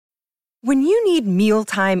When you need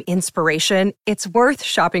mealtime inspiration, it's worth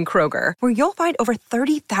shopping Kroger, where you'll find over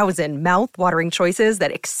 30,000 mouth-watering choices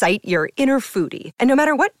that excite your inner foodie. And no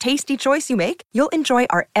matter what tasty choice you make, you'll enjoy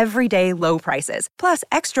our everyday low prices, plus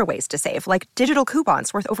extra ways to save, like digital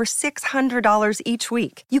coupons worth over $600 each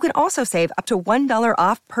week. You can also save up to $1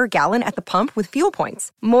 off per gallon at the pump with fuel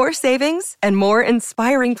points. More savings and more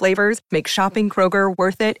inspiring flavors make shopping Kroger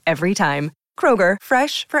worth it every time. Kroger,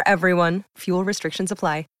 fresh for everyone. Fuel restrictions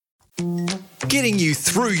apply. Getting you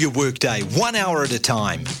through your workday 1 hour at a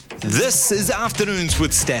time. This is Afternoons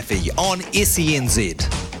with Staffy on SENZ.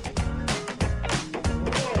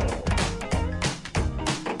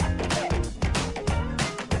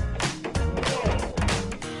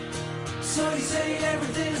 So you say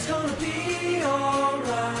everything's gonna be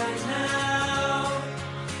alright now,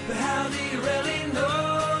 but how do you really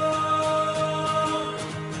know?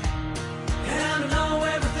 And I know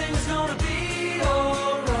everything's gonna be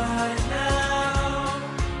alright now,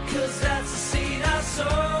 'cause that's the seed I sow.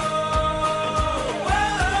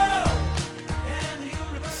 And the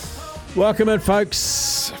universe. Welcome in,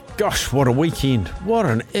 folks. Gosh, what a weekend. What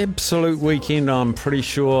an absolute weekend. I'm pretty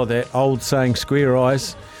sure that old saying, square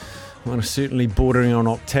eyes, one is certainly bordering on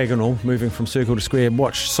octagonal, moving from circle to square.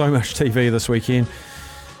 Watched so much TV this weekend,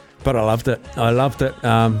 but I loved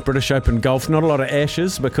it. British Open golf, not a lot of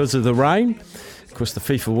ashes because of the rain. Of course, the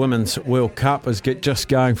FIFA Women's World Cup is just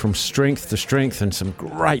going from strength to strength, and some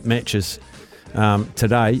great matches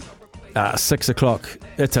today. 6 o'clock,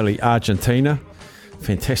 Italy, Argentina.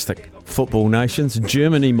 Fantastic football nations.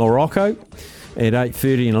 Germany, Morocco. At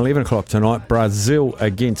 8:30 and 11 o'clock tonight, Brazil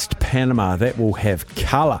against Panama. That will have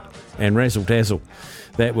colour and razzle-dazzle.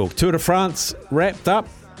 That will. Tour de France wrapped up.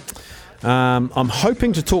 I'm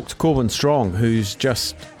hoping to talk to Corbin Strong, who's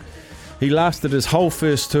he lasted his whole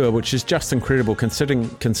first tour, which is just incredible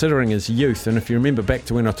considering his youth. And if you remember back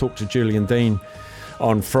to when I talked to Julian Dean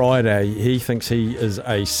on Friday, he thinks he is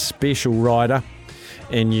a special rider,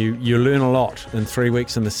 and you learn a lot in 3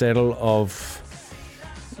 weeks in the saddle of...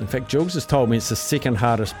 In fact, Jules has told me it's the second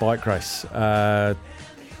hardest bike race.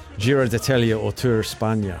 Giro d'Italia or Tour of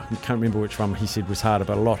España. I can't remember which one he said was harder,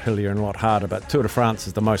 but a lot hillier and a lot harder. But Tour de France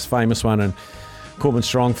is the most famous one, and Corbin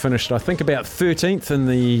Strong finished, I think, about 13th in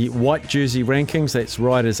the white jersey rankings. That's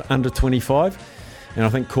riders under 25. And I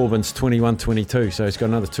think Corbin's 21, 22, so he's got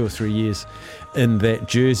another 2 or 3 years in that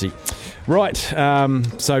jersey. Right,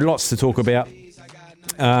 so lots to talk about.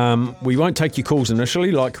 We won't take your calls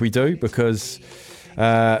initially like we do, because...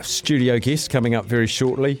 studio guest coming up very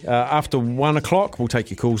shortly. After 1 o'clock, we'll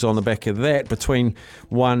take your calls on the back of that. Between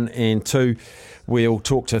 1 and 2, we'll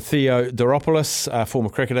talk to Theo Doropoulos, former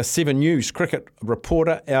cricketer, 7 News cricket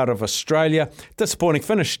reporter out of Australia. Disappointing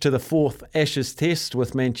finish to the 4th Ashes Test,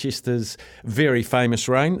 with Manchester's very famous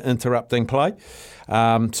rain interrupting play.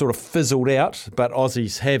 Sort of fizzled out, but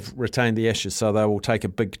Aussies have retained the Ashes, so they will take a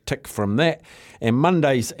big tick from that. And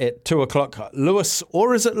Mondays at 2 o'clock, Lewis,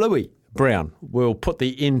 or is it Louis Brown, will put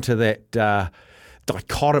the end to that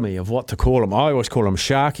dichotomy of what to call him. I always call him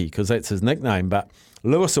Sharky because that's his nickname, but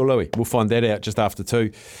Lewis or Louis, we'll find that out just after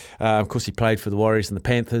 2. Of course, he played for the Warriors and the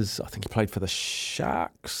Panthers. I think he played for the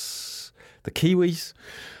Sharks, the Kiwis.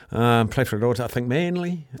 Played for, I think,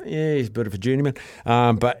 Manly. Yeah, he's a bit of a journeyman.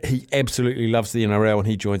 But he absolutely loves the NRL, and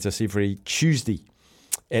he joins us every Tuesday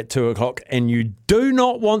at 2 o'clock. And you do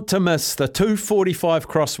not want to miss the 2:45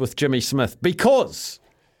 cross with Jimmy Smith, because...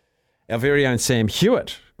 our very own Sam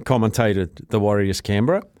Hewitt commentated the Warriors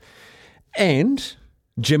Canberra, and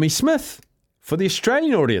Jimmy Smith, for the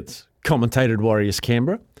Australian audience, commentated Warriors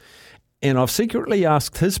Canberra. And I've secretly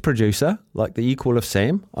asked his producer, like the equal of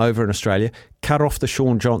Sam over in Australia, cut off the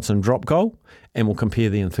Sean Johnson drop goal, and we'll compare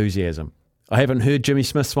the enthusiasm. I haven't heard Jimmy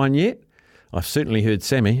Smith's one yet. I've certainly heard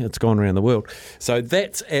Sammy. It's gone around the world. So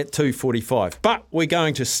that's at 2:45. But we're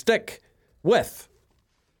going to stick with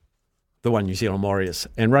the One New Zealand Warriors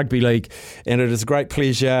and Rugby League. And it is a great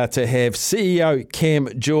pleasure to have CEO Cam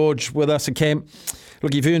George with us. And Cam,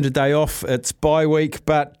 look, you've earned a day off. It's bye week,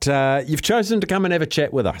 but you've chosen to come and have a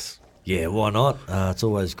chat with us. Yeah, why not? It's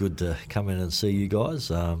always good to come in and see you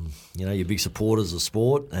guys. You're big supporters of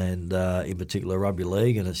sport, and in particular Rugby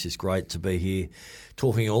League, and it's just great to be here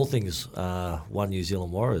talking all things One New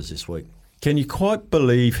Zealand Warriors this week. Can you quite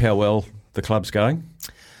believe how well the club's going?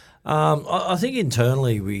 I think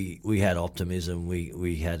internally we had optimism.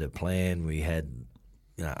 We had a plan. We had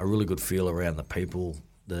a really good feel around the people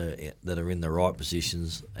that are in the right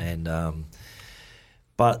positions, and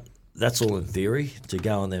but that's all in theory. To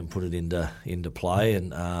go and then put it into play,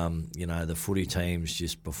 and the footy teams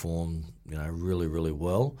just performed really, really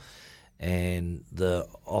well, and the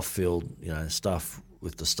off-field stuff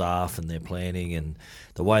with the staff and their planning, and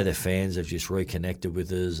the way the fans have just reconnected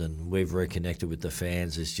with us, and we've reconnected with the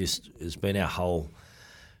fans. It's been our whole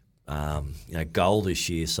goal this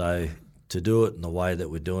year. So to do it in the way that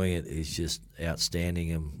we're doing it is just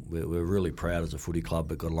outstanding, and we're really proud as a footy club,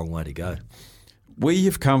 but got a long way to go. Where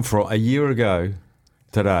you've come from a year ago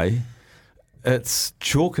today, it's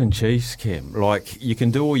chalk and cheese, Cam. Like, you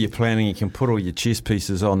can do all your planning, you can put all your chess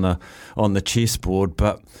pieces on the chessboard,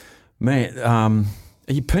 but man,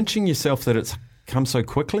 are you pinching yourself that it's come so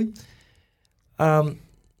quickly?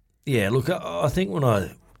 Yeah, look, I think when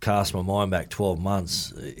I cast my mind back 12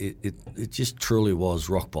 months, it just truly was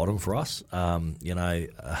rock bottom for us.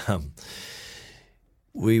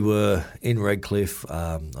 We were in Redcliffe.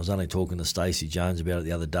 I was only talking to Stacey Jones about it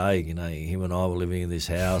the other day. Him and I were living in this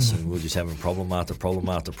house, and we were just having problem after problem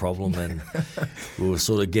after problem, and we were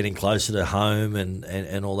sort of getting closer to home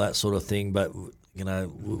and all that sort of thing. But we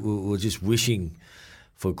were just wishing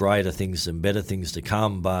for greater things and better things to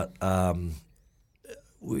come. But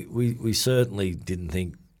we certainly didn't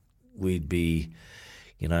think we'd be,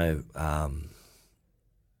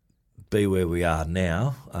 be where we are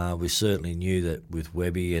now. We certainly knew that with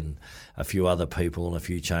Webby and a few other people and a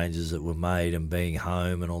few changes that were made and being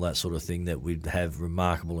home and all that sort of thing, that we'd have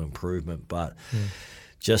remarkable improvement. But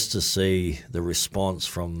just to see the response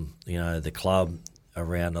from the club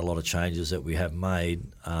around a lot of changes that we have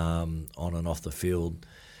made on and off the field,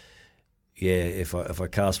 if I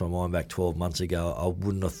cast my mind back 12 months ago, I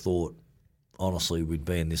wouldn't have thought, honestly, we'd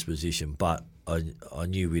be in this position, but I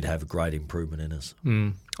knew we'd have a great improvement in us.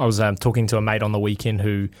 I was talking to a mate on the weekend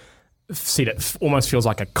who said it almost feels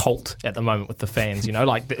like a cult at the moment with the fans.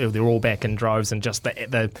 Like they're all back in droves, and just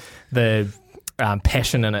the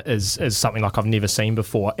passion in it is something like I've never seen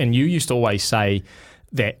before. And you used to always say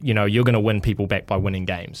that you're going to win people back by winning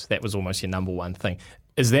games. That was almost your number one thing.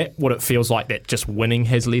 Is that what it feels like, that just winning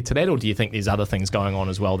has led to that, or do you think there's other things going on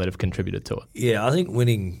as well that have contributed to it? Yeah, I think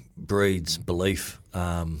winning breeds belief,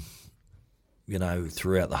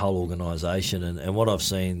 throughout the whole organisation. And what I've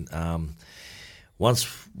seen,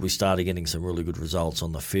 once we started getting some really good results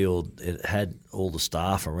on the field, it had all the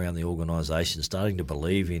staff around the organisation starting to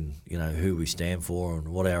believe in, who we stand for and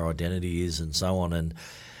what our identity is and so on. And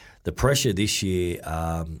the pressure this year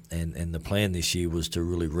and the plan this year was to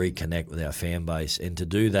really reconnect with our fan base. And to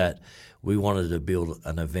do that, we wanted to build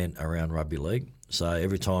an event around rugby league. So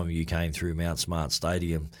every time you came through Mount Smart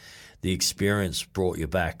Stadium, the experience brought you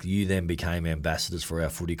back. You then became ambassadors for our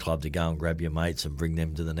footy club to go and grab your mates and bring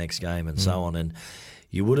them to the next game and so on. And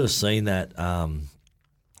you would have seen that,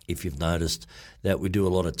 if you've noticed, that we do a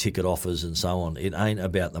lot of ticket offers and so on. It ain't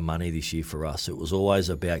about the money this year for us. It was always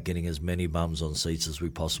about getting as many bums on seats as we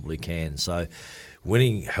possibly can. So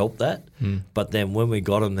winning helped that. But then when we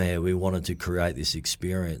got them there, we wanted to create this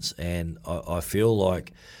experience. And I feel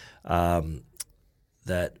like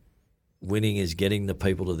that winning is getting the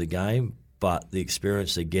people to the game, but the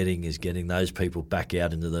experience they're getting is getting those people back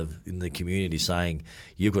out in the community saying,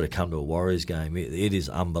 you've got to come to a Warriors game. It is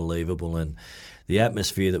unbelievable. And the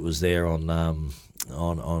atmosphere that was there on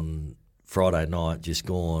Friday night, just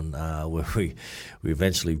gone, where we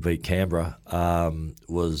eventually beat Canberra,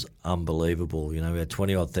 was unbelievable. We had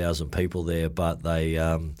 20-odd thousand people there, but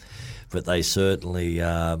they certainly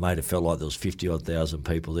made it feel like there was 50-odd thousand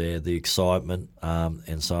people there. The excitement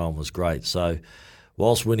and so on was great. So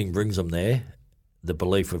whilst winning brings them there, the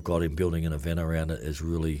belief we've got in building an event around it has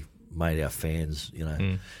really made our fans,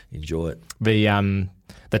 enjoy it.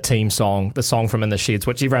 The team song, the song from In the Sheds,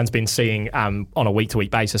 which everyone's been seeing on a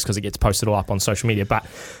week-to-week basis because it gets posted all up on social media, but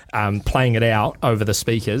playing it out over the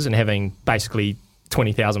speakers and having basically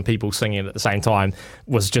 20,000 people singing it at the same time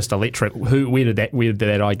was just electric. Where did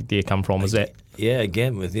that idea come from? Was that? Yeah,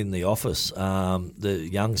 again, within the office. The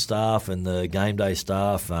young staff and the game day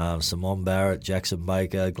staff, Simon Barrett, Jackson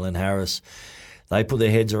Baker, Glenn Harris, they put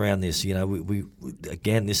their heads around this. We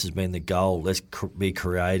again, this has been the goal. Let's be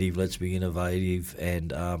creative, let's be innovative,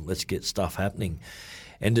 and let's get stuff happening.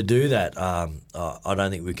 And to do that, I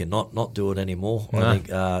don't think we can not do it anymore. No. I think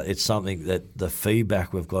it's something that the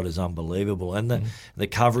feedback we've got is unbelievable, and the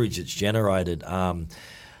coverage it's generated. I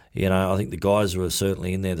think the guys were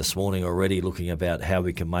certainly in there this morning already looking about how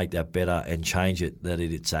we can make that better and change it, that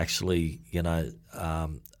it's actually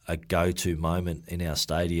a go-to moment in our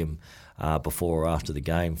stadium before or after the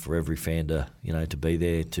game for every fan to be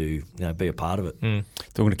there to be a part of it.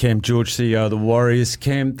 Talking to Cam George, CEO of the Warriors.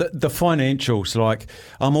 Cam, the financials, like,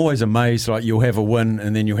 I'm always amazed, like, you'll have a win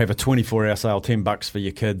and then you'll have a 24-hour sale, $10 for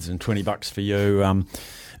your kids and $20 for you.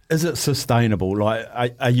 Is it sustainable?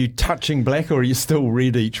 Like, are you touching black, or are you still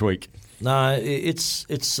red each week? No, it's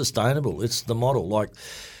sustainable. It's the model. Like,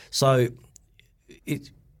 so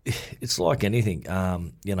It's like anything.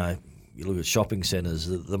 You look at shopping centres,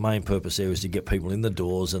 the main purpose there is to get people in the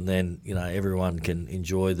doors, and then, everyone can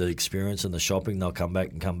enjoy the experience and the shopping. They'll come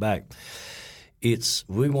back.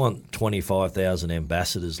 We want 25,000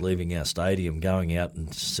 ambassadors leaving our stadium, going out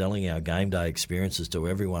and selling our game day experiences to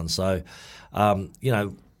everyone. So,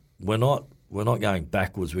 we're not going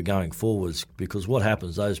backwards, we're going forwards, because what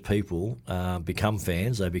happens, those people become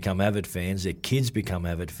fans, they become avid fans, their kids become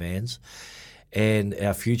avid fans, and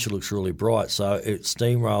our future looks really bright. So it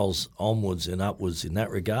steamrolls onwards and upwards in that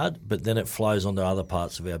regard, but then it flows onto other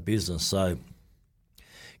parts of our business. So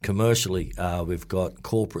commercially, we've got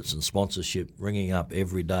corporates and sponsorship ringing up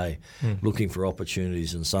every day, looking for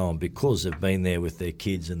opportunities and so on, because they've been there with their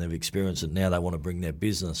kids and they've experienced it. Now they want to bring their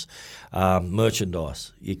business.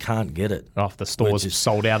 Merchandise, you can't get it. The stores are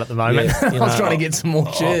sold out at the moment. Yeah, I was trying to get some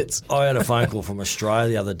more shirts. I had a phone call from Australia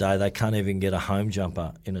the other day. They can't even get a home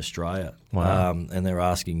jumper in Australia. Wow. And they're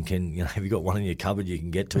asking, have you got one in your cupboard you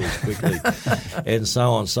can get to as quickly, and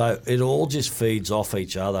so on. So it all just feeds off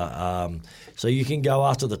each other. So you can go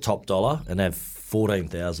after the top dollar and have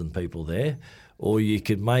 14,000 people there, or you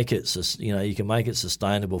could make it,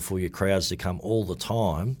 sustainable for your crowds to come all the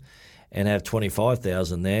time, and have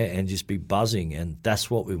 25,000 there and just be buzzing. And that's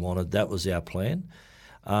what we wanted. That was our plan.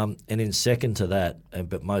 And in second to that,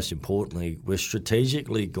 but most importantly, we're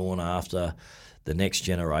strategically going after the next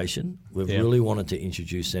generation. We've really wanted to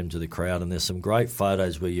introduce them to the crowd, and there's some great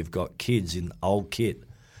photos where you've got kids in old kit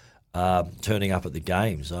turning up at the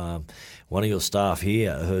games. One of your staff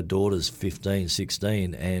here, her daughter's 15,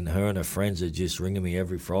 16, and her and her friends are just ringing me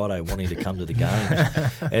every Friday wanting to come to the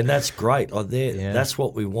games. And that's great. That's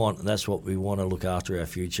what we want, and that's what we want to look after our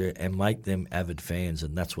future and make them avid fans,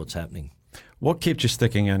 and that's what's happening. What kept you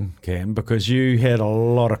sticking in, Cam? Because you had a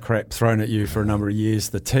lot of crap thrown at you for a number of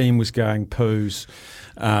years. The team was going poos.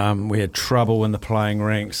 We had trouble in the playing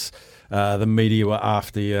ranks. The media were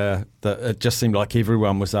after you. It just seemed like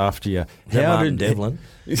everyone was after you. How did Devlin?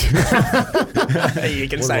 You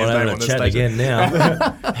can say his name on the chat station again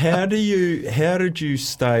now. How did you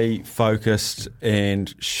stay focused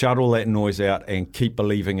and shut all that noise out and keep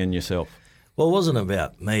believing in yourself? Well, it wasn't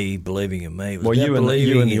about me believing in me. It was Well, about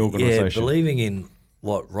you and the organisation. Yeah, believing in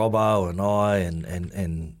what Robbo and I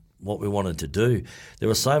and what we wanted to do. There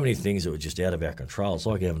were so many things that were just out of our control. It's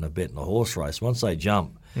like having a bet in a horse race. Once they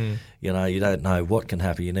jump, you don't know what can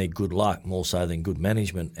happen. You need good luck more so than good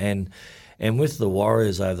management. And with the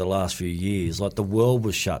Warriors over the last few years, like, the world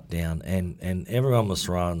was shut down, and everyone was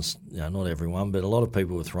throwing, not everyone, but a lot of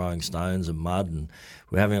people were throwing stones and mud, and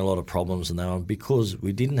we're having a lot of problems and that on, because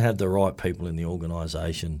we didn't have the right people in the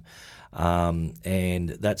organisation. And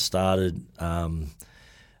that started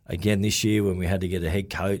again this year when we had to get a head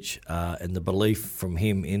coach, and the belief from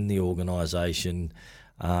him in the organisation,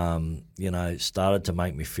 started to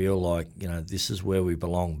make me feel like, this is where we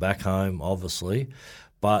belong back home, obviously.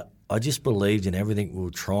 But I just believed in everything we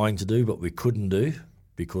were trying to do, but we couldn't do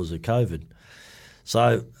because of COVID.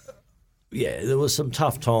 So, there was some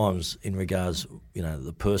tough times in regards,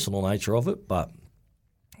 the personal nature of it, but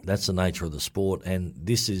that's the nature of the sport, and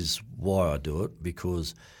this is why I do it,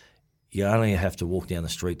 because you only have to walk down the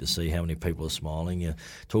street to see how many people are smiling. You're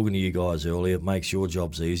talking to you guys earlier, it makes your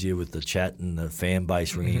jobs easier with the chat and the fan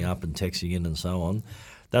base ringing up and texting in and so on.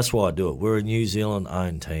 That's why I do it. We're a New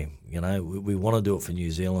Zealand-owned team. We want to do it for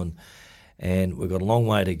New Zealand, and we've got a long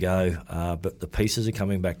way to go, but the pieces are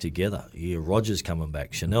coming back together. Roger's coming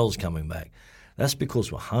back, Chanel's coming back. That's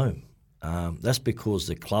because we're home. That's because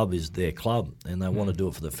the club is their club, and they want to do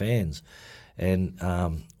it for the fans. And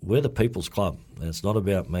we're the people's club, and it's not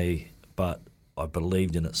about me, but I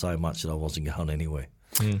believed in it so much that I wasn't going anywhere.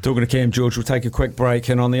 Talking to Cam George, we'll take a quick break,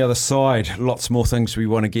 and on the other side, lots more things we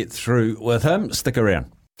want to get through with him. Stick around.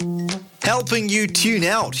 Helping you tune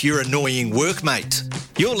out your annoying workmate.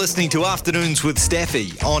 You're listening to Afternoons with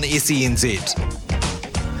Staffy on SENZ.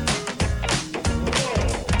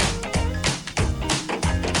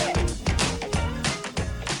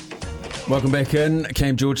 Welcome back in.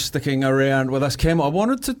 Cam George sticking around with us. Cam, I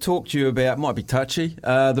wanted to talk to you about, might be touchy,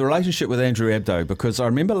 the relationship with Andrew Abdo, because I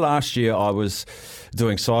remember last year I was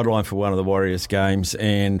doing sideline for one of the Warriors games,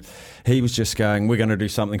 and he was just going, we're going to do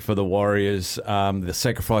something for the Warriors. The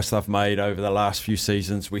sacrifice they've made over the last few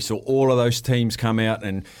seasons. We saw all of those teams come out,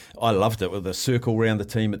 and I loved it, with a circle around the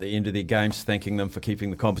team at the end of their games, thanking them for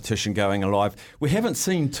keeping the competition going alive. We haven't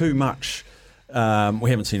seen too much. We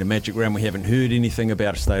haven't seen a magic round. We haven't heard anything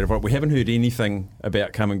about a state of right. We haven't heard anything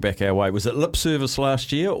about coming back our way. Was it lip service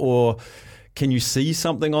last year, or can you see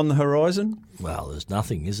something on the horizon? Well, there's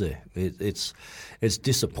nothing, is there? It's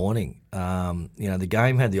disappointing. The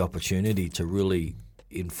game had the opportunity to really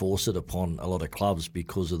enforce it upon a lot of clubs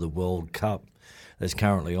because of the World Cup that's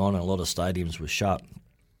currently on. A lot of stadiums were shut.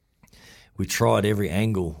 We tried every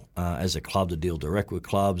angle as a club to deal direct with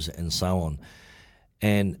clubs and so on.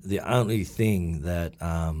 And the only thing that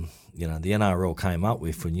the NRL came up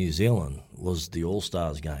with for New Zealand was the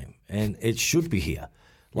All-Stars game. And it should be here.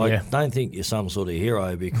 Don't think you're some sort of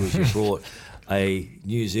hero because you brought a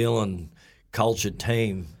New Zealand cultured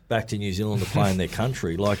team back to New Zealand to play in their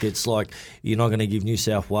country. It's like you're not going to give New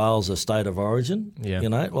South Wales a state of origin. Yeah.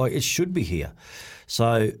 It should be here.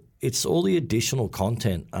 So it's all the additional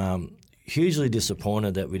content. Hugely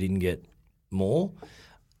disappointed that we didn't get more.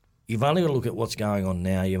 You've only got to look at what's going on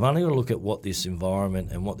now. You've only got to look at what this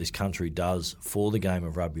environment and what this country does for the game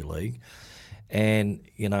of rugby league. And,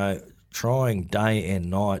 trying day and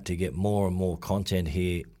night to get more and more content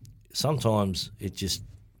here, sometimes it just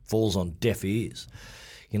falls on deaf ears.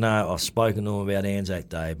 I've spoken to them about Anzac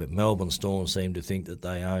Day, but Melbourne Storm seem to think that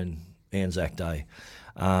they own Anzac Day.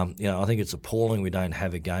 I think it's appalling we don't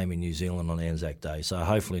have a game in New Zealand on Anzac Day, so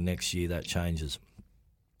hopefully next year that changes.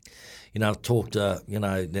 I've talked to,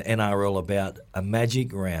 the NRL about a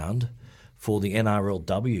magic round for the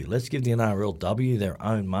NRLW. Let's give the NRLW their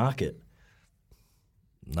own market.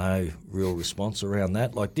 No real response around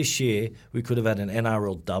that. Like this year, we could have had an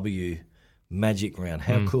NRLW magic round.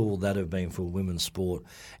 How cool would that have been for women's sport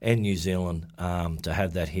and New Zealand to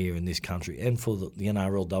have that here in this country and for the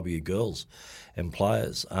NRLW girls and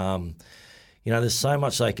players. There's so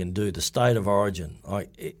much they can do. The state of origin,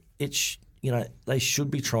 they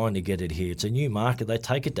should be trying to get it here. It's a new market. They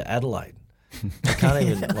take it to Adelaide. They can't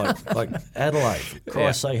even, like Adelaide.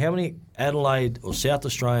 Christ's sake, how many Adelaide or South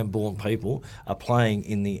Australian-born people are playing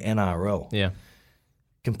in the NRL? Yeah.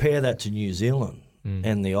 Compare that to New Zealand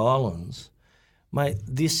and the islands. Mate,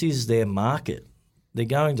 this is their market. They're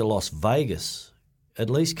going to Las Vegas. At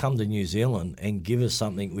least come to New Zealand and give us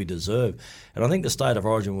something we deserve. And I think the state of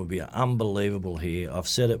origin would be unbelievable here. I've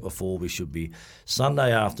said it before, we should be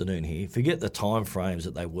Sunday afternoon here. Forget the time frames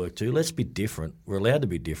that they work to. Let's be different. We're allowed to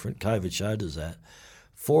be different. COVID showed us that.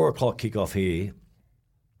 4 o'clock kickoff here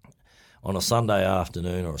on a Sunday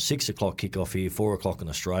afternoon, or a 6 o'clock kickoff here, 4 o'clock in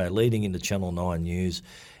Australia, leading into Channel 9 News.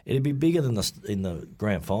 It'd be bigger than in the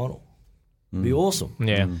grand final. It'd be awesome.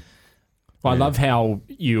 Yeah. Well, I love how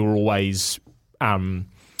you're always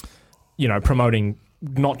promoting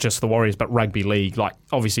not just the Warriors but rugby league. Like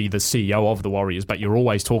obviously the CEO of the Warriors, but you're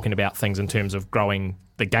always talking about things in terms of growing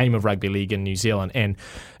the game of rugby league in New Zealand. And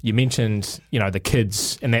you mentioned, the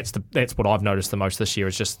kids, and that's what I've noticed the most this year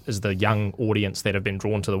is the young audience that have been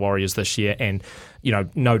drawn to the Warriors this year. And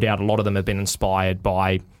no doubt a lot of them have been inspired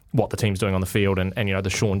by what the team's doing on the field, and the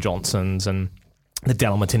Sean Johnsons and the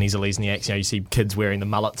Dalmatinis, Elizniaks, you see kids wearing the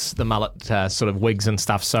mullet sort of wigs and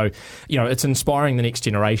stuff. So, it's inspiring the next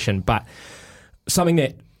generation. But something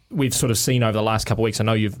that we've sort of seen over the last couple of weeks, I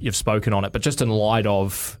know you've spoken on it, but just in light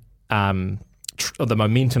of the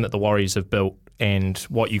momentum that the Warriors have built and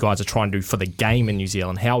what you guys are trying to do for the game in New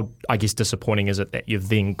Zealand, how, I guess, disappointing is it that you've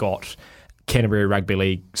then got Canterbury Rugby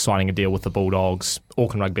League signing a deal with the Bulldogs,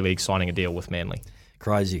 Auckland Rugby League signing a deal with Manly?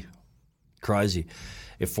 Crazy.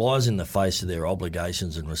 It flies in the face of their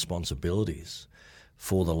obligations and responsibilities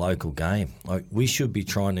for the local game. Like, we should be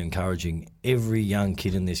trying to encouraging every young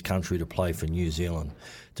kid in this country to play for New Zealand,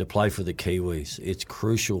 to play for the Kiwis. It's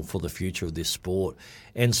crucial for the future of this sport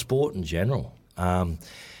and sport in general. For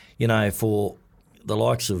the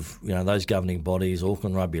likes of those governing bodies,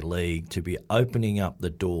 Auckland Rugby League, to be opening up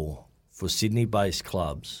the door for Sydney-based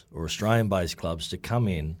clubs or Australian-based clubs to come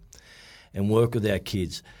in and work with our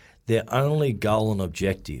kids. Their only goal and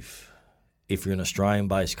objective, if you're an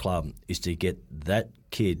Australian-based club, is to get that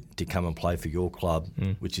kid to come and play for your club,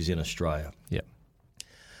 which is in Australia. Yeah.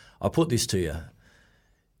 I put this to you.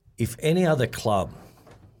 If any other club,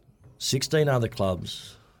 16 other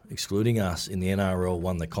clubs, excluding us, in the NRL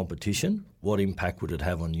won the competition, what impact would it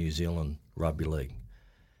have on New Zealand Rugby League?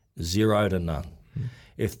 0 to none.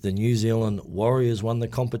 If the New Zealand Warriors won the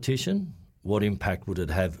competition, what impact would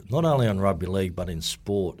it have not only on rugby league but in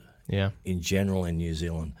sport in general in New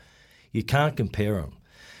Zealand? You can't compare them.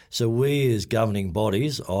 So we as governing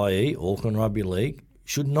bodies, i.e. Auckland Rugby League,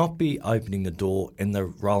 should not be opening the door and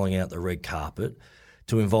rolling out the red carpet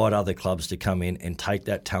to invite other clubs to come in and take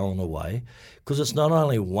that talent away, because it's not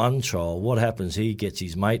only one child. What happens, he gets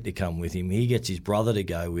his mate to come with him, he gets his brother to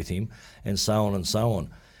go with him, and so on and so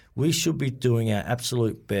on. We should be doing our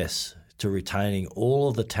absolute best to retaining all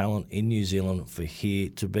of the talent in New Zealand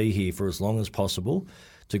to be here for as long as possible,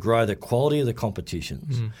 to grow the quality of the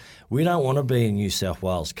competitions. We don't want to be in New South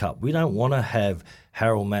Wales Cup. We don't want to have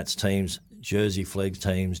Harold Matt's teams, Jersey Fleg's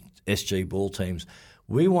teams, SG Ball teams.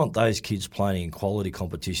 We want those kids playing in quality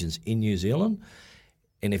competitions in New Zealand.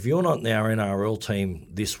 And if you're not in our NRL team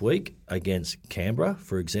this week against Canberra,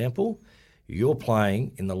 for example, you're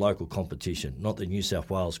playing in the local competition, not the New South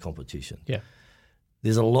Wales competition. Yeah.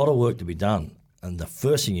 There's a lot of work to be done. And the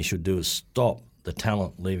first thing you should do is stop the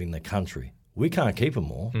talent leaving the country. We can't keep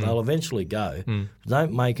them all. They'll eventually go.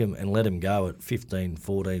 Don't make them and let them go at 15,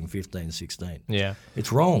 14, 15, 16. Yeah.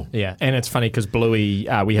 It's wrong. Yeah, and it's funny because Bluey,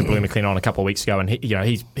 we had Bluey McLean on a couple of weeks ago, and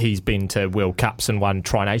he's been to World Cups and won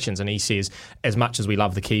Tri-Nations, and he says, as much as we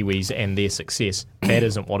love the Kiwis and their success, that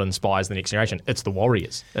isn't what inspires the next generation. It's the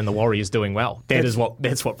Warriors, and the Warriors doing well. That's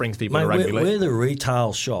what brings people to rugby league. We're the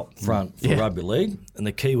retail shop front for rugby league, and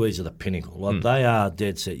the Kiwis are the pinnacle. Like they are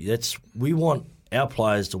dead set. We want our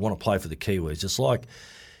players to want to play for the Kiwis. It's like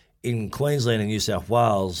in Queensland and New South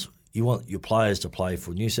Wales, you want your players to play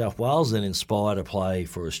for New South Wales and inspire to play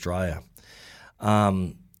for Australia.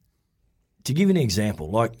 To give you an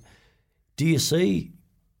example, like, do you see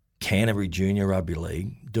Canterbury Junior Rugby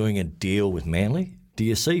League doing a deal with Manly? Do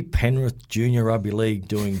you see Penrith Junior Rugby League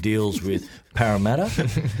doing deals with Parramatta?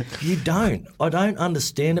 You don't. I don't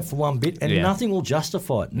understand it for one bit, and nothing will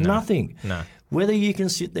justify it. No. Nothing. No. Whether you can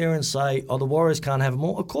sit there and say, the Warriors can't have them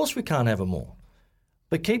all, of course we can't have them all.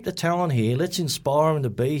 But keep the talent here. Let's inspire them to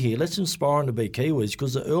be here. Let's inspire them to be Kiwis,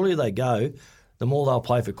 because the earlier they go, the more they'll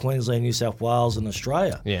play for Queensland, New South Wales and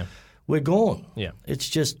Australia. Yeah. We're gone. Yeah. It's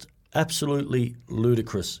just absolutely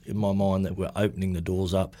ludicrous in my mind that we're opening the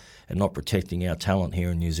doors up and not protecting our talent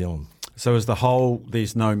here in New Zealand. So as the whole,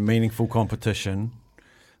 there's no meaningful competition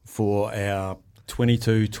for our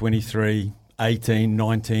 22, 23, 18,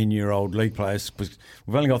 19-year-old league players. Because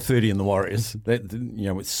we've only got 30 in the Warriors.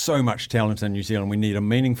 With so much talent in New Zealand, we need a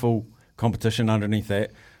meaningful competition underneath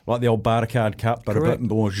that, like the old Bartercard Cup, but Correct. a bit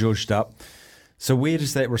more zhuzhed up. So where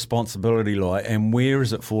does that responsibility lie, and where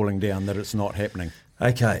is it falling down that it's not happening?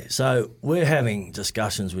 Okay, so we're having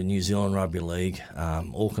discussions with New Zealand Rugby League.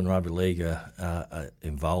 Auckland Rugby League are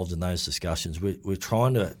involved in those discussions. We're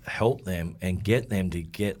trying to help them and get them to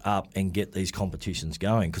get up and get these competitions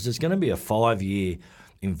going, because it's going to be a 5-year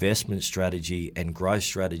investment strategy and growth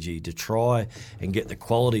strategy to try and get the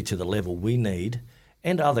quality to the level we need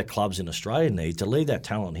and other clubs in Australia need to leave that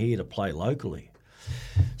talent here to play locally.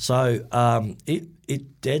 So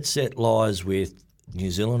it dead set lies with New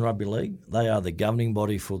Zealand Rugby League. They are the governing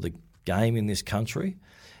body for the game in this country,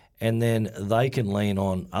 and then they can lean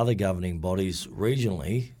on other governing bodies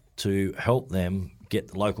regionally to help them get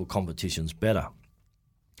the local competitions better.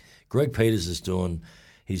 Greg Peters is doing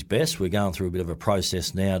his best. We're going through a bit of a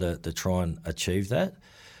process now to try and achieve that,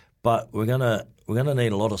 but we're gonna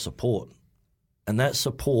need a lot of support, and that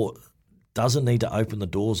support doesn't need to open the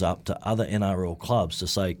doors up to other NRL clubs to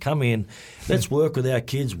say, come in, let's work with our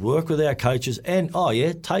kids, work with our coaches, and,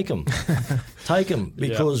 take them. Take them,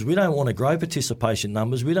 because we don't want to grow participation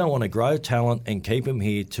numbers. We don't want to grow talent and keep them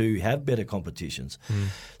here to have better competitions.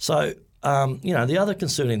 So, the other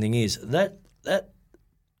concerning thing is that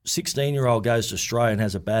 16-year-old goes to Australia and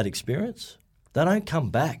has a bad experience. They don't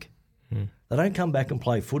come back. They don't come back and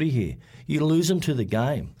play footy here. You lose them to the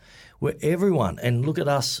game. Where everyone, and look at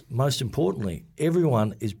us most importantly,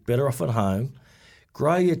 everyone is better off at home.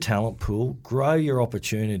 Grow your talent pool, grow your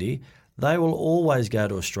opportunity. They will always go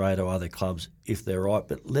to Australia or other clubs if they're right,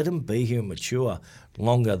 but let them be here and mature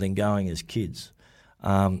longer than going as kids.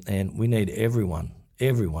 And we need everyone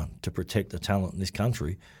to protect the talent in this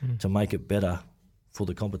country to make it better for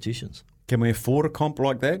the competitions. Can we afford a comp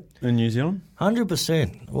like that in New Zealand?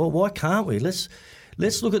 100%. Well, why can't we?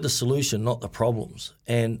 Let's look at the solution, not the problems.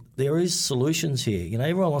 And there is solutions here.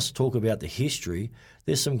 Everyone wants to talk about the history.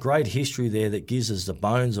 There's some great history there that gives us the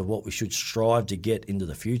bones of what we should strive to get into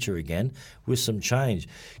the future again with some change.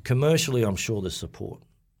 Commercially, I'm sure there's support.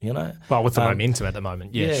 Well, with the momentum at the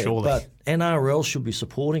moment, surely. But NRL should be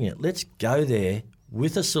supporting it. Let's go there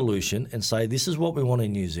with a solution and say this is what we want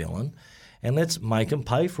in New Zealand, and let's make them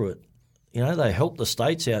pay for it. They help the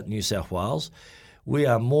states out in New South Wales. We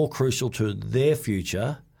are more crucial to their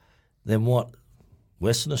future than what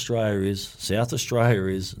Western Australia is, South Australia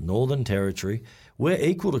is, Northern Territory. We're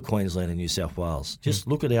equal to Queensland and New South Wales. Just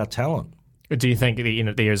look at our talent. Do you think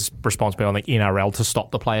there's responsibility on the NRL to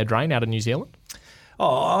stop the player drain out of New Zealand?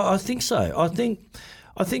 Oh, I think so. I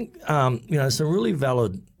think some really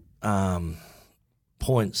valid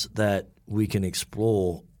points that we can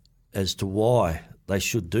explore as to why they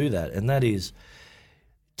should do that, and that is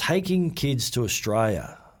taking kids to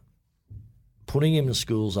Australia, putting them in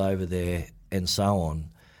schools over there and so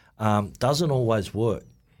on, doesn't always work.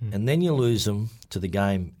 And then you lose them to the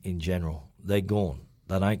game in general. They're gone.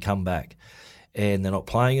 They don't come back. And they're not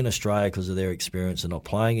playing in Australia because of their experience. They're not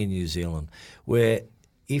playing in New Zealand, where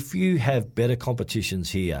if you have better competitions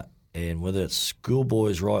here, and whether it's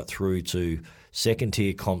schoolboys right through to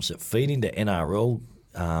second-tier comps that feed into NRL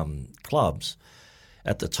clubs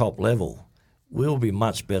at the top level, we'll be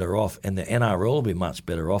much better off, and the NRL will be much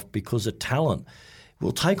better off because the talent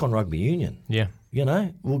will take on rugby union. Yeah. You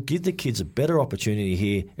know, we'll give the kids a better opportunity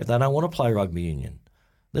here if they don't want to play rugby union.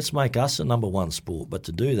 Let's make us a number one sport. But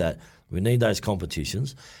to do that, we need those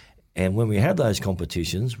competitions. And when we have those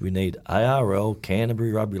competitions, we need ARL,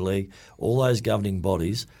 Canterbury Rugby League, all those governing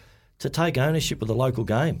bodies to take ownership of the local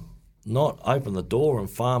game, not open the door and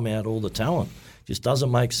farm out all the talent. Just doesn't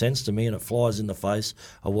make sense to me, and it flies in the face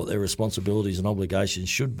of what their responsibilities and obligations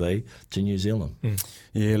should be to New Zealand.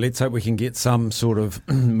 Yeah, let's hope we can get some sort of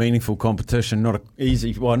meaningful competition. Not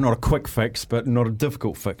a quick fix, but not a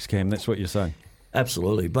difficult fix, Cam. That's what you're saying.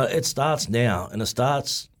 Absolutely, but it starts now, and it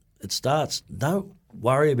starts. Don't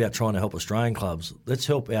worry about trying to help Australian clubs. Let's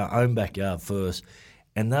help our own backyard first,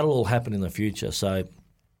 and that'll all happen in the future. So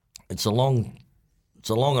it's a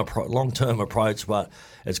long-term approach, but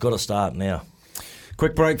it's got to start now.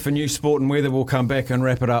 Quick break for news, sport and weather. We'll come back and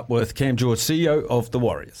wrap it up with Cam George, CEO of the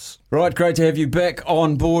Warriors. Right, great to have you back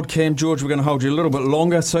on board, Cam George. We're going to hold you a little bit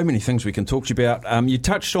longer. So many things we can talk to you about. You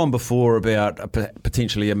touched on before about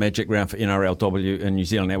potentially a magic round for NRLW in New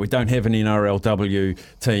Zealand. Now, we don't have an NRLW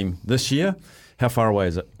team this year. How far away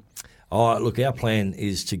is it? Oh, look, our plan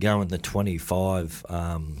is to go in the 25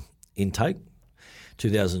 intake,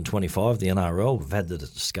 2025, the NRL. We've had the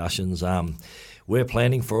discussions. We're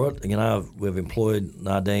planning for it. You know, we've employed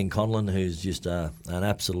Nadine Conlon, who's just an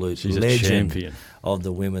absolute legend of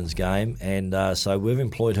the women's game. And so we've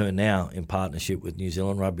employed her now in partnership with New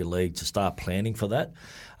Zealand Rugby League to start planning for that.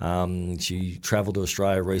 She travelled to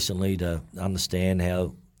Australia recently to understand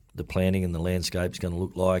how the planning and the landscape's going to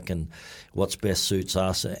look like and what's best suits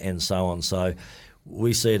us and so on. So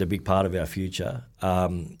we see it a big part of our future.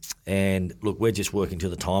 And look, we're just working to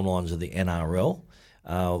the timelines of the NRL.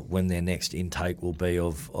 When their next intake will be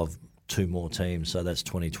of 2 more teams, so that's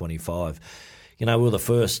 2025. You know, we're the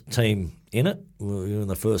first team in it. We're in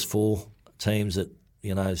the first 4 teams that,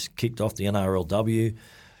 you know, kicked off the NRLW.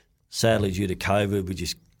 Sadly, due to COVID, we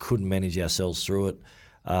just couldn't manage ourselves through it.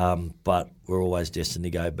 But we're always destined to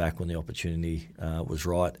go back when the opportunity was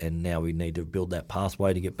right, and now we need to build that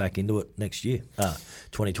pathway to get back into it next year,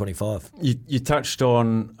 2025. You touched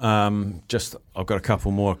on I've got a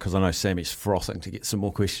couple more because I know Sammy's frothing to get some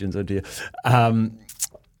more questions into you.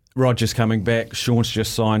 Roger's coming back. Sean's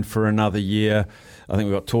just signed for another year. I think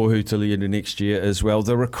we've got Tohu to lead into next year as well.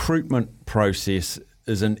 The recruitment process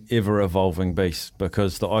is an ever-evolving beast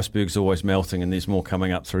because the iceberg's always melting and there's more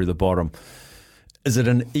coming up through the bottom. Is it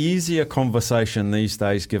an easier conversation these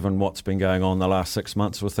days given what's been going on the last 6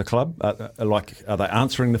 months with the club? Are they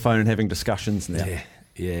answering the phone and having discussions now?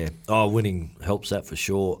 Yeah. Oh, winning helps that for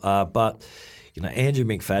sure. But, you know, Andrew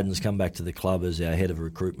McFadden's come back to the club as our head of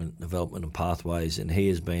recruitment, development and pathways, and he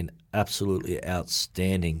has been absolutely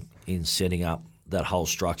outstanding in setting up that whole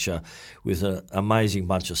structure with an amazing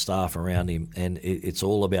bunch of staff around him. And it's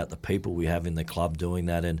all about the people we have in the club doing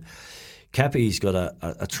that. And Cappy's got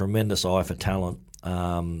a tremendous eye for talent.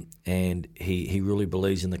 And he really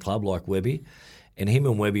believes in the club like Webby, and him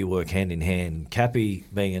and Webby work hand in hand. Cappy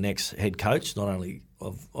being an ex-head coach, not only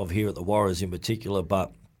of here at the Warriors in particular,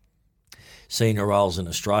 but senior roles in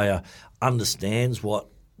Australia, understands what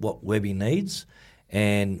Webby needs,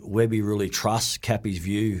 and Webby really trusts Cappy's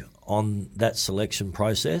view on that selection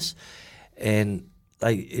process. And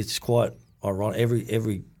it's quite ironic.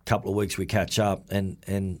 Every couple of weeks we catch up,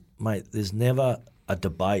 and mate, there's never a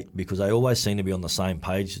debate because they always seem to be on the same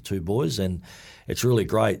page, the two boys, and it's really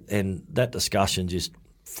great. And that discussion just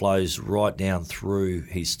flows right down through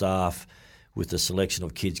his staff with the selection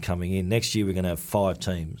of kids coming in. Next year we're going to have 5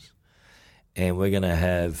 teams, and we're going to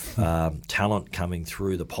have talent coming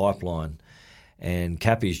through the pipeline. And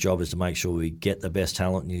Cappy's job is to make sure we get the best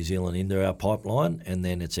talent in New Zealand into our pipeline, and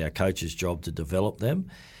then it's our coach's job to develop them.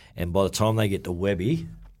 And by the time they get to Webby,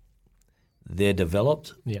 they're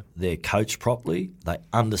developed, they're coached properly, they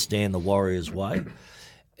understand the Warriors way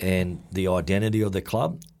and the identity of the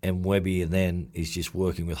club, and Webby then is just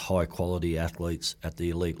working with high-quality athletes at the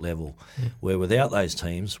elite level, where without those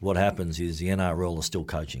teams, what happens is the NRL are still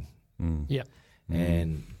coaching.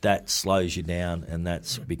 And that slows you down, and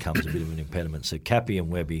that becomes a bit of an impediment. So Cappy and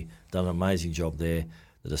Webby done an amazing job there.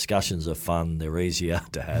 The discussions are fun, they're easier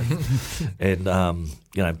to have. And,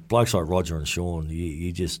 you know, blokes like Roger and Sean,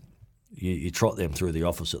 you trot them through the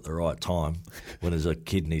office at the right time when there's a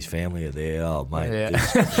kid and his family are there. Oh, mate.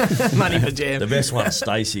 Yeah. Money for jam. The best one's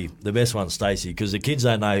Stacey. Because the kids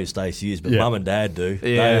don't know who Stacey is, but Yeah. Mum and Dad do.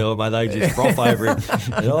 Yeah. They just froth over him.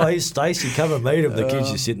 And, he's Stacey, come and meet him. The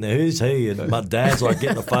kids just sitting there, who's he? And my dad's like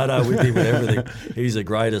getting a photo with him and everything. He's the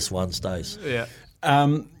greatest one, Stace. Yeah.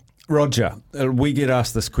 Roger, we get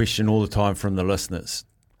asked this question all the time from the listeners,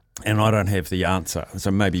 and I don't have the answer,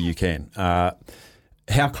 so maybe you can.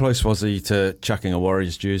 How close was he to chucking a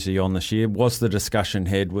Warriors jersey on this year? Was the discussion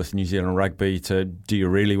had with New Zealand Rugby to, do you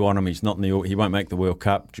really want him? He won't make the World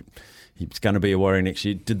Cup. He's going to be a Warrior next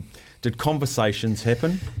year. Did conversations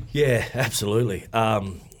happen? Yeah, absolutely.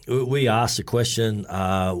 We asked the question.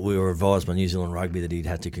 We were advised by New Zealand Rugby that he'd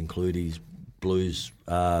had to conclude his Blues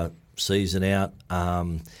season out,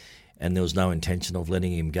 and there was no intention of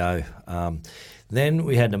letting him go. Then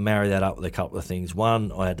we had to marry that up with a couple of things.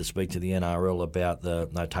 One, I had to speak to the NRL about the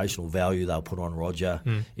notational value they'll put on Roger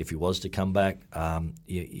if he was to come back.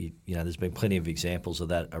 There's been plenty of examples of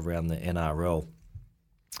that around the NRL.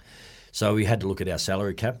 So we had to look at our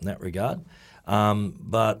salary cap in that regard.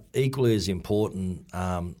 But equally as important,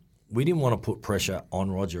 we didn't want to put pressure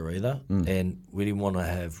on Roger either, and we didn't want to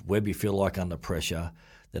have Webby feel like under pressure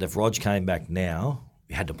that if Rog came back now,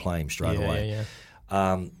 we had to play him straight away.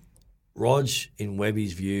 Yeah. Rog, in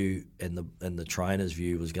Webby's view and the trainer's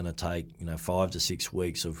view, was going to take 5 to 6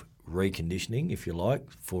 weeks of reconditioning, if you like,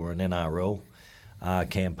 for an NRL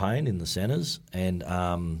campaign in the centres. And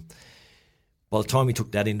by the time we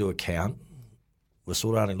took that into account, we're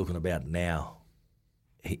sort of only looking about now.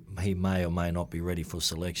 He may or may not be ready for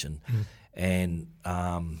selection. And,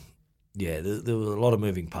 there were a lot of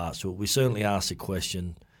moving parts to it. We certainly asked the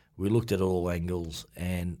question. We looked at all angles,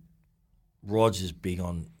 and Rog is big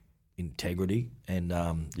on integrity and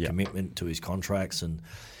commitment to his contracts and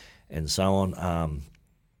so on.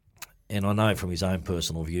 And I know from his own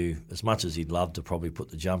personal view, as much as he'd love to probably put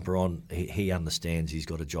the jumper on, he understands he's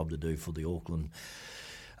got a job to do for the Auckland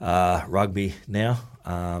rugby now.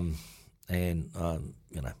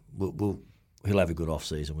 He'll have a good off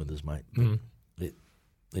season with us, mate.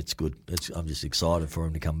 It's good. I'm just excited for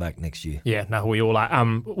him to come back next year. Yeah, no, we all are.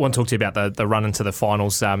 Want to talk to you about the run into the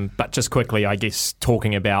finals, but just quickly, I guess,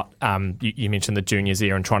 talking about, you mentioned the juniors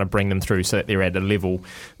there and trying to bring them through so that they're at a level,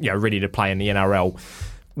 ready to play in the NRL.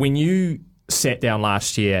 When you sat down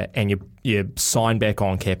last year and you signed back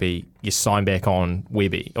on Cappy, you signed back on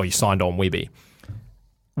Webby, or you signed on Webby,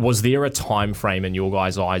 was there a time frame in your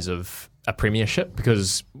guys' eyes of a premiership?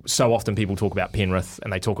 Because so often people talk about Penrith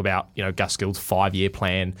and they talk about Gus Gill's 5-year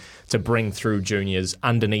plan to bring through juniors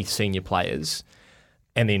underneath senior players,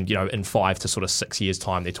 and then in 5 to sort of 6 years'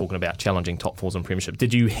 time they're talking about challenging top fours and premiership.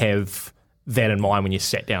 Did you have that in mind when you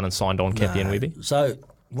sat down and signed on Cappy and Webby? So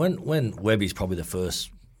when Webby's probably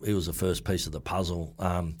he was the first piece of the puzzle.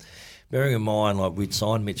 Bearing in mind, we'd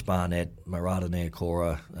signed Mitch Barnett, Marata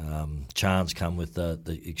Niokora, Chance come with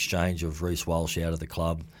the exchange of Reece Walsh out of the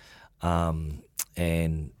club.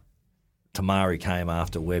 And Tamari came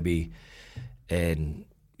after Webby, and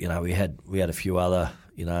we had a few other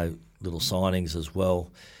little signings as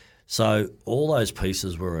well. So all those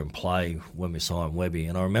pieces were in play when we signed Webby,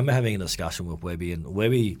 and I remember having a discussion with Webby, and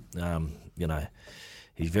Webby,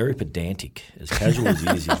 he's very pedantic. As casual as he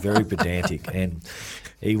is, he's very pedantic, and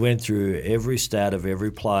he went through every stat of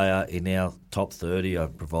every player in our top 30. I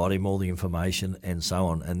provided him all the information and so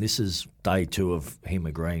on. And this is day 2 of him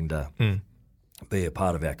agreeing to be a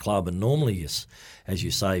part of our club. And normally, yes, as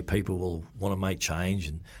you say, people will want to make change,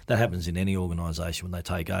 and that happens in any organisation when they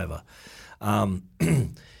take over.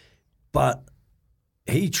 But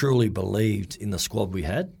he truly believed in the squad we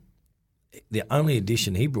had. The only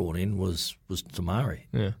addition he brought in was Tamari.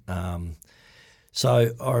 Yeah.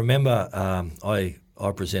 So I remember I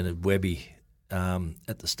presented Webby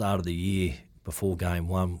at the start of the year before Game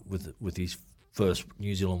 1 with his first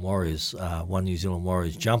New Zealand Warriors, one New Zealand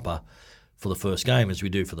Warriors jumper for the first game, as we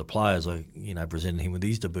do for the players. I presented him with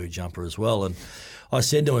his debut jumper as well. And I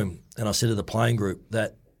said to him, and I said to the playing group,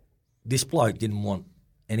 that this bloke didn't want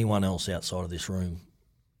anyone else outside of this room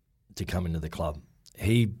to come into the club.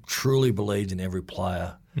 He truly believed in every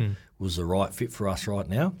player was the right fit for us right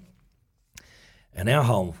now. And our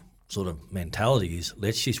whole sort of mentality is,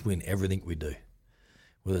 let's just win everything we do.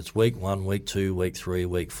 Whether it's week 1, week 2, week 3,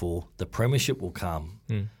 week 4, the premiership will come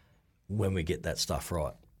when we get that stuff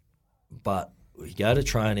right. But we go to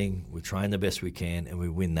training, we train the best we can, and we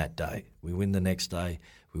win that day. We win the next day.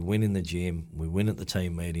 We win in the gym. We win at the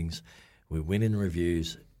team meetings. We win in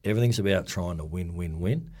reviews. Everything's about trying to win, win,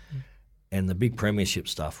 win. And the big premiership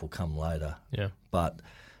stuff will come later. Yeah. But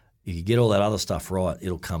if you get all that other stuff right,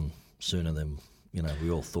 it'll come sooner than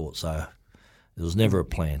we all thought. So there was never a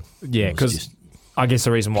plan. Yeah, It was because just I guess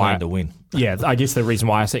the reason why plan to win. Yeah, I guess the reason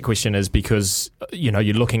why I asked that question is because, you're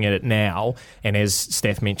looking at it now, and as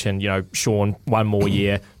Steph mentioned, Sean, one more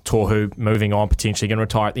year, Tohu moving on, potentially going to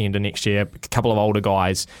retire at the end of next year, a couple of older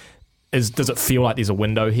guys. Does it feel like there's a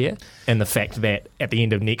window here? And the fact that at the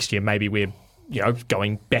end of next year, maybe we're,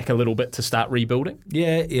 going back a little bit to start rebuilding?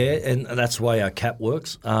 Yeah, and that's the way our cap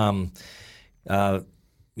works.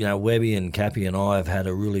 Webby and Cappy and I have had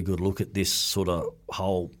a really good look at this sort of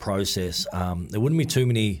whole process. There wouldn't be too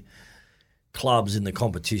many clubs in the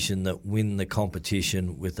competition that win the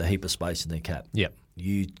competition with a heap of space in their cap. Yep.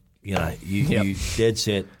 You dead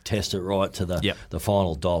set test it right to the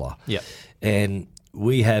final dollar. Yep. And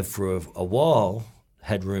we have for a while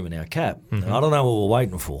had room in our cap. Mm-hmm. I don't know what we're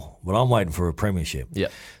waiting for, but I'm waiting for a premiership.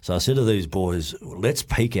 Yep. So I said to these boys, let's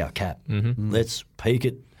peak our cap. Mm-hmm. Let's peak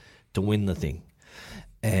it to win the thing.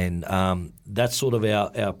 And that's sort of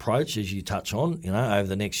our approach, as you touch on, over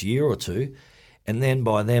the next year or two. And then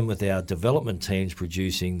by then, with our development teams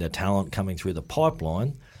producing the talent coming through the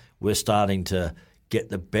pipeline, we're starting to get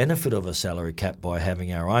the benefit of a salary cap by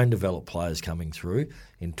having our own developed players coming through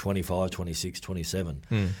in 25, 26,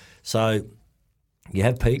 27. So you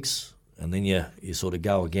have peaks, and then you sort of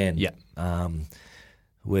go again. Yeah.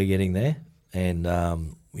 We're getting there, and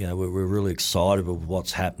we're really excited with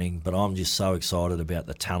what's happening, but I'm just so excited about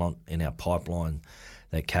the talent in our pipeline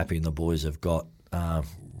that Cappy and the boys have got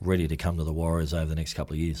ready to come to the Warriors over the next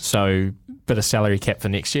couple of years. So, bit of salary cap for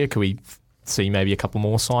next year. Could we see maybe a couple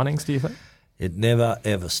more signings, do you think? It never,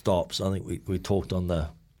 ever stops. I think we talked on the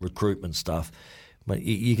recruitment stuff, but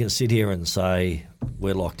you can sit here and say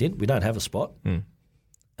we're locked in. We don't have a spot.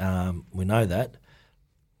 We know that.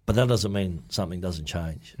 But that doesn't mean something doesn't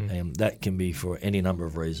change. And that can be for any number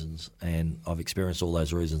of reasons, and I've experienced all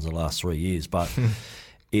those reasons the last 3 years. But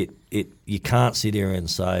you can't sit here and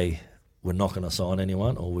say we're not going to sign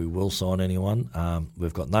anyone or we will sign anyone.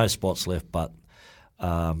 We've got no spots left, but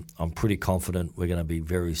I'm pretty confident we're going to be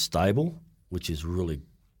very stable, which is really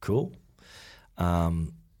cool.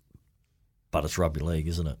 But it's rugby league,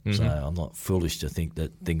 isn't it? So I'm not foolish to think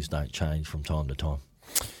that things don't change from time to time.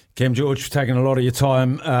 Cam George, taking a lot of your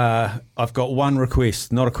time. I've got one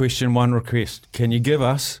request, not a question, one request. Can you give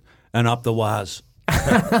us an up the waz?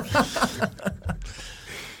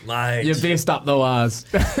 Mate. Your best up the wires.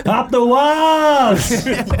 Up the waz!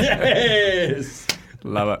 Yes!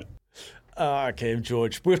 Love it. Cam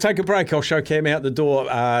George. We'll take a break. I'll show Cam out the door.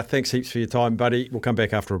 Thanks heaps for your time, buddy. We'll come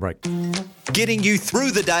back after a break. Getting you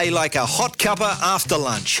through the day like a hot cuppa after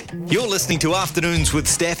lunch. You're listening to Afternoons with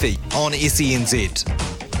Staffy on SENZ.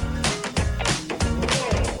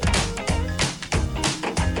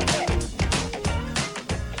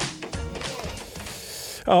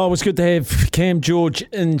 Oh, it was good to have Cam George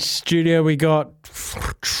in studio. We got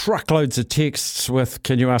truckloads of texts with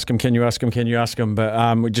can you ask him, can you ask him, can you ask him,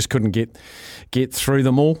 but we just couldn't get through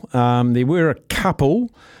them all. There were a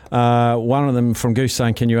couple. One of them from Goose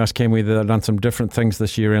saying, can you ask Cam whether they've done some different things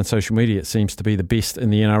this year around social media? It seems to be the best in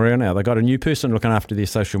the NRL now. They've got a new person looking after their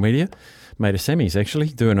social media. Mate of Sammy's actually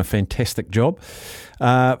doing a fantastic job.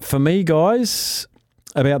 For me, guys,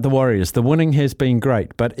 about the Warriors, the winning has been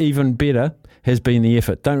great, but even better has been the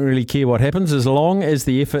effort. Don't really care what happens as long as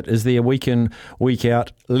the effort is there week in, week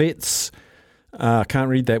out. Let's, can't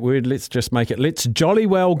read that word, let's just make it, let's jolly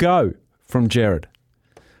well go from Jared.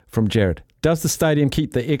 Does the stadium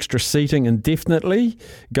keep the extra seating indefinitely?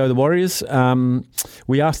 Go the Warriors.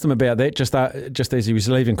 We asked him about that just as he was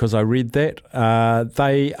leaving because I read that.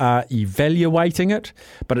 They are evaluating it,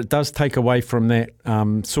 but it does take away from that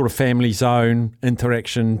sort of family zone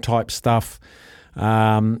interaction type stuff.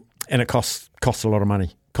 And it costs a lot of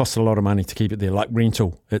money. Costs a lot of money to keep it there, like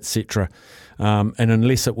rental, etc. And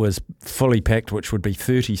unless it was fully packed, which would be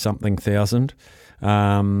 30-something thousand,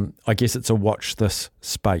 I guess it's a watch this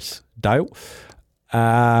space. Dale.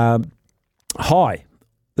 Hi,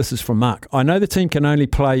 this is from Mark. I know the team can only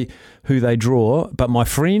play who they draw, but my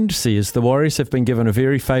friend says the Warriors have been given a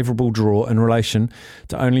very favourable draw in relation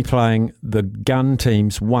to only playing the gun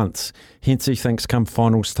teams once. Hence, he thinks come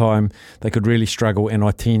finals time they could really struggle, and I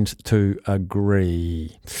tend to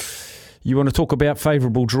agree. You want to talk about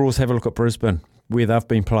favourable draws? Have a look at Brisbane, where they've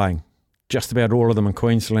been playing. Just about all of them in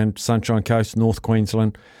Queensland, Sunshine Coast, North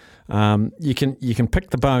Queensland. You can pick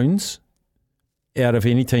the bones out of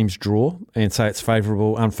any team's draw and say it's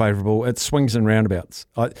favourable, unfavourable. It swings and roundabouts.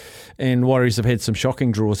 And Warriors have had some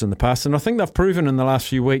shocking draws in the past, and I think they've proven in the last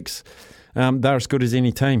few weeks they're as good as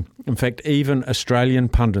any team. In fact, even Australian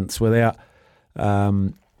pundits without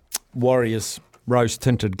Warriors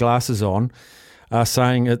rose-tinted glasses on are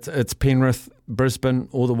saying it's Penrith, Brisbane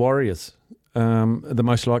or the Warriors. the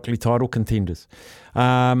most likely title contenders.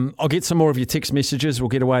 I'll get some more of your text messages. We'll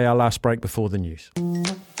get away our last break before the news.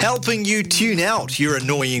 Helping you tune out your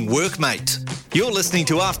annoying workmate. You're listening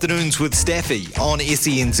to Afternoons with Staffy on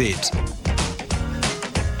SENZ.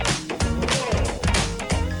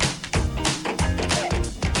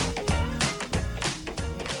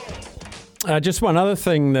 Just one other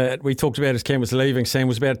thing that we talked about as Cam was leaving, Sam,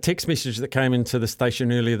 was about a text message that came into the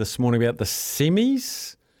station earlier this morning about the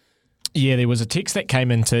semis. Yeah, there was a text that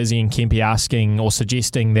came into Izzy and Kempe asking or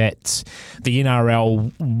suggesting that the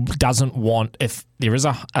NRL doesn't want, if there is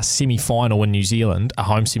a semi-final in New Zealand, a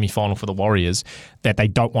home semi-final for the Warriors, that they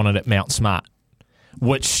don't want it at Mount Smart,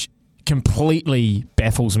 which completely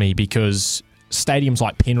baffles me because stadiums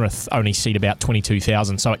like Penrith only seat about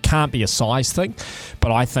 22,000, so it can't be a size thing.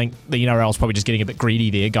 But I think the NRL is probably just getting a bit greedy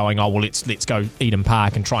there, going, oh, well, let's go Eden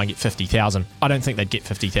Park and try and get 50,000. I don't think they'd get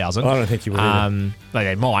 50,000. I don't think you would either.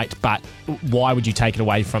 They might, but why would you take it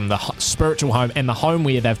away from the spiritual home and the home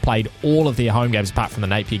where they've played all of their home games apart from the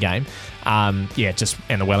Napier game? And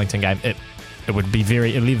the Wellington game. It would be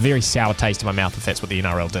it'd leave a very sour taste in my mouth if that's what the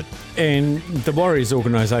NRL did. And the Warriors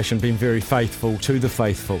organisation been very faithful to the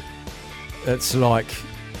faithful. It's like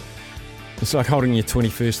holding your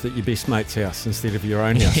 21st at your best mate's house instead of your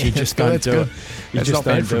own house. You just don't do it. You just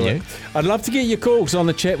don't do it. I'd love to get your calls on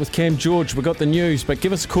the chat with Cam George. We've got the news, but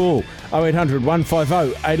give us a call. 0800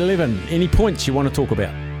 150 811. Any points you want to talk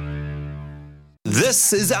about?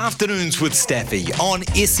 This is Afternoons with Staffy on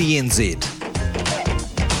SENZ.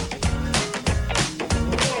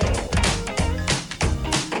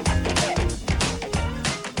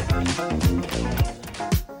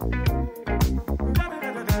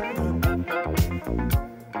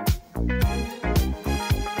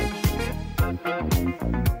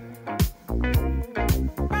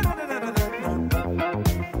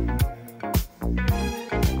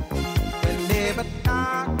 Whenever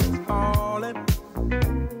dark is falling,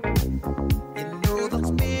 you know the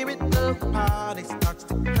spirit of the party starts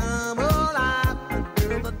to come alive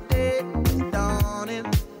until the day is dawning.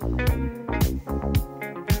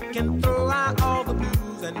 You can throw out all the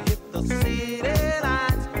blues and hit the city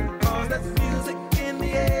lights, 'cause there's music in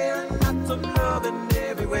the air and lots of loving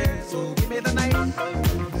everywhere. So give me the night.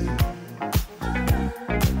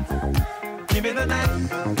 Give me the night.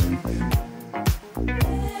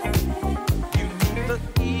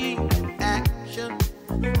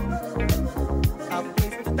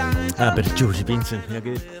 A bit of Georgie Benson, how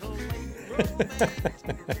good.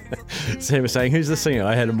 Sam was saying, who's the singer?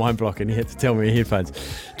 I had a mind block and he had to tell me in headphones.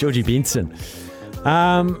 Georgie Benson.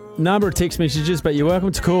 Number of text messages, but you're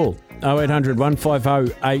welcome to call. 0800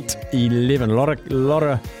 150 811. A lot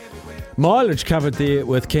of mileage covered there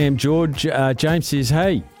with Cam George. James says,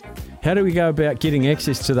 hey, how do we go about getting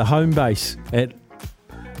access to the home base at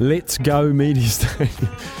Let's Go Media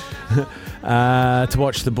Stadium to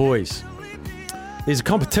watch the boys? There's a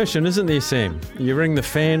competition, isn't there, Sam? You ring the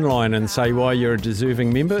fan line and say why you're a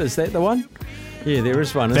deserving member. Is that the one? Yeah, there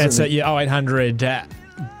is one, isn't That's there? it, yeah, 0800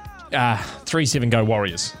 37 Go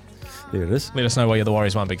Warriors. There it is. Let us know why you're the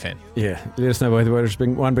Warriors one big fan. Yeah, let us know why the Warriors are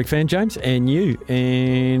one big fan, James, and you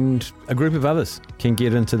and a group of others can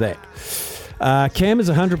get into that. Cam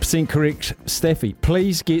is 100% correct. Staffy,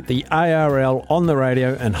 please get the ARL on the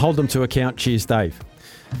radio and hold them to account. Cheers, Dave.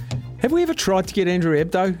 Have we ever tried to get Andrew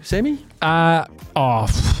Abdo, Sammy?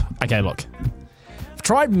 Okay, look. I've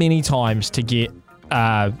tried many times to get,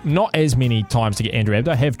 not as many times to get Andrew Abdo.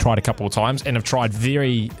 I have tried a couple of times, and I've tried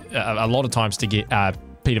a lot of times to get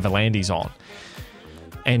Peter Volandis on.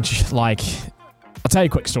 And, I'll tell you a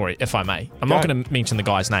quick story, if I may. I'm not going to mention the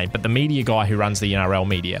guy's name, but the media guy who runs the NRL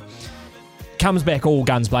media comes back all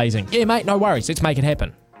guns blazing. Yeah, mate, no worries. Let's make it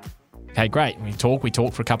happen. Okay, great. We talk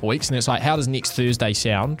for a couple of weeks, and it's like, how does next Thursday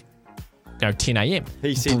sound? 10 a.m.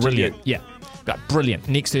 He said brilliant. Yeah. Brilliant.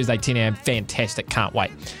 Next Thursday, 10 a.m. Fantastic. Can't wait.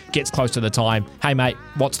 Gets close to the time. Hey, mate,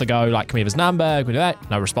 what's the go? Can we have his number? Can we do that?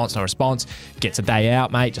 No response. Gets a day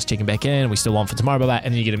out, mate. Just checking back in. We still on for tomorrow, blah, blah.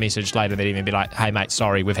 And then you get a message later that even be like, hey, mate,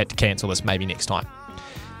 sorry, we've had to cancel this. Maybe next time.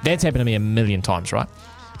 That's happened to me a million times, right?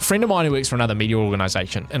 A friend of mine who works for another media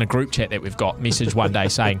organisation in a group chat that we've got messaged one day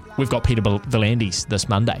saying, we've got Peter Volandis this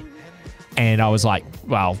Monday. And I was like,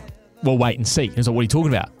 well, we'll wait and see. He was like, what are you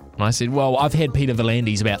talking about? And I said, well, I've had Peter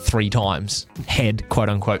Volandis about 3 times. Had, quote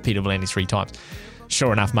unquote, Peter Volandis 3 times.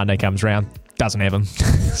 Sure enough, Monday comes round. Doesn't have him.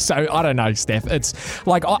 So I don't know, Steph. It's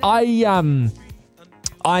like I don't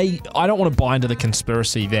want to buy into the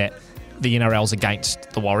conspiracy that the NRL's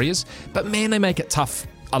against the Warriors. But man, they make it tough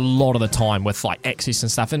a lot of the time with access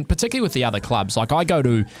and stuff. And particularly with the other clubs. I go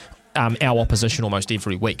to our opposition almost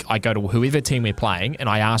every week. I go to whoever team we're playing and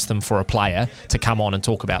I ask them for a player to come on and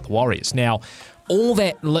talk about the Warriors. Now, all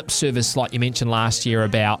that lip service, like you mentioned last year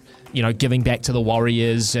about, giving back to the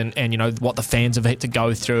Warriors and what the fans have had to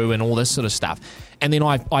go through and all this sort of stuff. And then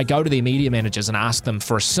I go to their media managers and ask them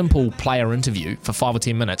for a simple player interview for 5 or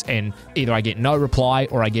 10 minutes, and either I get no reply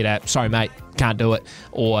or I get a, sorry mate, can't do it,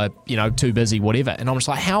 or, too busy, whatever. And I'm just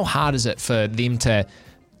like, how hard is it for them to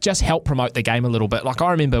just help promote the game a little bit? Like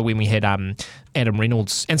I remember when we had Adam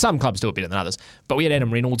Reynolds, and some clubs do it better than others, but we had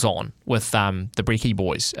Adam Reynolds on with the Brecky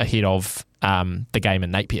boys ahead of the game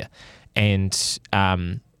in Napier. And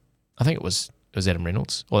I think it was Adam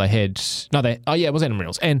Reynolds, or it was Adam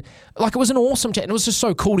Reynolds. And like, it was an awesome chat, and it was just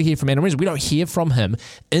so cool to hear from Adam Reynolds. We don't hear from him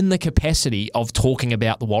in the capacity of talking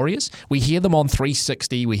about the Warriors. We hear them on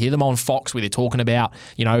 360, we hear them on Fox where they're talking about,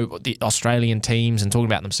 the Australian teams and talking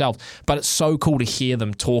about themselves. But it's so cool to hear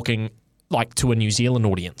them talking like to a New Zealand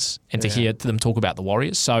audience and to hear them talk about the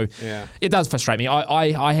Warriors. So it does frustrate me.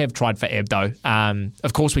 I have tried for Abdo.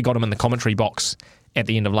 Of course, we got him in the commentary box at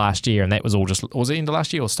the end of last year, and that was all just, was it end of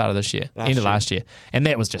last year or start of this year? Last year. And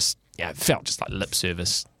that was just, it felt just like lip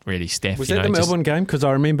service, really, Staff. Was that the Melbourne game? Because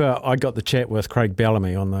I remember I got the chat with Craig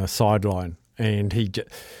Bellamy on the sideline, and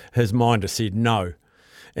his mind just said no.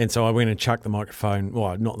 And so I went and chucked the microphone,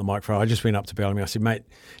 well, not the microphone, I just went up to Bellamy. I said, mate,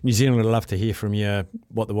 New Zealand would love to hear from you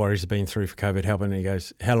what the Warriors have been through for COVID help. And he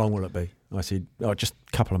goes, how long will it be? I said, just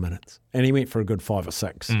a couple of minutes. And he went for a good 5 or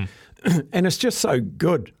 6. And it's just so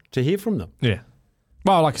good to hear from them. Yeah.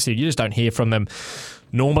 Well, like I said, you just don't hear from them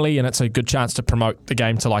normally, and it's a good chance to promote the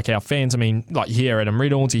game to like our fans. I mean, like you hear Adam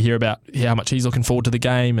Reynolds, you hear about how much he's looking forward to the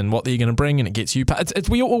game and what they're going to bring, and it gets you.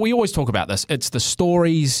 We always talk about this. It's the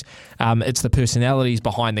stories, it's the personalities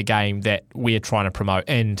behind the game that we're trying to promote.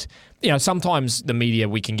 And sometimes the media,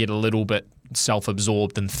 we can get a little bit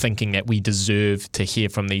self-absorbed in thinking that we deserve to hear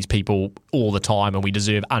from these people all the time and we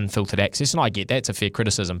deserve unfiltered access. And I get that, it's a fair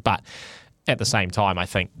criticism, but at the same time, I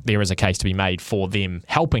think there is a case to be made for them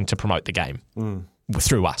helping to promote the game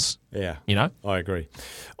through us. Yeah. I agree.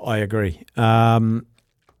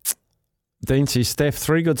 Dean says, Staff,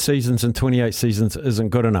 3 good seasons in 28 seasons isn't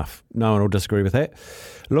good enough. No one will disagree with that.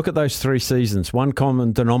 Look at those 3 seasons. One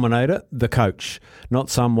common denominator, the coach. Not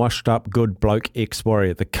some washed-up good bloke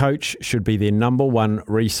ex-Warrior. The coach should be their number one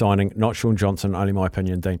re-signing, not Sean Johnson, only my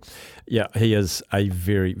opinion, Dean. Yeah, he is a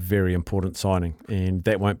very, very important signing, and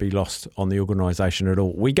that won't be lost on the organisation at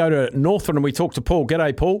all. We go to Northland and we talk to Paul.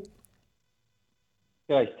 G'day, Paul.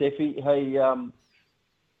 G'day, Staffy. Hey,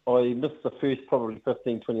 I missed the first probably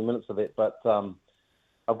 15, 20 minutes of it, but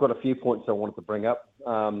I've got a few points I wanted to bring up.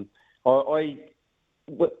 I ran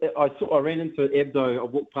into Abdo. I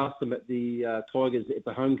walked past him at the Tigers at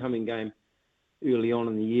the homecoming game early on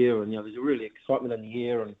in the year, and there's a really excitement in the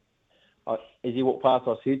air. And as he walked past,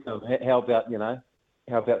 I said to him, "How about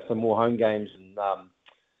some more home games and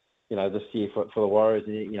this year for the Warriors?"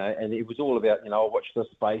 And it was all about I watch this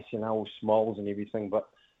space, all smiles and everything, but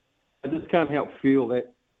I just can't help feel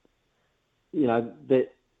that that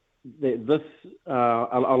this,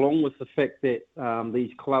 along with the fact that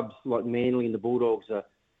these clubs like Manly and the Bulldogs are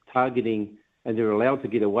targeting, and they're allowed to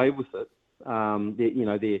get away with it,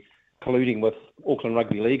 they're colluding with Auckland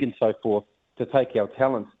Rugby League and so forth to take our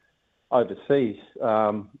talent overseas.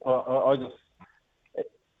 To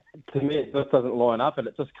me, it just doesn't line up, and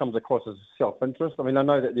it just comes across as self-interest. I mean, I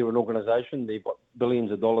know that they're an organisation, they've got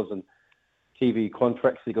billions of dollars in TV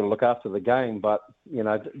contracts, they've got to look after the game, but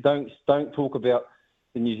don't talk about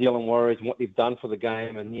the New Zealand Warriors and what they've done for the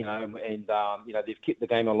game, and they've kept the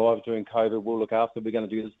game alive during COVID. We'll look after. We're going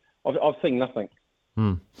to do this. I've seen nothing.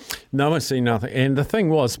 No one's seen nothing. And the thing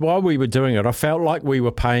was, while we were doing it, I felt like we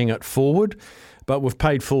were paying it forward, but we've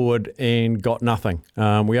paid forward and got nothing.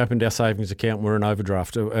 We opened our savings account, we're in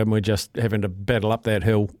overdraft, and we're just having to battle up that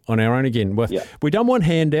hill on our own again. We don't want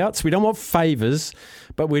handouts, we don't want favours,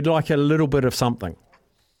 but we'd like a little bit of something.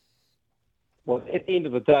 Well, at the end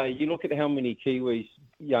of the day, you look at how many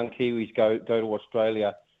young Kiwis go to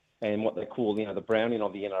Australia and what they call, the browning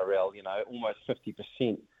of the NRL, almost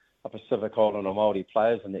 50% are Pacific Island or Māori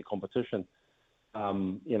players in that competition.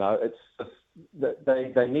 It's just,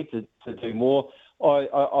 they need to do more. I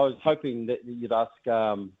was hoping that you'd ask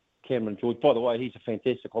Cameron George. By the way, he's a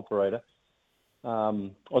fantastic operator.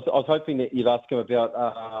 I was hoping that you'd ask him about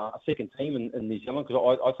a second team in New Zealand,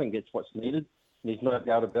 because I think that's what's needed. There's no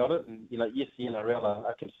doubt about it. And, yes, the NRL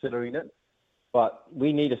are considering it, but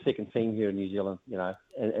we need a second team here in New Zealand,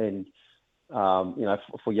 and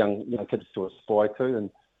for young kids to aspire to. And,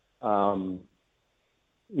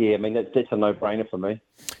 that's a no-brainer for me.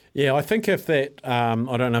 Yeah, I think if that, I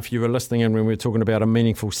don't know if you were listening in when we were talking about a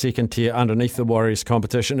meaningful second tier underneath the Warriors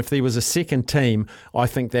competition. If there was a second team, I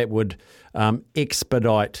think that would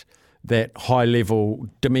expedite that high-level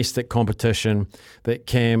domestic competition that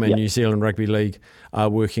CAM and New Zealand Rugby League are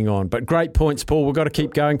working on. But great points, Paul. We've got to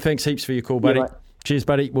keep going. Thanks heaps for your call, buddy. Cheers,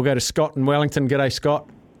 buddy. We'll go to Scott in Wellington. G'day, Scott.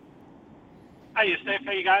 Hey, Steph.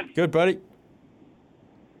 How you going? Good, buddy.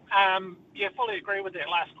 Yeah, fully agree with that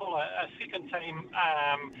last caller. A second team,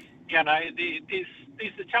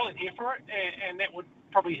 there's the talent here for it, and that would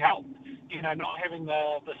probably help. Not having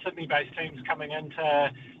the Sydney-based teams coming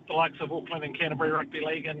into the likes of Auckland and Canterbury Rugby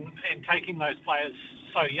League and taking those players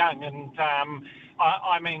so young. And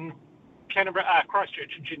I mean,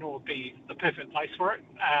 Christchurch in general would be the perfect place for it.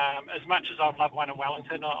 As much as I'd love one in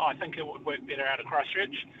Wellington, I think it would work better out of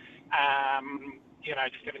Christchurch.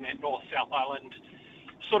 Just having that North-South Island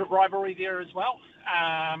sort of rivalry there as well.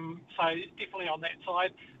 So definitely on that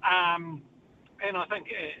side. And I think,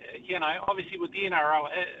 obviously with the NRL,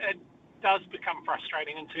 it does become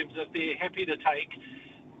frustrating in terms of they're happy to take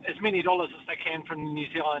as many dollars as they can from the New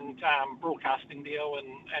Zealand broadcasting deal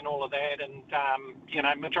and all of that. And,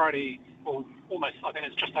 majority, or almost, I think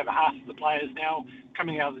it's just over half of the players now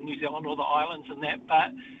coming out of the New Zealand or the islands and that,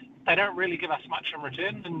 but they don't really give us much in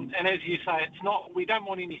return. And as you say, we don't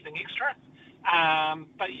want anything extra.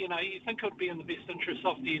 But, you think it would be in the best interest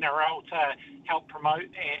of the NRL to help promote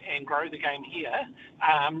and grow the game here,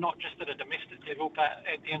 not just at a domestic level, but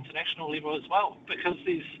at the international level as well, because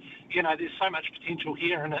there's so much potential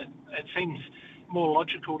here, and it seems more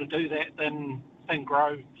logical to do that than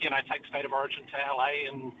grow, take State of Origin to LA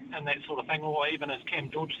and that sort of thing, or even, as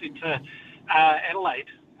Cam George said, to Adelaide.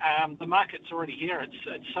 The market's already here. It's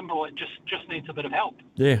simple. It just needs a bit of help.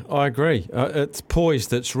 Yeah, I agree. It's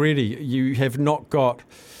poised. It's ready. You have not got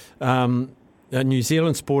a New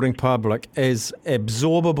Zealand sporting public as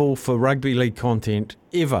absorbable for rugby league content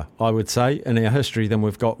ever, I would say, in our history than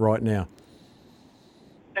we've got right now.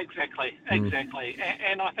 Exactly.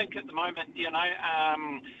 And I think at the moment,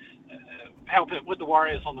 help it with the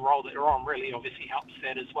Warriors on the role that they're on really obviously helps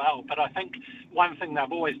that as well. But I think one thing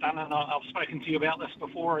they've always done, and I've spoken to you about this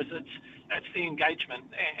before, is it's the engagement,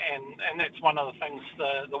 and that's one of the things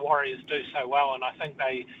the Warriors do so well. And I think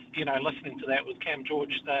they, listening to that with Cam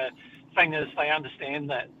George, the thing is they understand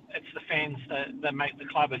that it's the fans that make the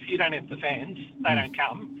club. If you don't have the fans, they don't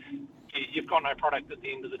come. You've got no product at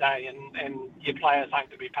the end of the day, and your players aren't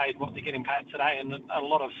going to be paid what they're getting paid today. And a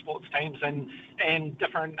lot of sports teams and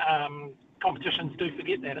different competitions do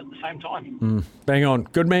forget that at the same time. Bang on.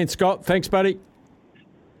 Good man, Scott. Thanks, buddy.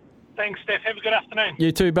 Thanks, Steph. Have a good afternoon.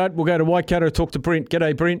 You too, bud. We'll go to Waikato, talk to Brent.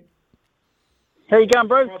 G'day, Brent. How you going,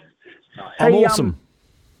 bro? I'm awesome.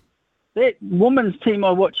 That women's team I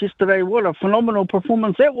watched yesterday, what a phenomenal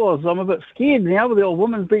performance that was. I'm a bit scared now with the old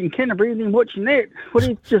women's beating Canterbury and then watching that. What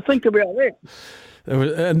did you think about that?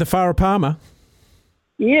 And the Farah Palmer.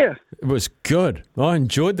 Yeah. It was good. I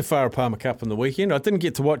enjoyed the Farah Palmer Cup on the weekend. I didn't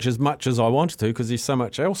get to watch as much as I wanted to because there's so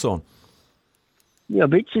much else on. Yeah, I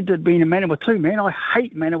bet you did being a Manawa 2, man. I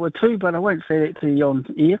hate Manawa 2, but I won't say that to you on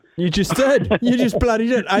air. You just did. You just bloody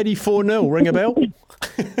did. 84-0. Ring a bell?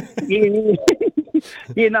 Yeah.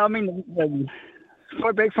 Yeah, no, I mean,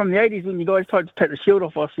 right back from the 80s when you guys tried to take the shield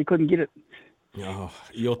off us, you couldn't get it. Oh,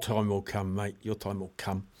 your time will come, mate. Your time will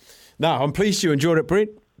come. No, I'm pleased you enjoyed it,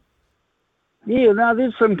 Brent. Yeah, no,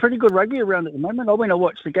 there's some pretty good rugby around at the moment. I went and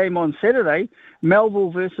watched the game on Saturday,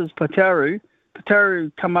 Melville versus Pataru.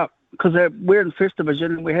 Pataru come up because we're in first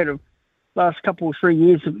division and we had a last couple of 3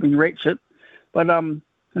 years have been ratchet. But in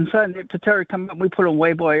saying that, Pataru come up, we put them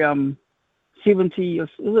away by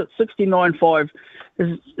 69-5.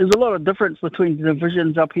 There's a lot of difference between the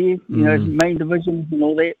divisions up here, main division and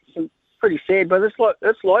all that. So it's pretty sad, but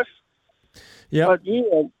it's life. Yeah. But yeah,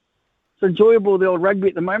 it's enjoyable, the old rugby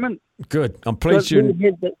at the moment. Good. I'm pleased you're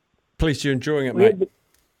enjoying it, mate.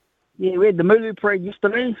 We had the Mulu parade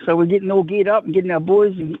yesterday, so we're getting all geared up and getting our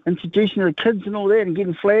boys and introducing the kids and all that and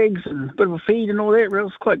getting flags and a bit of a feed and all that. It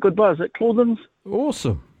was quite good buzz at Clauden's.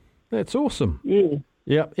 Awesome. That's awesome. Yeah.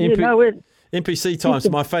 Yeah. NPC time's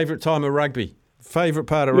my favourite time of rugby. Favourite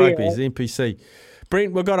part of rugby is NPC.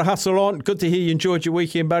 Brent, we've got to hustle on. Good to hear you enjoyed your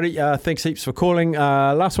weekend, buddy. Thanks heaps for calling.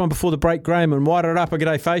 Last one before the break, Graham, and Wairarapa.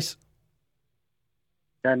 G'day, face.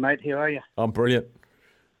 Hey, mate. How are you? I'm brilliant.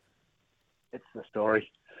 It's the story.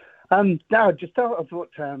 I thought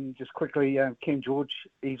just quickly, Ken George,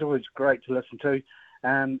 he's always great to listen to.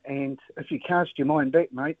 And if you cast your mind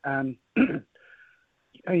back, mate,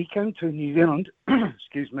 he came to New Zealand,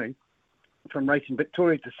 excuse me, from Racing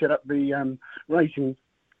Victoria to set up the Racing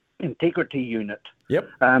Integrity Unit. Yep.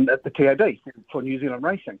 At the TAB for New Zealand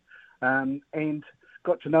Racing. And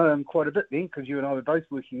got to know him quite a bit then, because you and I were both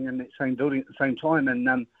working in that same building at the same time,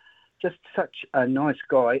 and just such a nice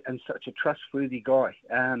guy and such a trustworthy guy.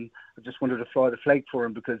 I just wanted to fly the flag for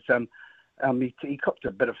him because he copped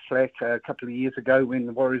a bit of flack a couple of years ago when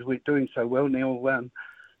the Warriors weren't doing so well. Now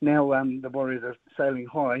the Warriors are sailing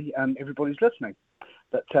high. Everybody's listening.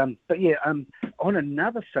 But yeah, on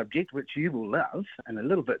another subject which you will love, and a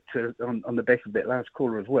little bit on the back of that last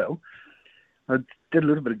caller as well, I did a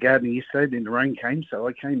little bit of gardening yesterday, then the rain came, so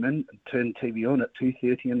I came in and turned TV on at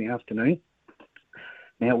 2:30 in the afternoon.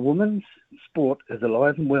 Now, women's sport is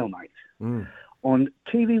alive and well, mate. On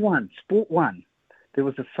TV1, Sport 1, there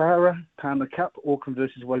was the Farah Palmer Cup, Auckland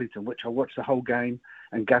versus Wellington, which I watched the whole game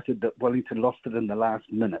and gutted that Wellington lost it in the last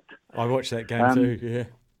minute. I watched that game too, yeah.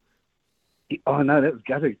 Oh, no, that was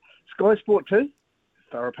gutting. Sky Sport 2,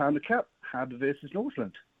 Farah Palmer Cup, Harbour versus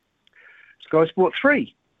Northland. Sky Sport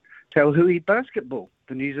 3, Tauhui Basketball,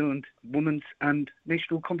 the New Zealand women's and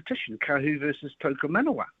national competition, Kahu versus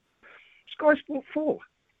Tokomanawa. Sky Sport 4,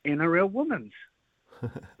 NRL Women's,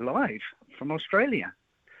 live from Australia.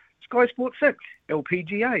 Sky Sport 6,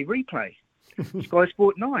 LPGA replay. Sky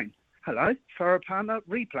Sport 9, hello, Farah Palmer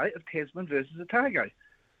replay of Tasman versus Otago.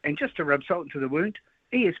 And just to rub salt into the wound,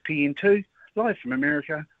 ESPN 2, live from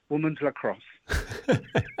America, women's lacrosse.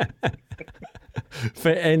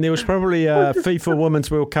 And there was probably a FIFA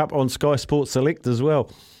Women's World Cup on Sky Sports Select as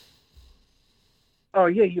well. Oh,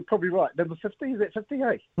 yeah, you're probably right. Number 50, is that 50,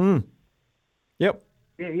 eh? Yep.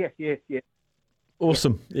 Yeah.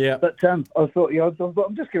 Awesome, yeah. But I thought,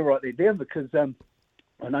 I'm just going to write that down because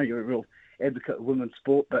I know you're a real advocate of women's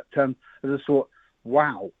sport, but I just thought,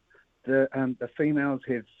 wow, the females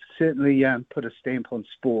have certainly put a stamp on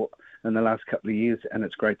sport in the last couple of years, and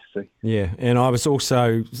it's great to see. Yeah, and I was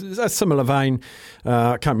also, a similar vein,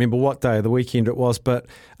 I can't remember what day of the weekend it was, but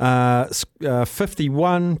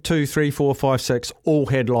 51, 2, 3, 4, 5, 6 all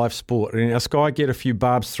had live sport. And our Sky get a few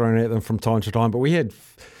barbs thrown at them from time to time, but we had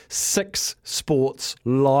 6 sports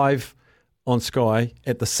live on Sky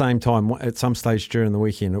at the same time at some stage during the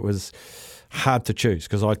weekend. It was hard to choose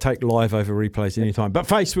because I take live over replays anytime. But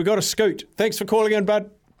Face, we've got to scoot. Thanks for calling in, bud.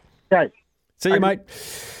 Okay. See you, mate.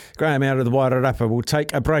 Graham out of the Wairarapa. We'll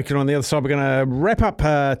take a break, and on the other side we're going to wrap up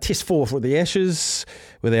Test 4 for the Ashes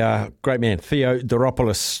with our great man Theo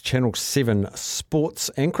Doropoulos, Channel 7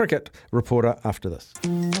 sports and cricket reporter after this.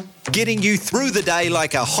 Getting you through the day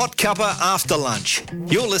like a hot cuppa after lunch.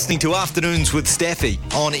 You're listening to Afternoons with Staffy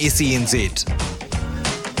on SENZ.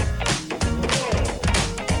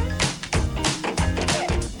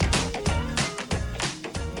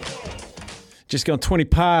 Just gone 20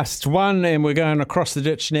 past 1, and we're going across the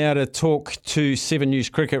ditch now to talk to 7 News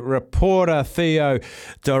cricket reporter Theo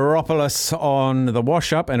Doropoulos on the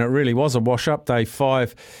wash-up, and it really was a wash-up, day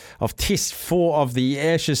 5 of Test 4 of the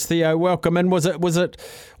Ashes. Theo, welcome. And was it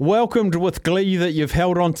welcomed with glee that you've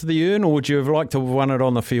held on to the urn, or would you have liked to have won it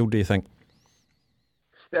on the field, do you think?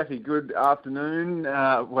 Staffy, good afternoon.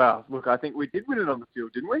 Well, look, I think we did win it on the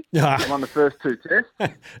field, didn't we? We won the first 2 tests.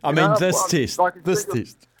 This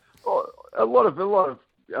test. A lot of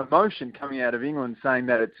emotion coming out of England saying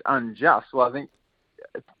that it's unjust. Well, I think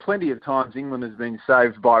plenty of times England has been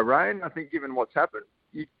saved by rain. I think given what's happened,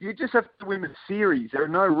 you just have to win the series. There are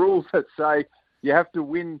no rules that say you have to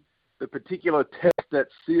win the particular test that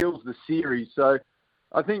seals the series. So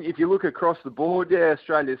I think if you look across the board, yeah,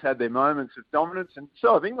 Australia's had their moments of dominance, and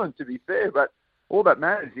so have England, to be fair. But all that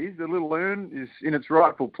matters is the little urn is in its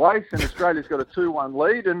rightful place, and Australia's got a 2-1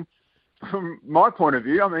 lead, and from my point of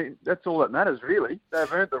view, I mean, that's all that matters, really.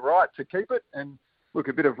 They've earned the right to keep it. And look,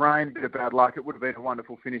 a bit of rain, a bit of bad luck, it would have been a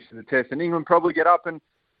wonderful finish to the test. And England probably get up and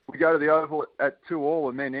we go to the Oval at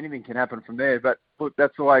 2-2, and then anything can happen from there. But look,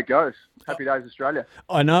 that's the way it goes. Happy days, Australia.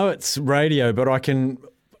 I know it's radio, but I can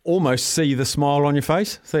almost see the smile on your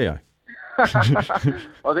face, Theo. I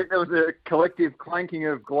think there was a collective clanking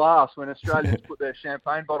of glass when Australians put their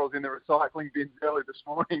champagne bottles in the recycling bins early this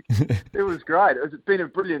morning. It was great. It's been a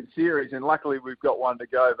brilliant series, and luckily we've got one to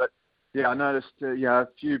go. But yeah, I noticed a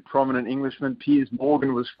few prominent Englishmen. Piers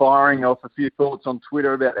Morgan was firing off a few thoughts on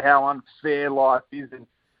Twitter about how unfair life is. And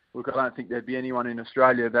look, I don't think there'd be anyone in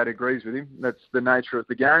Australia that agrees with him. That's the nature of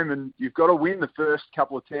the game, and you've got to win the first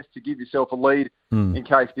couple of tests to give yourself a lead in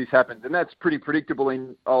case this happens. And that's pretty predictable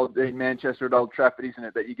in Manchester at Old Trafford, isn't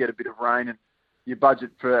it, that you get a bit of rain and you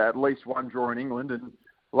budget for at least one draw in England. And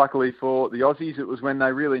luckily for the Aussies, it was when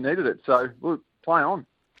they really needed it. So, look, play on.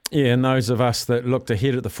 Yeah, and those of us that looked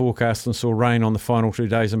ahead at the forecast and saw rain on the final 2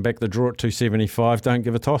 days and back the draw at 275 don't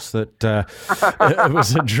give a toss that it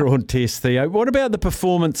was a drawn test, Theo. What about the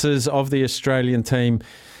performances of the Australian team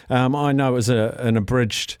I know it was an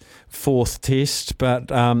abridged fourth test, but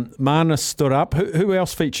Marnus stood up. Who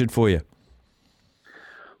else featured for you?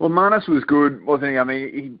 Well, Marnus was good, wasn't he? I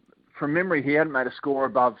mean, from memory, he hadn't made a score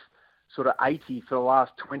above sort of 80 for the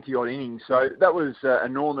last 20-odd innings. So that was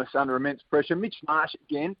enormous under immense pressure. Mitch Marsh,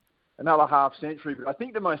 again, another half century. But I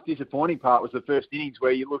think the most disappointing part was the first innings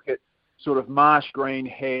where you look at sort of Marsh, Green,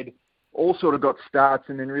 Head, all sort of got starts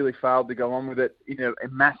and then really failed to go on with it in a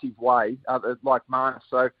massive way, like Marnus.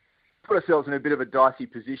 So put ourselves in a bit of a dicey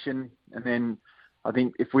position. And then I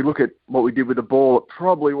think if we look at what we did with the ball, it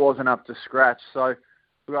probably wasn't up to scratch. So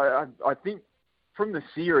I think from the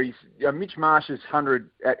series, Mitch Marsh's 100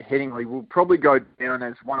 at Headingley will probably go down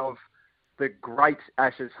as one of the great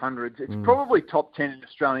Ashes 100s. It's probably top 10 in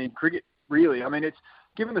Australian cricket, really. I mean, it's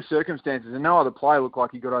given the circumstances, and no other player looked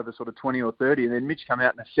like he got over sort of 20 or 30, and then Mitch come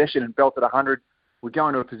out in a session and belted 100. We go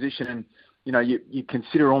into a position and, you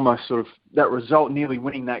consider almost sort of that result nearly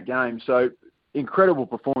winning that game. So incredible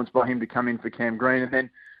performance by him to come in for Cam Green. And then,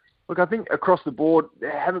 look, I think across the board,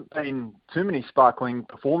 there haven't been too many sparkling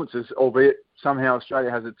performances, albeit somehow Australia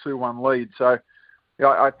has a 2-1 lead. So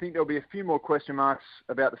I think there'll be a few more question marks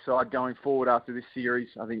about the side going forward after this series.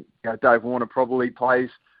 I think Dave Warner probably plays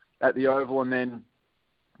at the Oval, and then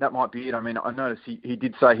that might be it. I mean, I noticed he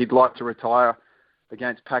did say he'd like to retire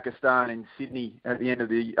against Pakistan in Sydney at the end of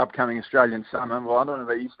the upcoming Australian summer. Well, I don't know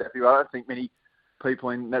about you, Staffy, but I don't think many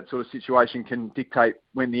people in that sort of situation can dictate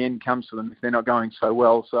when the end comes for them if they're not going so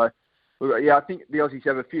well. So, yeah, I think the Aussies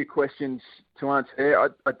have a few questions to answer there.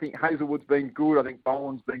 I think Hazelwood's been good. I think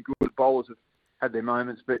Boland's been good. The bowlers have had their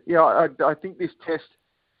moments. But, yeah, I think this test,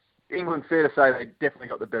 England, fair to say, they definitely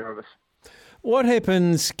got the better of us. What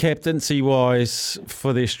happens captaincy-wise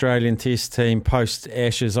for the Australian Test team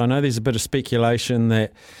post-Ashes? I know there's a bit of speculation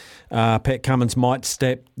that Pat Cummins might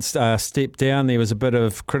step down. There was a bit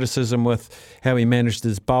of criticism with how he managed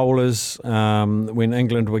his bowlers when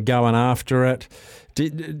England were going after it.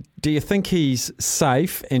 Do you think he's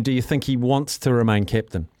safe, and do you think he wants to remain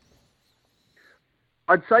captain?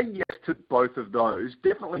 I'd say yes to both of those.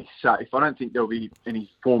 Definitely safe. I don't think there'll be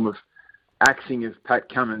any form of axing of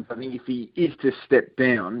Pat Cummins. I think if he is to step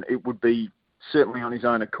down, it would be certainly on his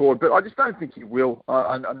own accord. But I just don't think he will.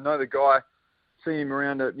 I know the guy, see him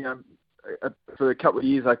around, for a couple of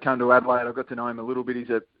years I come to Adelaide. I got to know him a little bit. He's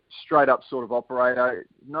a straight-up sort of operator.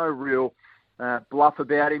 No real bluff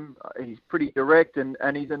about him. He's pretty direct, and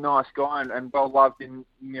he's a nice guy and well-loved in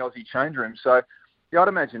the Aussie change room. So, yeah, I'd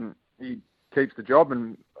imagine he keeps the job.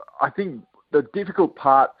 And I think the difficult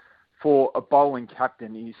part for a bowling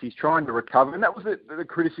captain is he's trying to recover. And that was the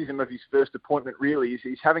criticism of his first appointment, really, is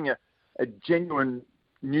he's having a genuine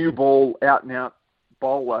new ball, out-and-out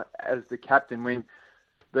bowler as the captain when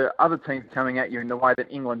the other team's coming at you in the way that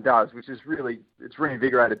England does, which is really, it's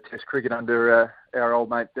reinvigorated Test cricket under our old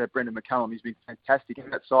mate Brendan McCullum. He's been fantastic,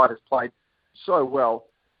 and that side has played so well.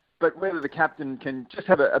 But whether the captain can just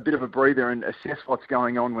have a bit of a breather and assess what's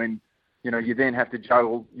going on when you then have to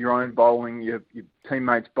juggle your own bowling, your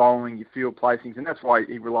teammates' bowling, your field placings, and that's why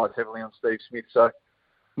he relies heavily on Steve Smith. So,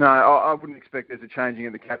 no, I wouldn't expect there's a changing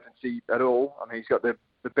of the captaincy at all. I mean, he's got the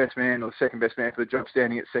best man or the second best man for the job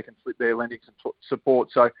standing at second slip there, lending some support.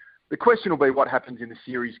 So the question will be what happens in the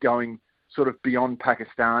series going sort of beyond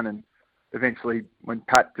Pakistan, and eventually when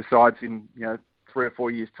Pat decides in 3 or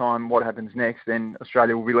 4 years' time what happens next, then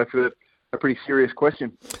Australia will be left with a pretty serious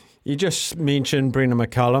question. You just mentioned Brendan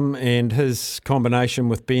McCullum and his combination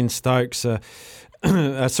with Ben Stokes are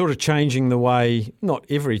sort of changing the way, not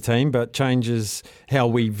every team, but changes how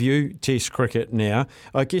we view Test cricket now.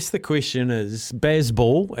 I guess the question is,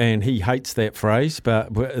 Bazball, and he hates that phrase,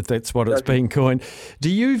 but that's what it's been coined.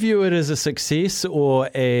 Do you view it as a success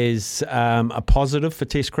or as a positive for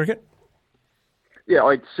Test cricket? Yeah,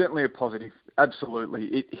 it's certainly a positive. Absolutely.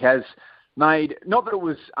 It has made, not that it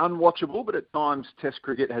was unwatchable, but at times Test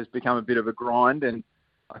cricket has become a bit of a grind, and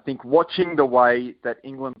I think watching the way that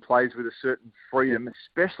England plays with a certain freedom,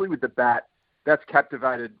 especially with the bat, that's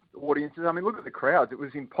captivated audiences. I mean, look at the crowds. It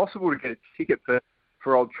was impossible to get a ticket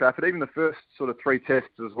for Old Trafford. Even the first sort of 3 tests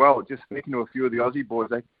as well, just speaking to a few of the Aussie boys,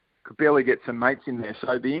 they could barely get some mates in there.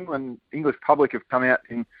 So the English public have come out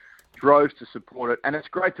in droves to support it, and it's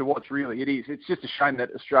great to watch, really. It is. It's just a shame that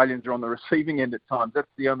Australians are on the receiving end at times. That's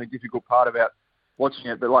the only difficult part about watching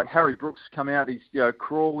it. But like Harry Brooks come out, he's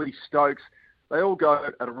Crawley, Stokes, they all go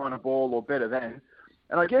at a run a ball or better than.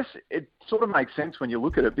 And I guess it sort of makes sense when you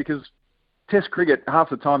look at it, because Test cricket, half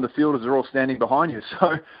the time the fielders are all standing behind you.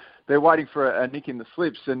 So they're waiting for a nick in the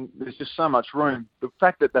slips, and there's just so much room. The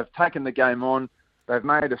fact that they've taken the game on, they've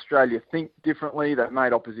made Australia think differently, they've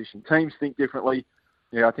made opposition teams think differently.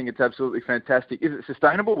 Yeah, I think it's absolutely fantastic. Is it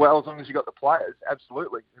sustainable? Well, as long as you've got the players,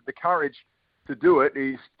 absolutely. The courage to do it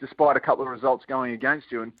is, despite a couple of results going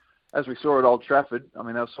against you. And as we saw at Old Trafford, I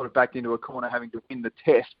mean, they were sort of backed into a corner having to win the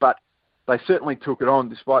test, but they certainly took it on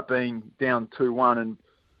despite being down 2-1. And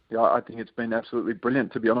yeah, I think it's been absolutely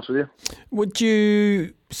brilliant, to be honest with you. Would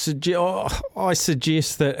you suggest? I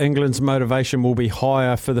suggest that England's motivation will be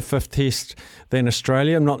higher for the fifth test than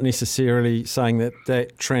Australia. I'm not necessarily saying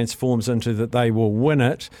that transforms into that they will win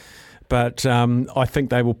it, but I think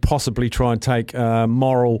they will possibly try and take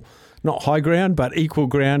moral, not high ground, but equal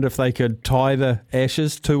ground if they could tie the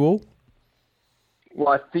Ashes 2-2. Well,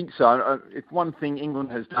 I think so. If one thing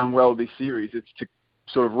England has done well this series, it's to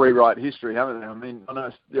sort of rewrite history, haven't they? I mean,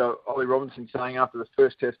 I know Ollie Robinson saying after the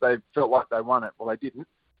first test they felt like they won it. Well, they didn't.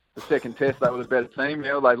 The second test they were the better team.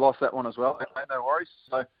 Yeah, they lost that one as well. Okay, no worries.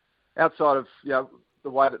 So outside of the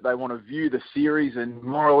way that they want to view the series, and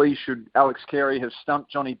morally, should Alex Carey have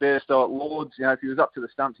stumped Johnny Bairstow at Lords? If he was up to the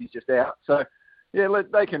stumps, he's just out. So yeah,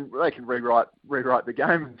 they can rewrite the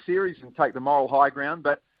game and series and take the moral high ground.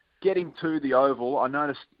 But getting to the Oval, I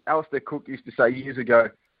noticed Alistair Cook used to say years ago,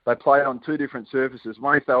 they played on two different surfaces,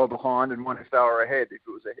 one if they were behind and one if they were ahead.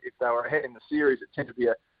 If they were ahead in the series, it tended to be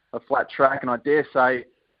a flat track. And I dare say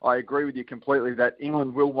I agree with you completely that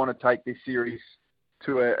England will want to take this series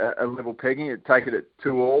to a level pegging, take it at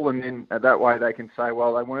 2-2, and then that way they can say,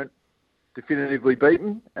 well, they weren't definitively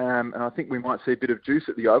beaten. And I think we might see a bit of juice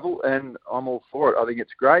at the Oval, and I'm all for it. I think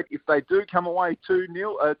it's great. If they do come away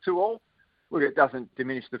 2-2, look, it doesn't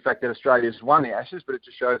diminish the fact that Australia's won the Ashes, but it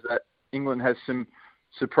just shows that England has some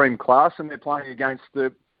supreme class, and they're playing against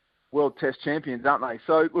the World Test champions, aren't they?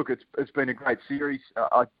 So, look, it's been a great series.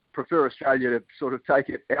 I prefer Australia to sort of take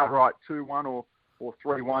it outright 2-1 or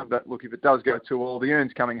 3-1, but look, if it does go 2-2, the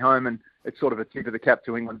Ern's coming home, and it's sort of a tip of the cap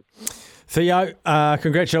to England. Theo,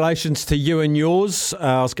 congratulations to you and yours.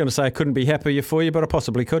 I was going to say I couldn't be happier for you, but I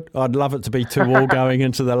possibly could. I'd love it to be 2-2 going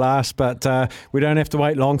into the last, but we don't have to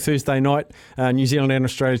wait long. Thursday night, New Zealand and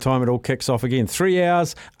Australia time, it all kicks off again. 3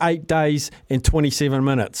 hours, 8 days and 27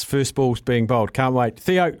 minutes. First ball's being bowled. Can't wait.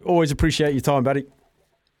 Theo, always appreciate your time, buddy.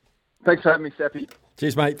 Thanks for having me, Staffy.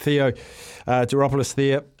 Cheers, mate. Theo Duropoulos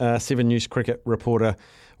there, 7 News cricket reporter,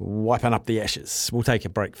 wiping up the Ashes. We'll take a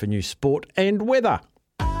break for news, sport and weather.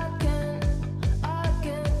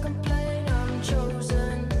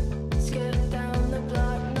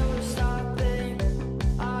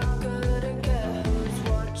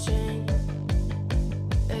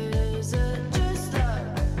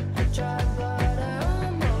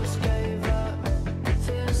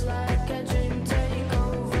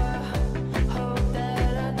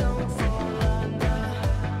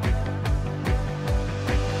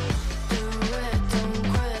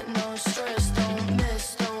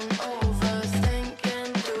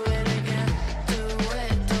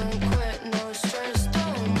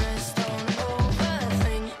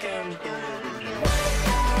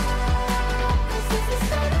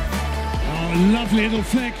 Lovely little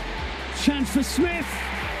flick. Chance for Smith.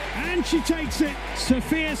 And she takes it.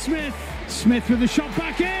 Sophia Smith. Smith with the shot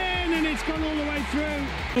back in. And it's gone all the way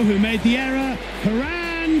through. Who made the error?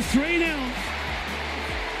 Haran 3-0.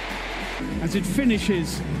 As it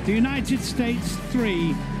finishes, the United States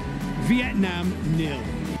 3, Vietnam 0.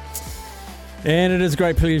 And it is a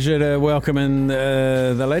great pleasure to welcome in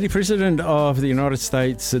the Lady President of the United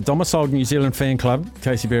States domiciled New Zealand fan club,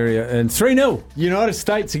 Casey Berrier, and 3-0 United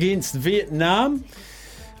States against Vietnam.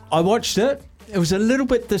 I watched it. It was a little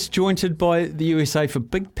bit disjointed by the USA for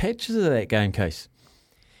big patches of that game, Case.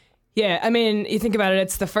 Yeah, I mean, you think about it,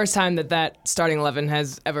 it's the first time that starting 11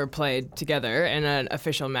 has ever played together in an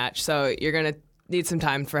official match, so you're going to need some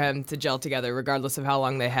time for him to gel together, regardless of how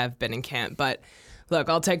long they have been in camp. But look,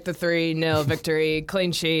 I'll take the 3-0 victory,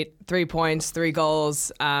 clean sheet, 3 points, 3 goals.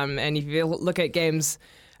 And if you look at games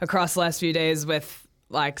across the last few days with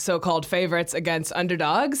like so-called favorites against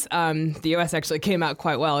underdogs, the US actually came out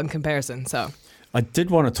quite well in comparison. So I did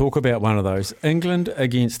want to talk about one of those, England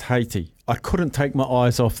against Haiti. I couldn't take my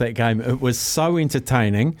eyes off that game. It was so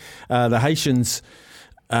entertaining. The Haitians,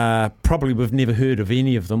 probably we've never heard of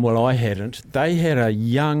any of them. Well, I hadn't. They had a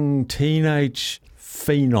young teenage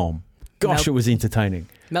phenom. Gosh, it was entertaining.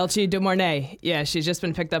 Melchi Dumornay. Yeah, she's just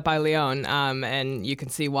been picked up by Lyon, and you can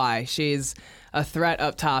see why. She's a threat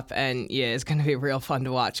up top, and yeah, it's going to be real fun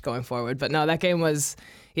to watch going forward. But no, that game was,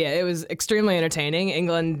 it was extremely entertaining.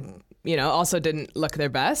 England, also didn't look their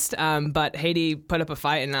best, but Haiti put up a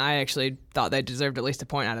fight, and I actually thought they deserved at least a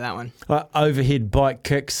point out of that one. Overhead bike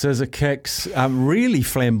kicks, scissor kicks, really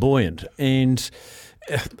flamboyant, and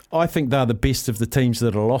I think they're the best of the teams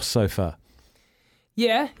that are lost so far.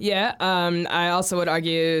 Yeah. I also would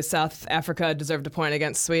argue South Africa deserved a point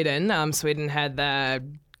against Sweden. Sweden had the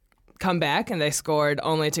comeback and they scored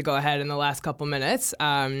only to go ahead in the last couple minutes.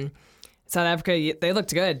 South Africa, they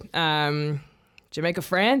looked good. Jamaica,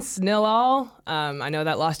 France, 0-0. I know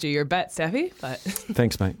that lost you your bet, Staffy, but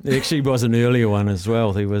Thanks, mate. There actually was an earlier one as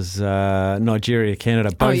well. There was Nigeria,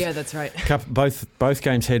 Canada. Oh yeah, that's right. Both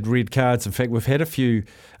games had red cards. In fact, we've had a few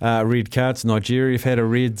red cards. Nigeria have had a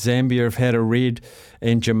red, Zambia have had a red,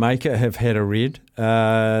 and Jamaica have had a red.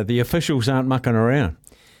 The officials aren't mucking around.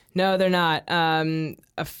 No, they're not.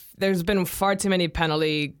 There's been far too many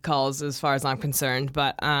penalty calls as far as I'm concerned,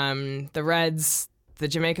 but the Reds, the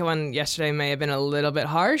Jamaica one yesterday may have been a little bit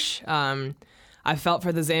harsh. I felt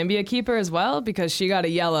for the Zambia keeper as well because she got a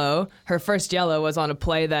yellow. Her first yellow was on a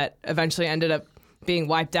play that eventually ended up being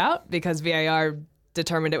wiped out because VAR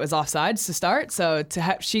determined it was offsides to start. So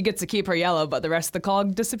she gets to keep her yellow, but the rest of the call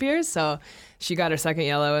disappears. So she got her second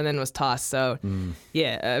yellow and then was tossed. So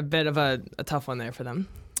yeah, a bit of a tough one there for them.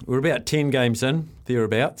 We're about 10 games in,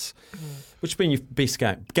 thereabouts. Which has been your best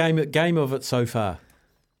game of it so far?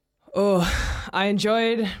 Oh, I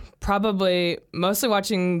enjoyed probably mostly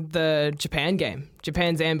watching the Japan game,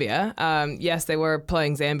 Japan-Zambia. Yes, they were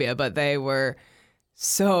playing Zambia, but they were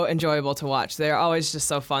so enjoyable to watch. They're always just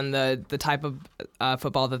so fun. The type of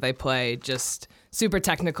football that they play, just super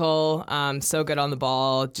technical, so good on the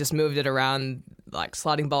ball, just moved it around, like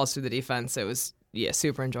slotting balls through the defense. It was,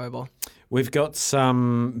 super enjoyable. We've got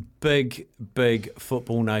some big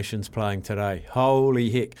football nations playing today. Holy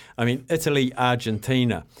heck. I mean, Italy,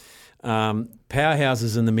 Argentina.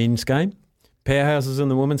 Powerhouses in the men's game. Powerhouses in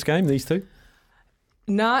the women's game, these two?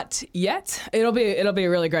 Not yet. It'll be a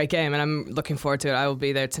really great game, and I'm looking forward to it. I will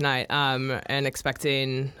be there tonight, and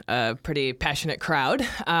expecting a pretty passionate crowd.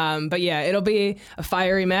 But yeah, it'll be a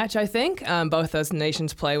fiery match, I think. Both those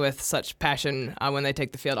nations play with such passion when they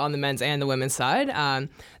take the field on the men's and the women's side.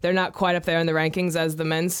 They're not quite up there in the rankings as the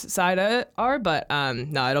men's side are, but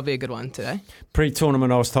no, it'll be a good one today.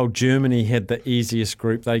 Pre-tournament, I was told Germany had the easiest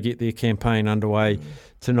group. They get their campaign underway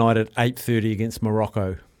tonight at 8:30 against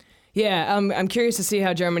Morocco. Yeah, I'm curious to see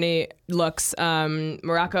how Germany looks.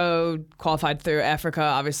 Morocco qualified through Africa,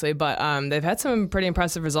 obviously, but they've had some pretty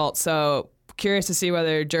impressive results. So curious to see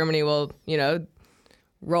whether Germany will,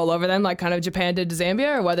 roll over them like kind of Japan did to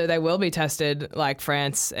Zambia, or whether they will be tested like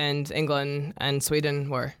France and England and Sweden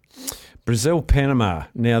were. Brazil, Panama.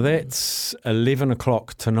 Now that's 11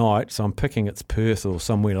 o'clock tonight, so I'm picking it's Perth or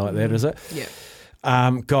somewhere like that, is it?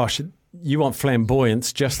 Yeah. Gosh, you want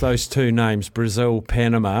flamboyance, just those two names, Brazil,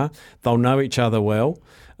 Panama. They'll know each other well.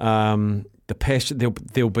 The passion,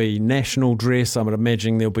 there'll be national dress. I'm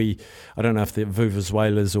imagining there'll be, I don't know if they're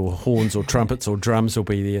vuvuzelas or horns or trumpets or drums will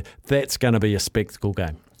be there. That's going to be a spectacle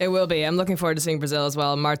game. It will be. I'm looking forward to seeing Brazil as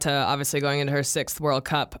well. Marta obviously going into her 6th World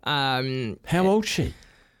Cup. How old is she?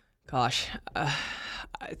 Gosh,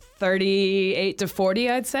 38 to 40,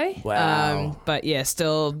 I'd say. Wow. But yeah,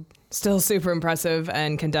 still super impressive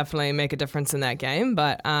and can definitely make a difference in that game.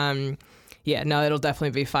 But it'll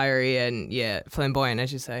definitely be fiery and flamboyant,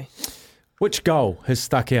 as you say. Which goal has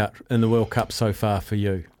stuck out in the World Cup so far for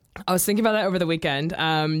you? I was thinking about that over the weekend,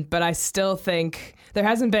 but I still think there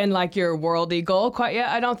hasn't been like your worldy goal quite yet,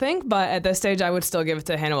 I don't think. But at this stage, I would still give it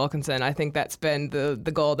to Hannah Wilkinson. I think that's been the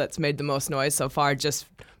goal that's made the most noise so far, just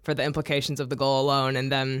for the implications of the goal alone.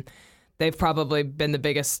 And then they've probably been the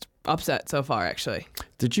biggest upset so far, actually.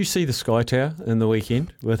 Did you see the Sky Tower in the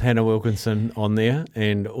weekend with Hannah Wilkinson on there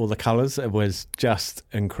and all the colours? It was just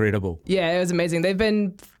incredible. Yeah, it was amazing. They've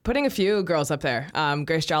been putting a few girls up there.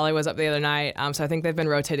 Grace Jolly was up the other night, so I think they've been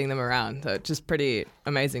rotating them around. So it's just pretty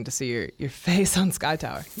amazing to see your face on Sky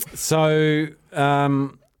Tower. So,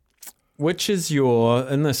 which is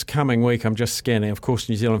in this coming week, I'm just scanning, of course,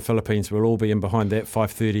 New Zealand, Philippines will all be in behind that,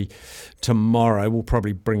 5:30 tomorrow. We'll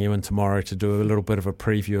probably bring you in tomorrow to do a little bit of a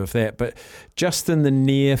preview of that. But just in the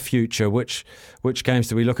near future, which games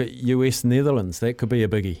do we look at? US, Netherlands, that could be a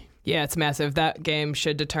biggie. Yeah, it's massive. That game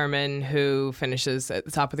should determine who finishes at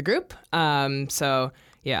the top of the group. So,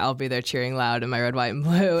 yeah, I'll be there cheering loud in my red, white, and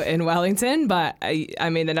blue in Wellington. But,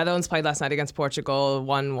 I mean, the Netherlands played last night against Portugal,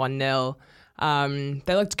 won 1-0.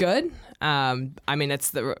 They looked good. I mean,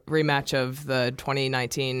 it's the rematch of the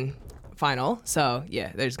 2019 final. So,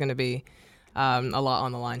 yeah, there's going to be a lot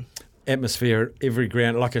on the line. Atmosphere every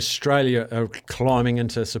ground, like Australia are climbing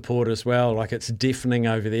into support as well. Like it's deafening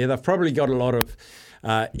over there. They've probably got a lot of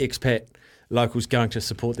expat locals going to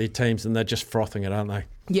support their teams and they're just frothing it, aren't they?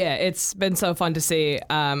 Yeah, it's been so fun to see.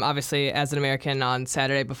 Obviously, as an American, on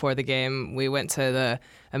Saturday before the game, we went to the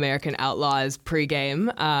American Outlaws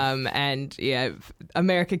pregame, and yeah,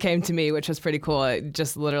 America came to me, which was pretty cool. It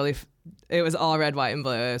just literally It was all red, white, and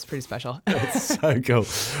blue. It was pretty special. That's so cool.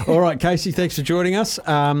 All right, Casey, thanks for joining us.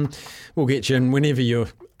 We'll get you in whenever you're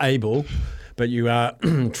able, but you are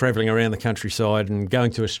travelling around the countryside and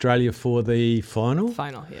going to Australia for the final?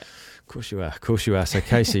 Final, yeah. Of course you are. So,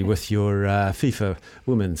 Casey, with your FIFA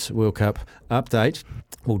Women's World Cup update,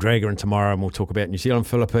 we'll drag her in tomorrow and we'll talk about New Zealand,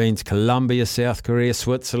 Philippines, Colombia, South Korea,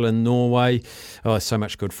 Switzerland, Norway. Oh, so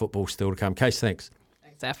much good football still to come. Casey, thanks.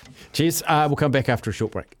 Thanks, Steph. Cheers. We'll come back after a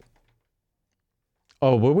short break.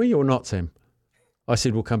 Oh, were we or not, Sam? I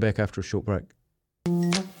said we'll come back after a short break.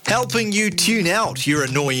 Helping you tune out your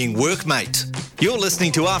annoying workmate. You're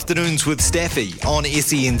listening to Afternoons with Staffy on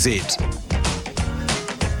SENZ.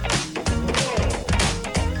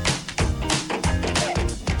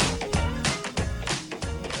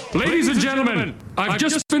 Ladies and gentlemen, I've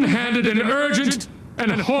just been handed an urgent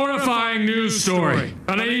and horrifying news story,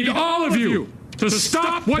 and I need all of you to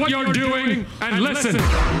stop what you're doing and listen.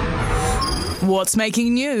 What's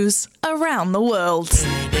making news around the world? You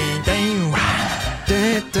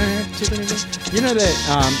know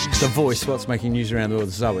that The Voice, what's making news around the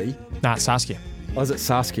world, Zoe? Nah, it's Saskia. Oh, is it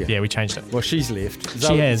Saskia? Yeah, we changed it. Well, she's left.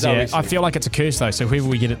 She has, yeah. Zoe's I left. feel like it's a curse, though, so whoever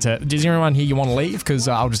we get it to... Does anyone here you want to leave? Because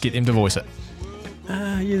I'll just get them to voice it.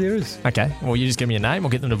 Yeah, there is. Okay, well, you just give me a name,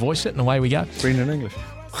 we'll get them to voice it, and away we go. Brendan English.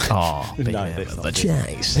 Oh, No, that's not the it.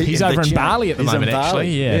 chase. He's over in Bali at the He's moment, in Bali,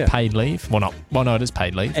 actually. Yeah, yeah. paid leave. Well, no, it is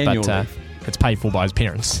paid leave, Annual but leave. it's paid for by his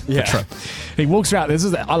parents. Yeah. True. He walks around.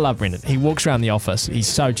 I love Brendan. He walks around the office. He's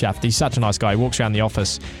so chuffed. He's such a nice guy. He walks around the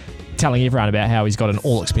office telling everyone about how he's got an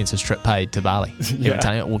all expenses trip paid to Bali. Yeah.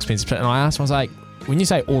 Telling it all expenses trip. And I asked him, I was like, when you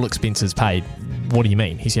say all expenses paid, what do you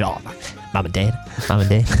mean? He said, oh, mum and dad.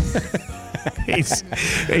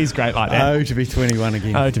 He's great like that. Oh, to be 21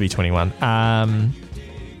 again. Oh, to be 21.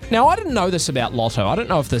 Now, I didn't know this about Lotto. I don't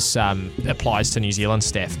know if this applies to New Zealand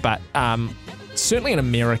staff, but certainly in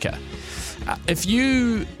America, if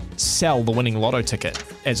you sell the winning Lotto ticket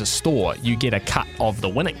as a store, you get a cut of the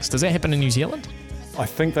winnings. Does that happen in New Zealand? I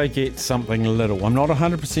think they get something little. I'm not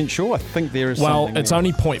 100% sure. I think there is Well, something it's there.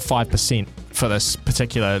 only 0.5% for this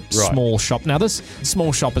particular small shop. Now, this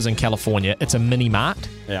small shop is in California. It's a mini mart.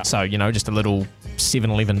 Yeah. So, just a little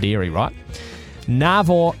 7-Eleven dairy, right?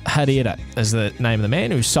 Navo Herrera is the name of the man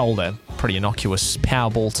who sold a pretty innocuous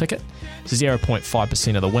Powerball ticket. It's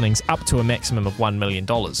 0.5% of the winnings, up to a maximum of $1 million.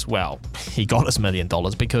 Well, he got his $1 million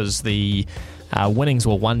because the winnings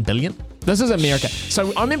were $1 billion. This is America.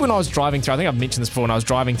 So I remember when I was driving through, I think I've mentioned this before, when I was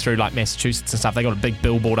driving through like Massachusetts and stuff, they got a big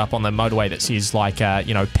billboard up on the motorway that says like,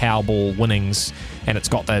 Powerball winnings, and it's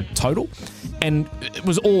got the total. And it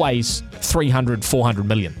was always 300, 400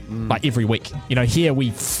 million, like every week. Here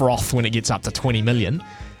we froth when it gets up to 20 million.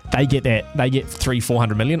 They get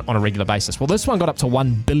 300-400 million on a regular basis. Well, this one got up to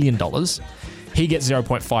 $1 billion. He gets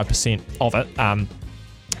 0.5% of it,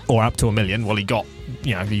 or up to $1 million. Well, he got,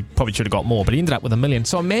 he probably should have got more, but he ended up with $1 million.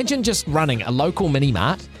 So imagine just running a local mini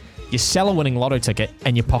mart. You sell a winning Lotto ticket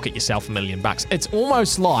and you pocket yourself $1 million. It's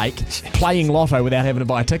almost like playing Lotto without having to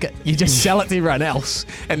buy a ticket. You just sell it to everyone else,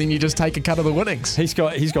 and then you just take a cut of the winnings. He's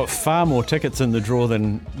got far more tickets in the draw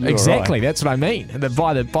than you or Exactly, I. that's what I mean.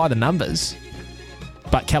 By the numbers.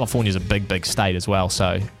 But California's a big, big state as well,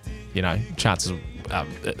 so chances,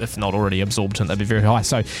 if not already absorbed, they'd be very high.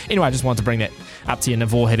 So anyway, I just wanted to bring that up to you,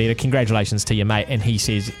 Navor Herrera. Congratulations to your mate, and he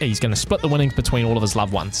says he's going to split the winnings between all of his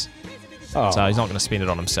loved ones. Oh. So he's not going to spend it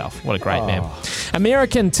on himself. What a great man.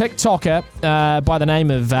 American TikToker by the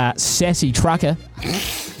name of Sassy Trucker,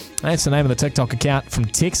 that's the name of the TikTok account from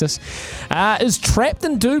Texas, is trapped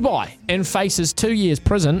in Dubai and faces 2 years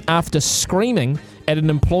prison after screaming at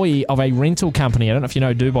an employee of a rental company. I don't know if you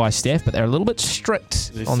know Dubai staff, but they're a little bit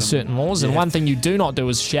strict on certain laws. And one thing you do not do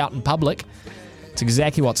is shout in public. It's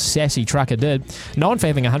exactly what Sassy Trucker did. Known for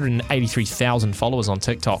having 183,000 followers on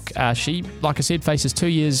TikTok, she, like I said, faces 2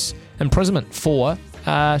 years imprisonment for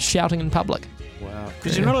shouting in public. Wow.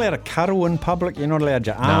 Because you're not allowed to cuddle in public. You're not allowed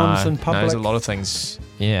your arms in public. No, there's a lot of things.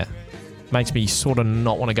 Yeah. Makes me sort of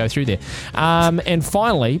not want to go through there. And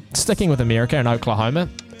finally, sticking with America and Oklahoma,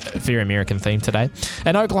 very American theme today,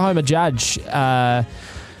 an Oklahoma judge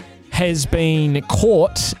has been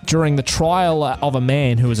caught during the trial of a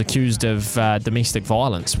man who was accused of domestic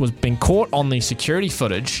violence, was being caught on the security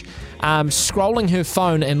footage, scrolling her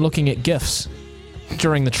phone and looking at GIFs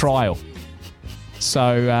during the trial.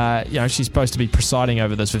 So, she's supposed to be presiding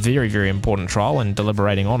over this very, very important trial and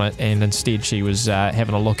deliberating on it, and instead she was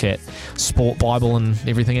having a look at Sport Bible and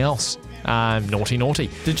everything else. Naughty.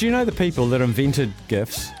 Did you know the people that invented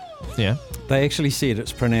GIFs? Yeah. They actually said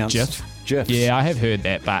it's pronounced GIFs. Yeah, I have heard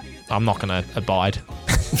that, but I'm not going to abide.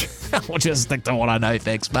 I'll just stick to what I know,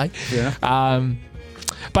 thanks, mate. Yeah.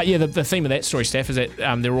 But yeah, the theme of that story, Steph, is that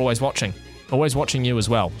they're always watching you as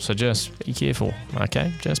well. So just be careful,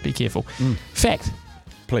 okay? Just be careful. Fact.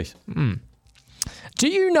 Please. Do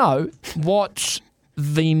you know what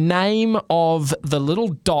the name of the little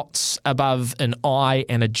dots above an I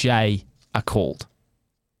and a J are called?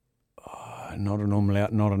 Not an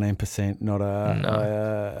umlaut, not an ampersand, not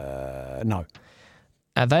a... No.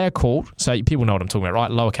 They are called, so people know what I'm talking about,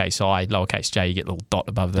 right? Lowercase I, lowercase j, you get a little dot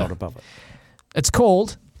above Dot above it. It's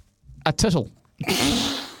called a tittle.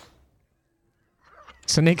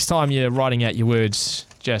 So next time you're writing out your words,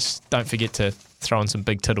 just don't forget to throw in some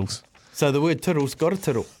big tittles. So the word tittle's got a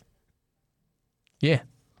tittle? Yeah.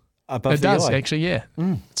 Above it the does, eye? actually, yeah.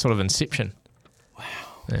 Sort of inception. Wow.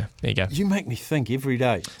 Yeah, there you go. You make me think every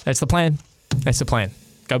day. That's the plan. That's the plan.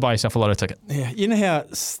 Go buy yourself a lotto ticket. Yeah, you know how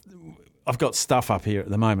I've got stuff up here at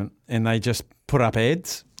the moment and they just put up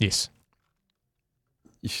ads? Yes.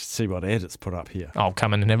 You should see what ad it's put up here. I'll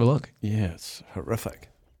come in and have a look. Yeah, it's horrific.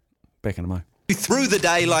 Back in a moment. Through the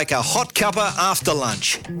day like a hot cuppa after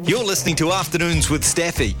lunch. You're listening to Afternoons with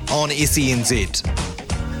Staffy on SENZ.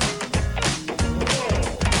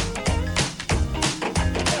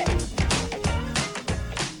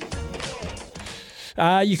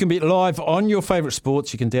 You can be live on your favourite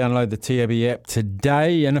sports. You can download the TAB app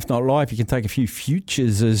today. And if not live, you can take a few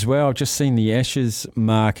futures as well. I've just seen the Ashes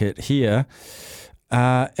market here.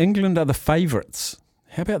 England are the favourites.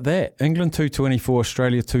 How about that? England 224,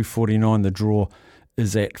 Australia 249. The draw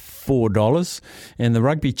is at $4. And the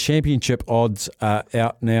Rugby Championship odds are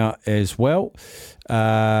out now as well.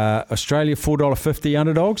 Australia $4.50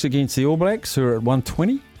 underdogs against the All Blacks, who are at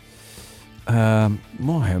 $1.20.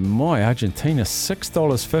 My Argentina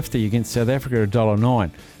 $6.50 against South Africa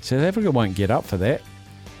 $1.09. South Africa won't get up for that.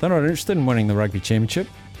 They're not interested in winning the Rugby Championship.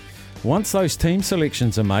 Once those team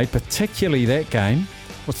selections are made, particularly that game,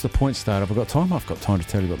 what's the point start? Have I got time? I've got time to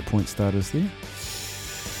tell you what the point start is there.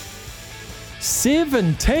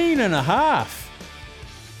 17.5.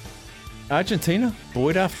 Argentina,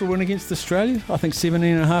 buoyed after a win against Australia. I think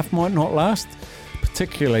 17.5 might not last,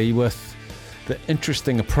 particularly with the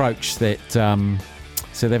interesting approach that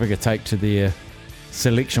South Africa take to their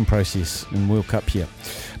selection process in World Cup here.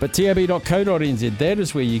 But tab.co.nz, that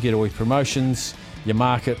is where you get all your promotions, your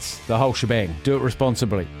markets, the whole shebang. Do it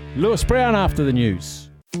responsibly. Lewis Brown after the news.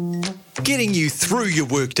 Getting you through your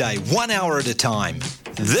workday 1 hour at a time.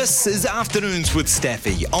 This is Afternoons with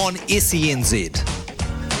Staffy on SENZ.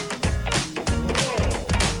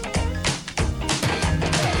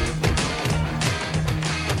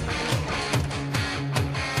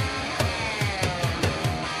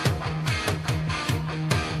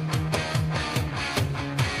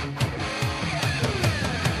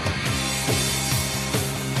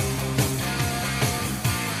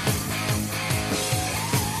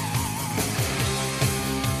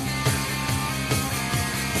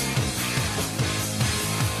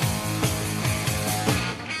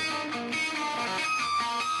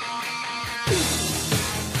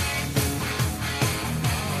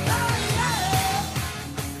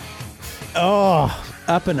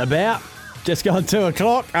 Up and about, just gone 2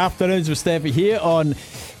 o'clock. Afternoons with Staffy here on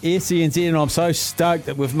SENZ, and I'm so stoked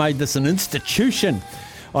that we've made this an institution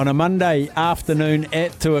on a Monday afternoon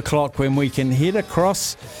at 2 o'clock when we can head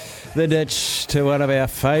across the ditch to one of our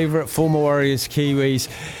favourite former Warriors Kiwis,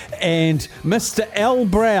 and Mr. Al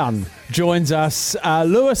Brown joins us.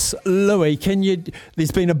 Louis,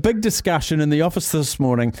 there's been a big discussion in the office this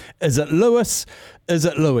morning. Is it Lewis? Is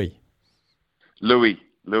it Louis? Louis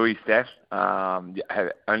Staff.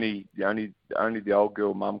 Only the old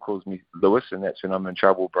girl mum calls me Lewis, and that's when I'm in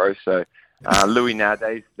trouble, bro. So Louis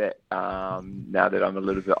nowadays. That now that I'm a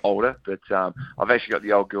little bit older, but I've actually got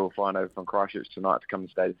the old girl flying over from Christchurch tonight to come and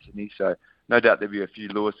stay in Sydney. So no doubt there'll be a few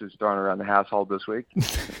Lewises thrown around the household this week.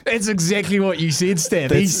 That's exactly what you said,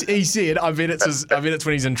 Steph. He said, I bet it's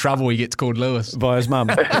when he's in trouble he gets called Lewis by his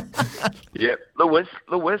mum. Yep, Lewis,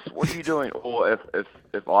 what are you doing? Or if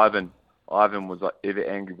Ivan was like ever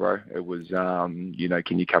angry, bro, it was, can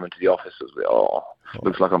you come into the office? It was like,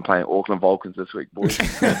 looks like I'm playing Auckland Vulcans this week, boys.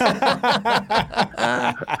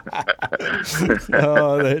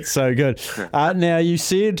 Oh, that's so good. Now, you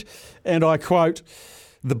said, and I quote,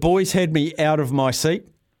 the boys had me out of my seat,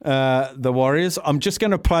 the Warriors. I'm just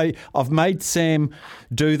going to play. I've made Sam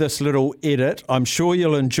do this little edit. I'm sure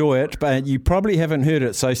you'll enjoy it, but you probably haven't heard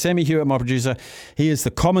it. So Sammy Hewitt, my producer, he is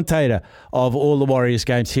the commentator of all the Warriors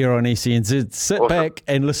games here on SENZ. Sit back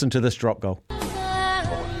and listen to this drop goal.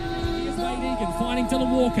 Finding to the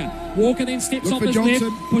wall. Walker. Walker then steps Look off for his Johnson.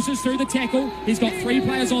 left, pushes through the tackle. He's got 3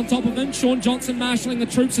 players on top of him. Sean Johnson marshalling the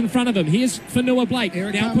troops in front of him. Here's Fanua Blake,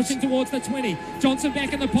 now pushing towards the 20. Johnson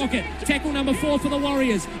back in the pocket. Tackle number 4 for the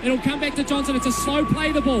Warriors. It'll come back to Johnson. It's a slow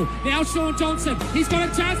play the ball. Now Sean Johnson. He's got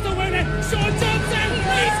a chance to win it. Sean Johnson!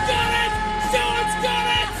 He's got it! Sean's got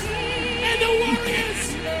it! And the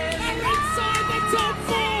Warriors are inside the top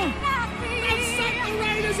 4. They've sunk the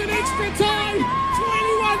Raiders in extra time.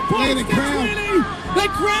 21 points to 20. The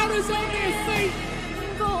crowd is on their feet.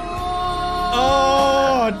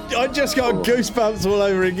 Oh, I just got goosebumps all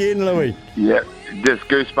over again, Louis. Yeah, just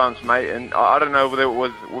goosebumps, mate. And I don't know whether it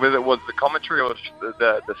was the commentary or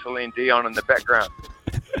the Celine Dion in the background.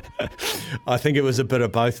 I think it was a bit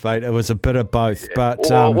of both, mate. It was a bit of both. Yeah. But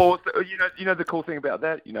well, you know the cool thing about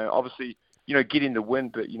that, obviously, getting the win,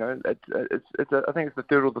 but I think it's the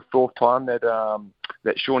 3rd or the 4th time that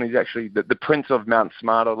that Sean is actually the Prince of Mount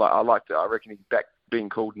Smart. I reckon he's back being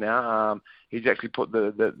called now. He's actually put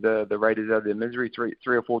the Raiders out of their misery three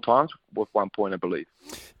or 4 times with 1 point, I believe.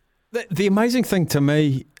 The amazing thing to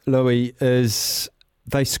me, Louis, is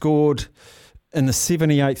they scored in the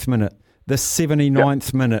 78th minute. The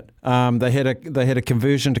 79th minute, they had a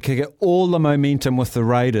conversion to kick it. All the momentum with the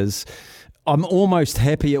Raiders. I'm almost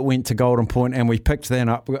happy it went to Golden Point and we picked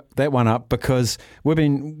that one up because we've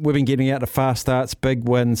been getting out to fast starts, big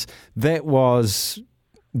wins. That was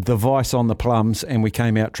the vice on the plums, and we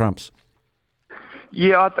came out trumps.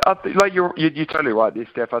 Yeah, I like you're totally right there,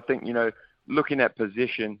 Steph. I think looking at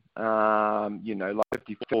position, like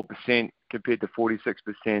 54% compared to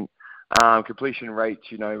 46%. Completion rates,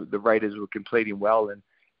 the Raiders were completing well. And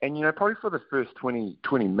probably for the first 20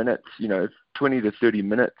 minutes, 20 to 30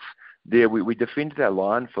 minutes there, we defended our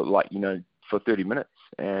line for for 30 minutes.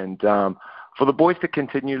 And for the boys to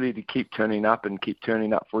continually to keep turning up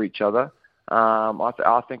for each other,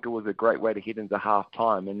 I think it was a great way to head into half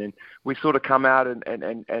time. And then we sort of come out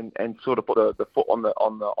and sort of put the foot on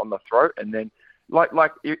the throat. And then like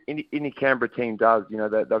any Canberra team does,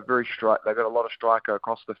 they're very they've got a lot of striker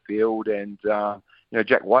across the field, and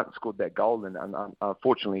Jack White scored that goal, and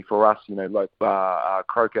unfortunately for us,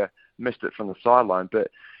 Croker missed it from the sideline.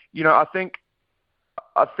 But I think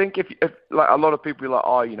if like a lot of people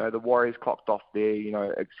are like, the Warriors clocked off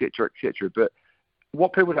there, et cetera. But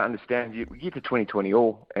what people don't understand, you get to 2020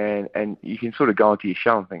 all, and you can sort of go into your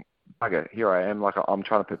shell and think, okay, here I am, like I'm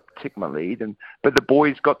trying to protect my lead, but the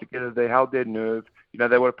boys got together, they held their nerve,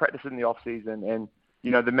 they were practicing in the off season, and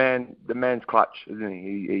the man's clutch, isn't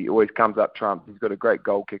he? He always comes up trump. He's got a great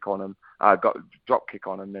goal kick on him, drop kick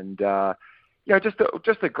on him, and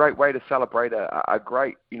just a great way to celebrate a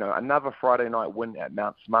great, another Friday night win at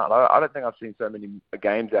Mount Smart. I don't think I've seen so many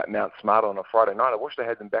games at Mount Smart on a Friday night. I wish they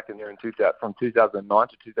had them back in there from 2009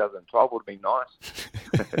 to 2012. Would have been nice.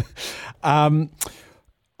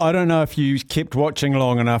 I don't know if you kept watching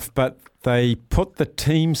long enough, but they put the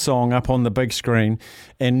team song up on the big screen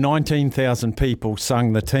and 19,000 people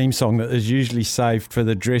sung the team song that is usually saved for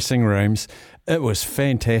the dressing rooms. It was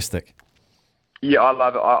fantastic. Yeah, I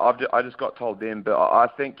love it. I just got told then, but I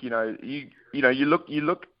think, you look,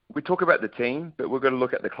 we talk about the team, but we've got to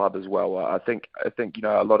look at the club as well. I think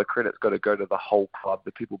a lot of credit's got to go to the whole club,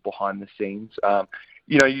 the people behind the scenes.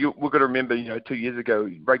 We've got to remember, 2 years ago,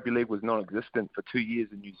 rugby league was non-existent for 2 years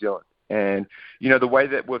in New Zealand. And, the way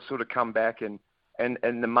that we've sort of come back and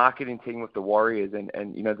the marketing team with the Warriors and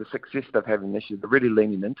the success they've having this year, they're really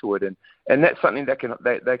leaning into it. And that's something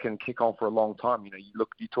that they can kick on for a long time.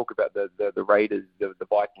 You talk about the Raiders, the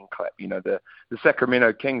Viking clap, the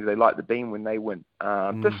Sacramento Kings, they like the beam when they win.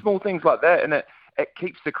 Just small things like that. And it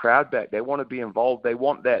keeps the crowd back. They want to be involved. They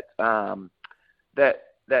want that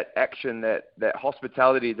action, that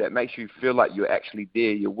hospitality that makes you feel like you're actually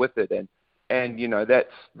there, you're with it, and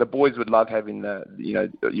that's the boys would love having I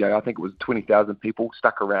think it was 20,000 people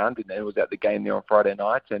stuck around, and it was at the game there on Friday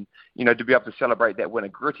night, and to be able to celebrate that win, a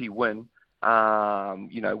gritty win,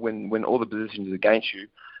 when all the positions are against you,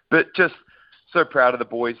 but just so proud of the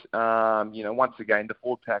boys. Once again, the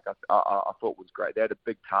forward pack I thought was great. They had a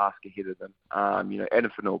big task ahead of them.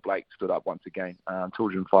 Adam Fanua Blake stood up once again,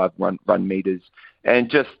 205 run meters, and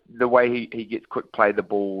just the way he gets quick play the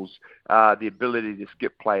balls, the ability to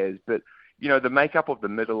skip players. But the makeup of the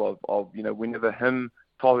middle of whenever him,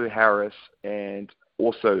 Tohu Harris, and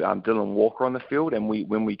also Dylan Walker on the field, and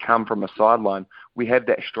when we come from a sideline, we have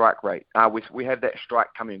that strike rate. We have that strike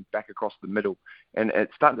coming back across the middle, and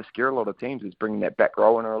it's starting to scare a lot of teams. It's bringing that back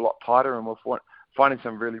row in a lot tighter, and we're finding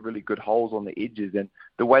some really, really good holes on the edges. And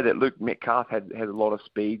the way that Luke Metcalf had a lot of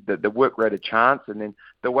speed, the work rate of chance, and then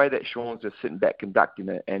the way that Sean's just sitting back conducting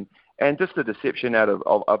it, and And just the deception out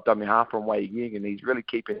of dummy half from Wei Ying, and he's really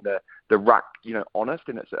keeping the ruck, honest,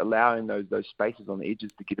 and it's allowing those spaces on the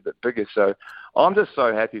edges to get a bit bigger. So I'm just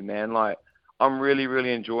so happy, man. Like, I'm really,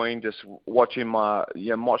 really enjoying just watching my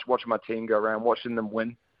team go around, watching them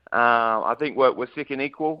win. I think we're second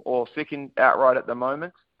equal or second outright at the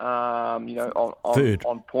moment.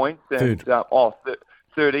 On points. And,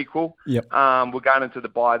 third equal. Yep. We're going into the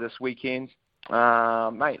bye this weekend,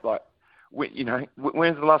 mate. Like,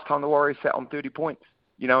 when's the last time the Warriors sat on 30 points?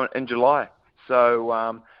 In July.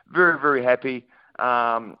 So very, very happy.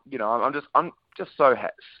 I'm just so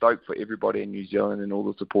stoked for everybody in New Zealand and all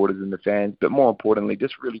the supporters and the fans. But more importantly,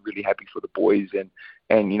 just really, really happy for the boys and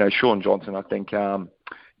Shaun Johnson. I think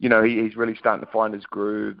he's really starting to find his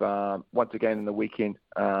groove. Once again in the weekend,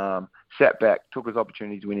 sat back, took his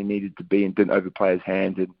opportunities when he needed to be, and didn't overplay his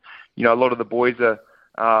hand. And a lot of the boys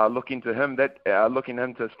are looking to him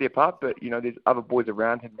to step up. But there's other boys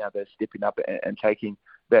around him now that are stepping up and taking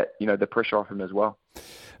that the pressure off him as well.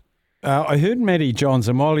 I heard Matty Johns,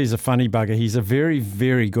 and while he's a funny bugger, he's a very,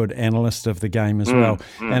 very good analyst of the game as well.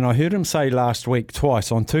 And I heard him say last week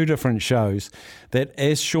twice on two different shows that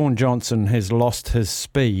as Shaun Johnson has lost his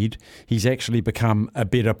speed, he's actually become a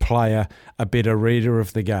better player, a better reader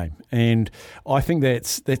of the game. And I think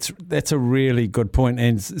that's a really good point.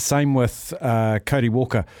 And same with Cody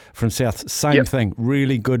Walker from South, same thing,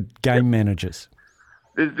 really good game managers.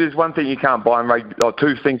 There's one thing you can't buy in rugby, or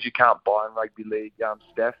two things you can't buy in rugby league,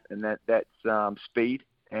 Steph, and that's speed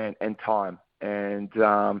and time. And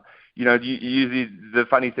usually the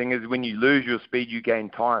funny thing is when you lose your speed, you gain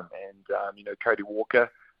time. And Cody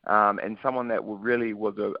Walker, and someone that really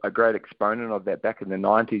was a great exponent of that back in the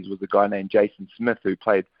 90s was a guy named Jason Smith, who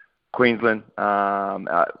played Queensland,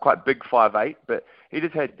 quite big 5'8", but he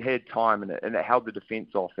just had time, and it held the defence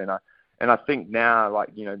off. And I think now,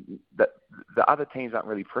 that the other teams aren't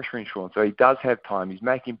really pressuring Shaun, so he does have time. He's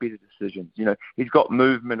making better decisions. He's got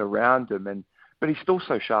movement around him, but he's still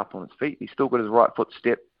so sharp on his feet. He's still got his right foot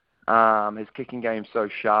step. His kicking game's so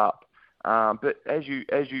sharp. But as you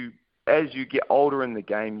get older in the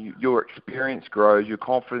game, your experience grows, your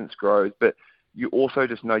confidence grows, but you also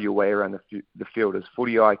just know your way around the field. His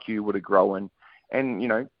footy IQ would have grown. And,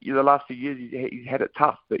 the last few years he's had it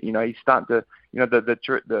tough, but, he's starting to,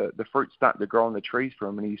 the fruit's starting to grow on the trees for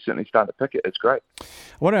him, and he's certainly starting to pick it. It's great. I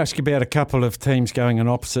want to ask you about a couple of teams going in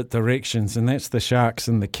opposite directions, and that's the Sharks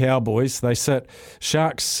and the Cowboys. They sit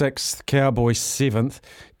Sharks 6th, Cowboys 7th.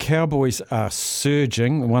 Cowboys are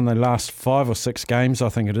surging, won their last 5 or 6 games, I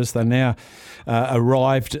think it is. They're now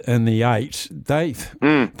arrived in the 8.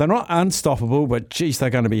 They're not unstoppable, but, geez, they're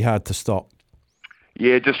going to be hard to stop.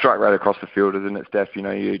 Yeah, just strike right across the field, isn't it, Steph?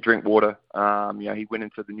 You drink water. He went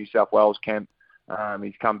into the New South Wales camp.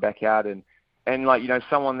 He's come back out and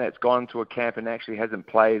someone that's gone to a camp and actually hasn't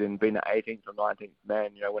played and been an 18th or 19th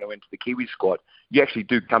man, when I went to the Kiwi squad, you actually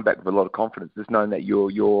do come back with a lot of confidence, just knowing that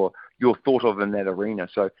you're thought of in that arena.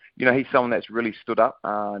 So, he's someone that's really stood up.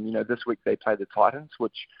 This week they play the Titans,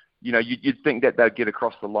 which, you'd think that they'd get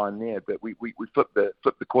across the line there, but we flipped the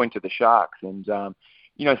coin to the Sharks. And,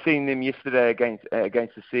 seeing them yesterday against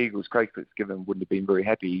the Seagulls, Craig Fitzgibbon wouldn't have been very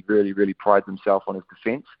happy. He really, really prides himself on his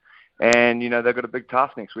defence. And, they've got a big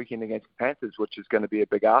task next weekend against the Panthers, which is going to be a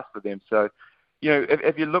big ask for them. So,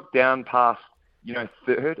 if you look down past,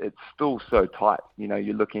 third, it's still so tight.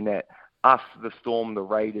 You're looking at us, the Storm, the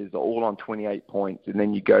Raiders are all on 28 points. And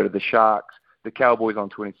then you go to the Sharks, the Cowboys on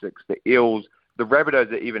 26, the Eels, the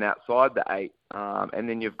Rabbitohs are even outside the 8. And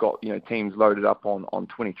then you've got, teams loaded up on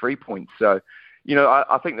 23 points. So,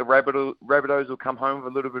 I think the Rabbitohs will come home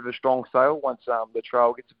with a little bit of a strong sail once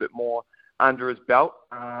Latrell gets a bit more under his belt.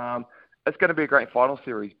 It's going to be a great final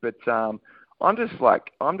series, but I'm just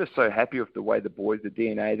so happy with the way the boys, the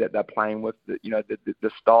DNA that they're playing with,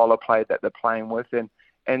 the style of play that they're playing with,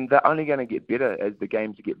 and they're only going to get better as the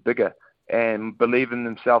games get bigger and believe in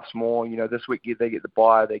themselves more. This week they get the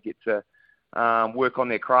bye, they get to work on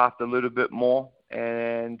their craft a little bit more.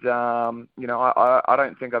 And, I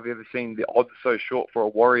don't think I've ever seen the odds so short for a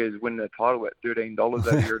Warriors win the title at $13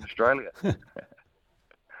 over here in Australia.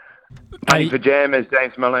 Money for jam, as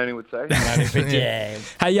James Maloney would say. Money for jam.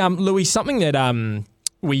 Hey, Louis, something that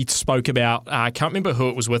we spoke about, I can't remember who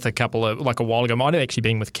it was with a while ago, might have actually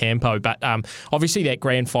been with Campo, but obviously that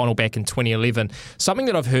grand final back in 2011, something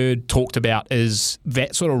that I've heard talked about is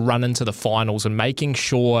that sort of run into the finals and making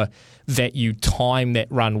sure that you time that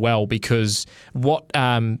run well, because what I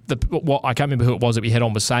can't remember who it was that we had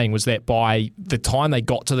on was saying was that by the time they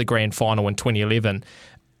got to the grand final in 2011,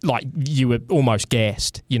 you were almost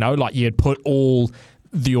gassed, you had put all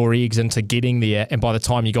your eggs into getting there, and by the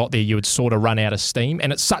time you got there, you would sort of run out of steam.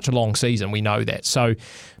 And it's such a long season, we know that. So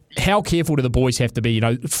how careful do the boys have to be?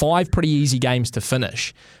 5 pretty easy games to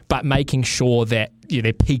finish, but making sure that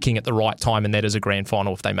they're peaking at the right time, and that is a grand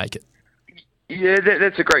final if they make it. Yeah,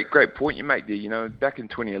 that's a great point you make there. Back in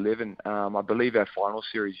 2011, I believe our final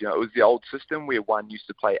series, it was the old system where 1 used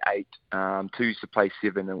to play 8, 2 used to play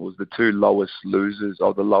 7, and it was the 2 lowest losers,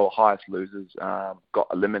 or the highest losers, got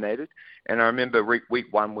eliminated. And I remember week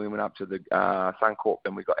 1, we went up to the Suncorp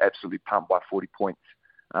and we got absolutely pumped by 40 points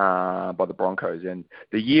by the Broncos. And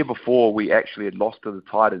the year before, we actually had lost to the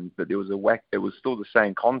Titans, but there was it was still the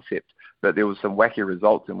same concept, but there was some wacky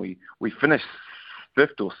results, and we finished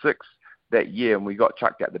 5th or 6th that year, and we got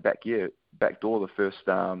chucked out the back door the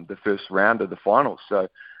first round of the finals. So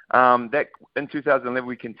that in 2011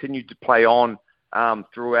 we continued to play on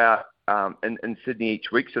throughout in Sydney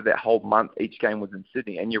each week. So that whole month, each game was in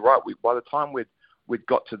Sydney. And you're right, by the time we'd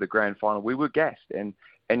got to the grand final, we were gassed. And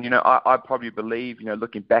I probably believe,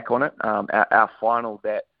 looking back on it, our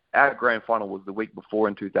grand final was the week before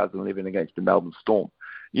in 2011 against the Melbourne Storm.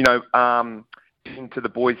 To the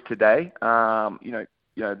boys today,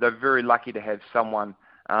 they're very lucky to have someone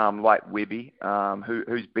like Webby,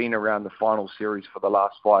 who's been around the final series for the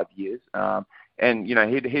last 5 years. And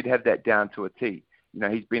he'd have that down to a T.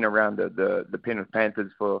 He's been around the Penrith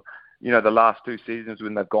Panthers for, the last 2 seasons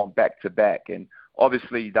when they've gone back to back. And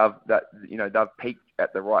obviously they've peaked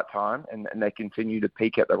at the right time, and they continue to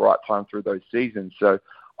peak at the right time through those seasons. So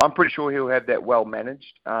I'm pretty sure he'll have that well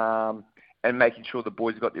managed, and making sure the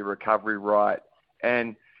boys got their recovery right.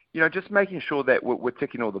 And just making sure that we're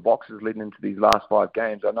ticking all the boxes leading into these last 5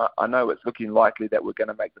 games. I know it's looking likely that we're going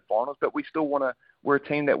to make the finals, but we still we're a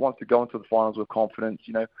team that wants to go into the finals with confidence.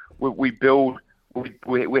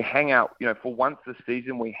 We hang out, for once this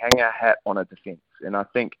season, we hang our hat on a defence. And I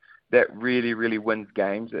think that really, really wins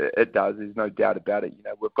games. It does. There's no doubt about it.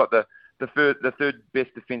 We've got the third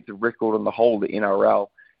best defensive record in the whole of the NRL.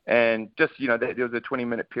 And just, there was a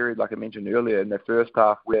 20-minute period, like I mentioned earlier, in the first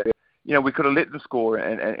half where we could have let them score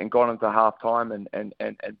and gone into half-time and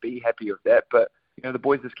be happy with that. But, the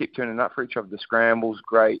boys just keep turning up for each other. The scramble's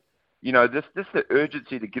great. This the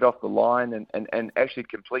urgency to get off the line and actually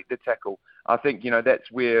complete the tackle. I think,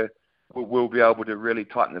 that's where we'll be able to really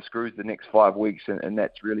tighten the screws the next 5 weeks. And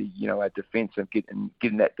that's really, our defence and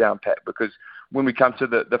getting that down pat. Because when we come to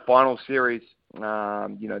the final series,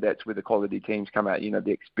 that's where the quality teams come out,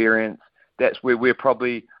 the experience. That's where we're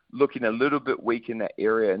probably looking a little bit weak in that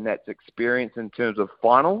area, and that's experience in terms of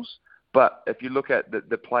finals. But if you look at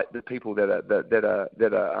the people that are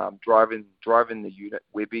driving the unit,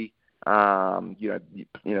 Webby, the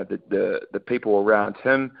people around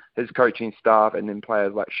him, his coaching staff, and then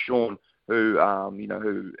players like Sean, who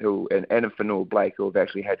and Adam Fanua-Blake, who have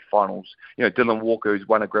actually had finals. Dylan Walker, who's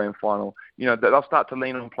won a grand final. They'll start to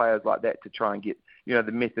lean on players like that to try and get the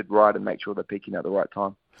method right and make sure they're peaking at the right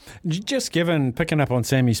time. Just picking up on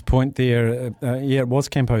Sammy's point there, it was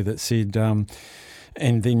Campo that said,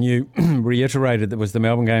 and then you reiterated that was the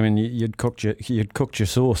Melbourne game, and you'd cooked your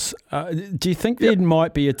sauce. Do you think there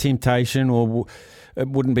might be a temptation, or it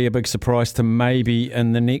wouldn't be a big surprise to maybe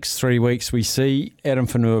in the next 3 weeks we see Adam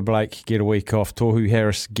Fanua-Blake get a week off, Tohu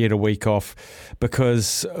Harris get a week off,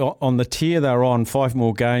 because on the tier they're on 5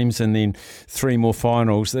 more games and then 3 more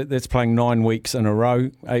finals. That's playing 9 weeks in a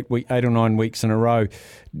row, 8 or 9 weeks in a row.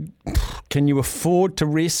 Can you afford to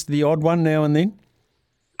rest the odd one now and then?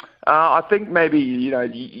 I think maybe, you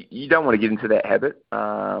don't want to get into that habit.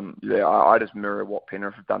 I just mirror what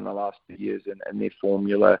Penrith have done the last 2 years and their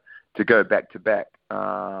formula to go back-to-back.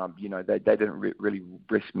 They didn't really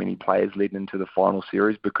risk many players leading into the final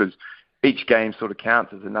series because each game sort of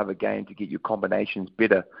counts as another game to get your combinations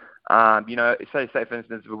better. Say for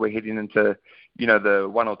instance, we're heading into, the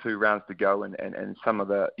 1 or 2 rounds to go and some of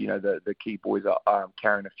the key boys are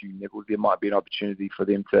carrying a few niggles. There might be an opportunity for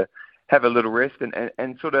them to have a little rest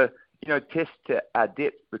and sort of, test our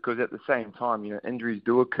depth, because at the same time, injuries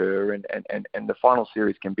do occur and the final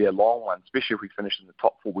series can be a long one, especially if we finish in the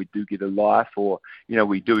top 4, we do get a life, or,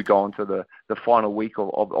 we do go into the final week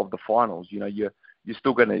of the finals. You're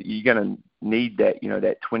still gonna need that,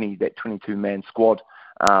 that 22-man squad,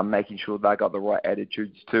 making sure they got the right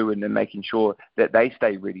attitudes too, and then making sure that they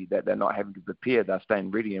stay ready, that they're not having to prepare, they're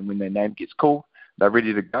staying ready, and when their name gets called, they're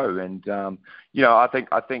ready to go. And I think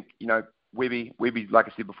Webby, like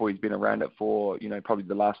I said before, he's been around it for probably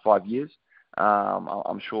the last 5 years.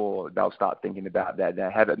 I'm sure they'll start thinking about that.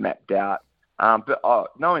 They have it mapped out. But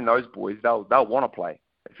knowing those boys, they'll want to play,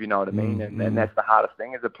 if you know what I mean. And that's the hardest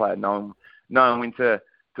thing as a player, knowing when to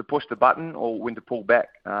push the button or when to pull back.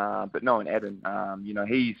 But knowing Adam,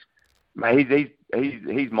 he's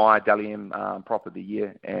my Dally M prop of the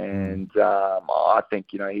year, and I think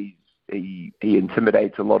he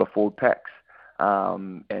intimidates a lot of forward packs.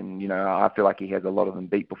 And, I feel like he has a lot of them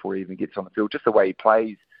beat before he even gets on the field. Just the way he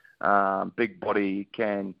plays, big body,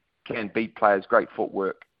 can beat players, great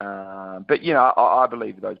footwork. But I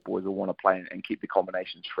believe those boys will want to play and keep the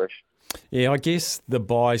combinations fresh. Yeah, I guess the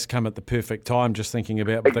buys come at the perfect time. Just thinking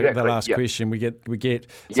about the last question, we get.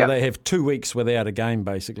 So they have 2 weeks without a game,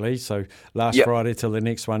 basically. So last Friday till the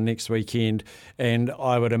next one next weekend, and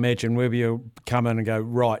I would imagine we'll be come in and go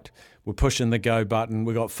right. We're pushing the go button.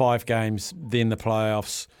 We've got 5 games, then the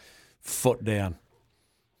playoffs. Foot down.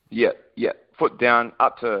 Yeah. Foot down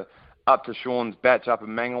up to Sean's batch up in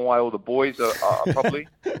Mangawai. All the boys are probably,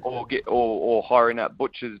 or hiring out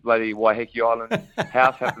Butcher's bloody Waiheke Island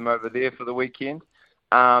house, have them over there for the weekend.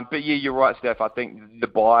 But yeah, you're right, Steph. I think the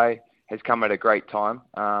bye has come at a great time.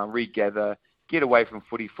 Regather, get away from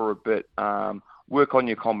footy for a bit, work on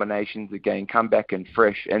your combinations again, come back in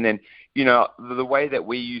fresh, and then the way that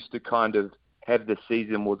we used to kind of have the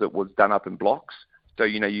season was it was done up in blocks. So,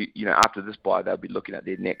 after this bye, they'll be looking at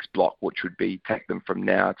their next block, which would be take them from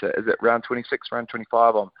now to, is it round 26, round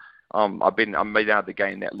 25? I've been out of the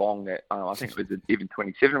game that long that I think it was even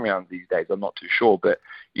 27 rounds these days. I'm not too sure, but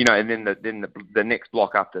and then the next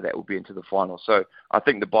block after that will be into the final. So I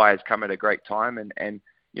think the bye has come at a great time, and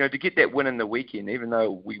to get that win in the weekend, even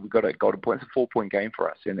though we got a golden point, it's a 4-point game for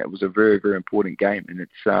us, and it was a very, very important game. And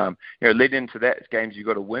it's leading into that, it's games you've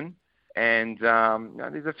got to win. And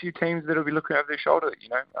there's a few teams that'll be looking over their shoulder,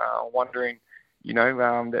 wondering,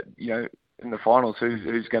 that in the finals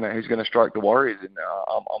who's gonna strike the Warriors. And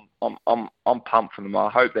I'm pumped for them. I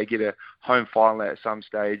hope they get a home final at some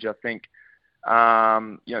stage. I think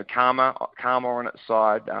karma on its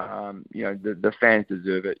side. The fans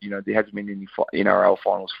deserve it. There hasn't been any NRL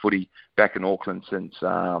finals footy back in Auckland since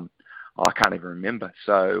I can't even remember.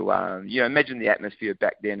 So imagine the atmosphere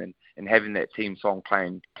back then and having that team song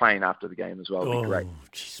playing after the game as well would be great.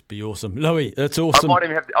 Just be awesome, Louis. That's awesome. I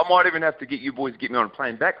might even have to get you boys to get me on a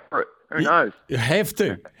plane back for it. Who knows? You have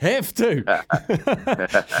to.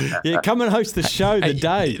 Yeah, come and host the show the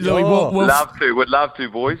day. Louis, would love to,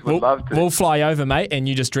 boys. Would love to. We'll fly over, mate, and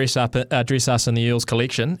you just dress us in the Eels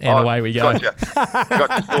collection, and away we go.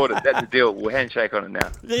 Gotcha sorted. That's the deal. We'll handshake on it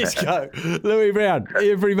now. Let's go. Louis Brown,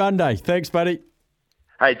 every Monday. Thanks, buddy.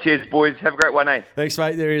 Hey, cheers, boys. Have a great one, eh? Thanks,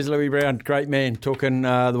 mate. There is Louis Brown. Great man. Talking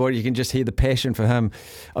the way you can just hear the passion for him.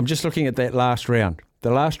 I'm just looking at that last round.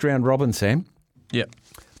 The last round robin, Sam. Yep.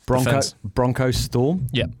 Broncos Storm.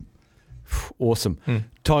 Yep. Awesome.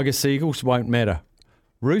 Tiger Seagulls won't matter.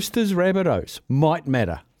 Roosters Rabbitohs might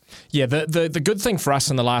matter. Yeah, the good thing for us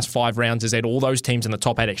in the last 5 rounds is that all those teams in the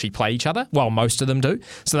top 8 actually play each other. Well, most of them do.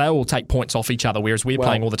 So they all take points off each other, whereas we're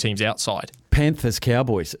playing all the teams outside. Panthers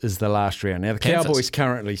Cowboys is the last round. Now, the Cowboys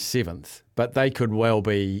currently 7th, but they could well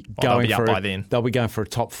be going they'll be up by then. They'll be going for a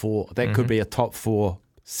top 4. That could be a top 4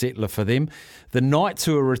 settler for them. The Knights,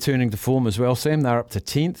 who are returning to form as well, Sam, they're up to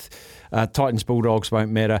 10th. Titans Bulldogs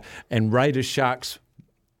won't matter. And Raiders Sharks,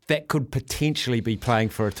 that could potentially be playing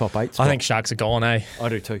for a top 8 spot. I think Sharks are gone, eh? I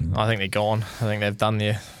do too. I think they're gone. I think they've done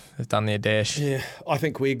their dash. Yeah, I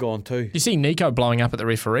think we're gone too. You see Nico blowing up at the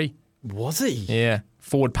referee? Was he? Yeah.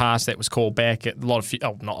 Forward pass that was called back. Not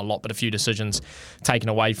a lot, but a few decisions taken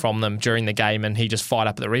away from them during the game, and he just fired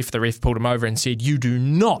up at the ref. The ref pulled him over and said, "You do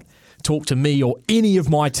not talk to me or any of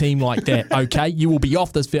my team like that, okay? You will be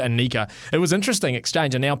off this field." And Nico, it was interesting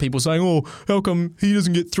exchange, and now people saying, "Oh, how come he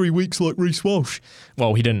doesn't get 3 weeks like Reece Walsh?"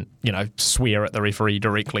 Well, he didn't, swear at the referee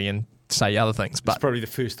directly and say other things. But it's probably the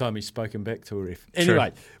first time he's spoken back to a ref.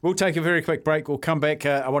 Anyway, We'll take a very quick break. We'll come back.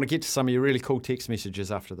 I want to get to some of your really cool text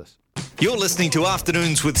messages after this. You're listening to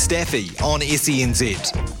Afternoons with Staffy on SENZ.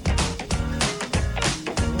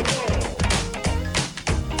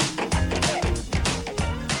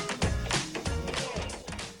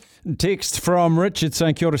 Text from Richard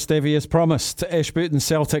saying, "Kia ora, Staffy, as promised. Ashburton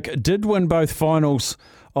Celtic did win both finals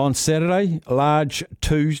on Saturday. Large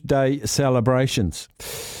Tuesday celebrations."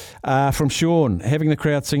 From Sean, having the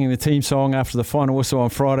crowd singing the team song after the final whistle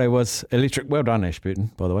on Friday was electric. Well done,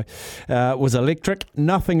 Ashburton, by the way. Was electric.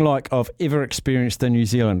 Nothing like I've ever experienced in New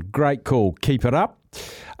Zealand. Great call. Keep it up.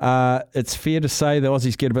 It's fair to say the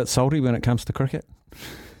Aussies get a bit salty when it comes to cricket.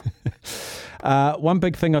 One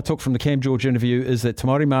big thing I took from the Cam George interview is that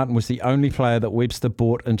Tamari Martin was the only player that Webster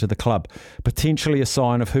brought into the club, potentially a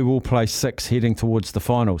sign of who will play 6 heading towards the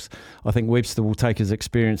finals. I think Webster will take his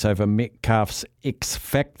experience over Metcalf's X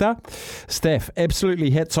factor. Staff,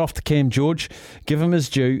 absolutely hats off to Cam George. Give him his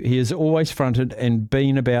due. He has always fronted and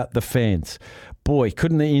been about the fans. Boy,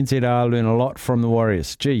 couldn't the NZR learn a lot from the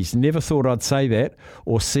Warriors. Geez, never thought I'd say that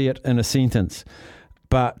or see it in a sentence.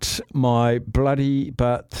 but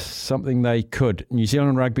something they could. New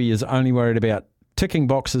Zealand rugby is only worried about ticking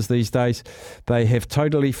boxes these days. They have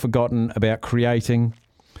totally forgotten about creating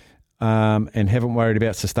and haven't worried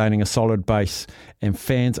about sustaining a solid base, and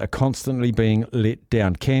fans are constantly being let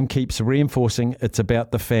down. Cam keeps reinforcing it's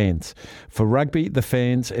about the fans. For rugby, the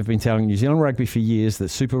fans have been telling New Zealand rugby for years that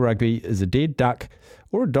Super Rugby is a dead duck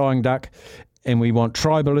or a dying duck, and we want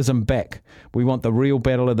tribalism back. We want the real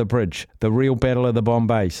battle of the bridge, the real battle of the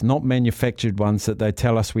Bombays, not manufactured ones that they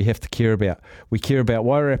tell us we have to care about. We care about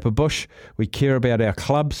Wairarapa Bush. We care about our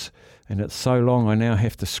clubs. And it's so long I now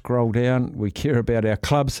have to scroll down. We care about our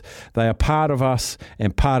clubs. They are part of us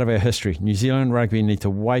and part of our history. New Zealand rugby need to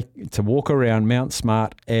walk around Mount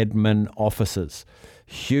Smart admin offices.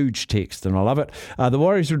 Huge text, and I love it. The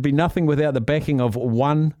Warriors would be nothing without the backing of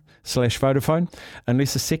One/Vodafone.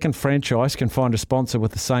 Unless a second franchise can find a sponsor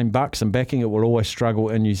with the same bucks and backing, it will always struggle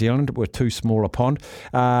in New Zealand. We're too small a pond.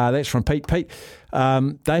 That's from Pete.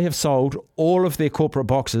 They have sold all of their corporate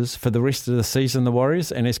boxes for the rest of the season, the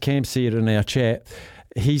Warriors, and as Cam said in our chat,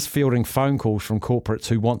 he's fielding phone calls from corporates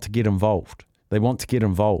who want to get involved. They want to get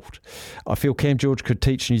involved. I feel Cam George could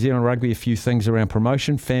teach New Zealand rugby a few things around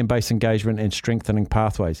promotion, fan base engagement and strengthening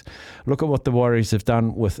pathways. Look at what the Warriors have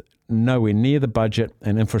done with nowhere near the budget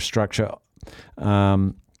and infrastructure.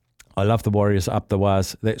 I love the Warriors up the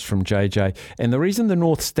waz. That's from JJ. And the reason the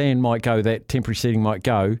North Stand might go, that temporary seating might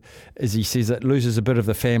go, is he says it loses a bit of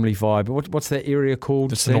the family vibe. What's that area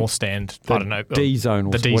called? It's the North Stand. I don't know. D zone.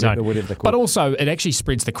 The D zone. Whatever they're called. But also, it actually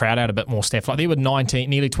spreads the crowd out a bit more, Steph. Like there were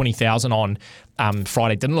nearly 20,000 on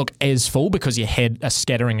Friday. Didn't look as full because you had a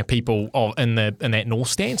scattering of people in that North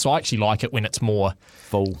Stand. So I actually like it when it's more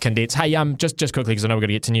full, condensed. Hey, just quickly, because I know we've got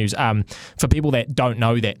to get to news. For people that don't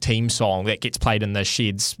know that team song that gets played in the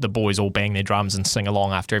sheds, the boys all bang their drums and sing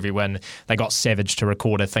along after every win. They got Savage to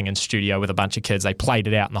record a thing in studio with a bunch of kids. They played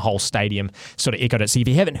it out and the whole stadium sort of echoed it. So if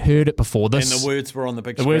you haven't heard it before, and the words were on the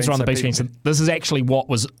big screen. The words were on the big screen. So this is actually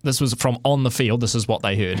this was from on the field. This is what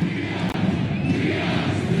they heard.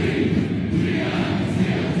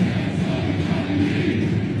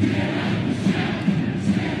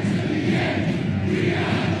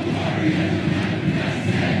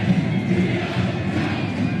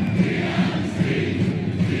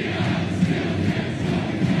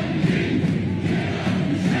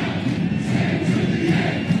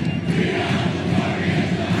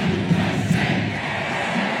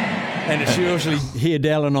 And it's usually here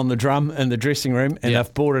Dallin on the drum in the dressing room, and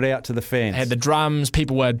they've brought it out to the fans. Had the drums,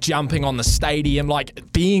 people were jumping on the stadium,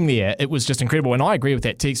 like being there. It was just incredible, and I agree with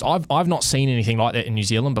that text. I've not seen anything like that in New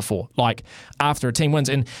Zealand before. Like after a team wins,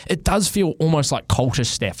 and it does feel almost like culture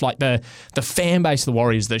stuff. Like the fan base of the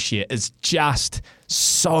Warriors this year is just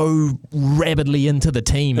so rabidly into the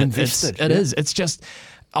team. Invested. It is. It's just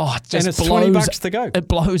and it's $20 to go. It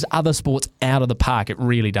blows other sports out of the park. It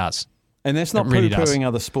really does. And that's not really poo-pooing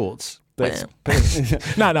other sports.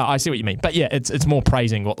 No, I see what you mean. But yeah, it's more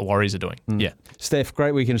praising what the Warriors are doing. Yeah. Steph,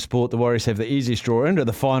 great weekend of sport. The Warriors have the easiest draw into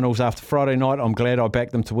the finals after Friday night. I'm glad I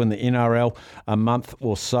backed them to win the NRL a month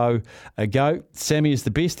or so ago. Sammy is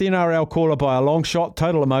the best NRL caller by a long shot,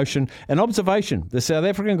 total emotion and observation. The South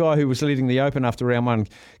African guy who was leading the Open after round one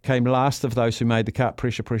came last of those who made the cut.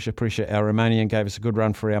 Pressure. Our Romanian gave us a good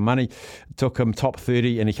run for our money. Took him top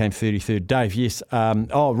 30 and he came 33rd. Dave, yes.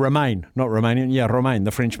 Romain, not Romanian. Yeah, Romain,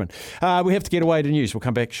 the Frenchman. We have to get away to news. We'll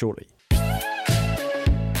come back shortly.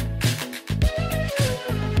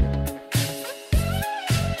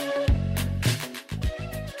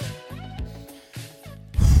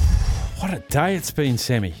 What a day it's been,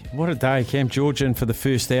 Sammy. What a day. Cam George in for the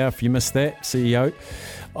first hour. If you missed that, CEO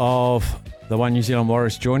of the One New Zealand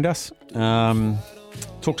Warriors joined us.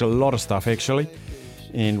 Talked a lot of stuff, actually.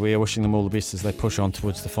 And we are wishing them all the best as they push on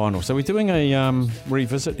towards the final. So we're doing a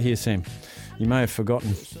revisit here, Sam. You may have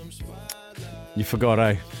forgotten. You forgot,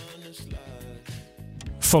 eh?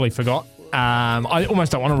 Fully forgot. I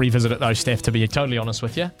almost don't want to revisit it though, Steph, to be totally honest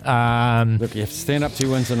with you. Look, you have to stand up to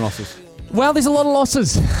your wins and losses. Well, there's a lot of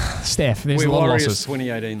losses, Steph. There's a lot Warriors of losses.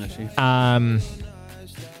 2018 this year.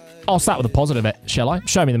 I'll start with a positive, shall I?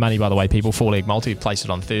 Show me the money, by the way, people. 4-leg multi. Placed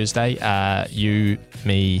it on Thursday. You,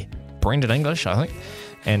 me, Brendan English, I think,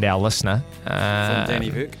 and our listener. From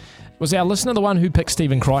Danny Burke. Was our listener the one who picked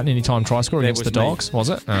Stephen Crichton anytime try score against the Dogs? Was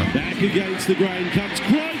it? Back against the grain comes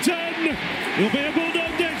Crichton. He'll be a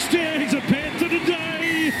Bulldog next year. He's a Panther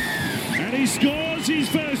today. And he scores his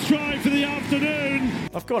first try for the afternoon.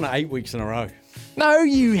 I've gone 8 weeks in a row. No,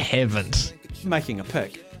 you haven't. Making a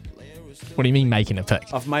pick. What do you mean making a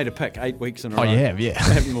pick? I've made a pick 8 weeks in a row. Oh, you have, yeah.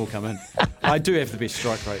 I haven't more come in. I do have the best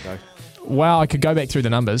strike rate, though. Well, I could go back through the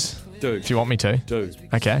numbers. Do. If you want me to. Do.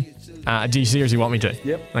 Okay. Do you seriously want me to?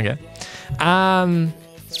 Yep. Okay.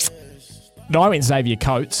 No, I went Xavier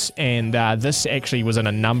Coates, and this actually was in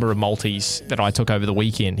a number of multis that I took over the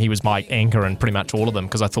weekend. He was my anchor in pretty much all of them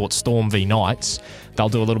because I thought Storm v Knights, they'll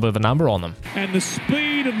do a little bit of a number on them. And the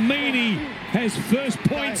speed of Meany has first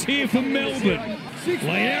points here for Melbourne.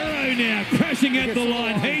 Laero now crashing at the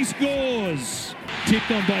line. He scores.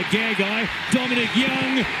 Tipped on by Gagai. Dominic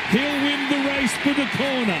Young. He'll win the race for the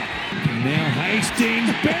corner. And now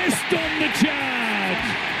Hastings, best on the charge.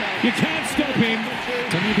 You can't stop him.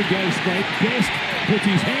 Unable to go straight. Best puts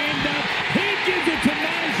his hand up. He gives it to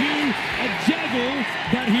Maju. A juggle,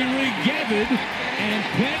 but he regathered and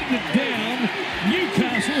planted it down.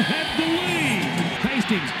 Newcastle have the lead.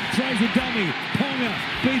 Hastings throws a dummy. Ponga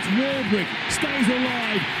beats Warbrick. Stays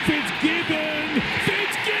alive. Fitzgibbon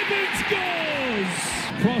scores.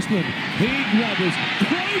 Crossland. He grubbers.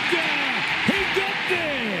 Croker. He got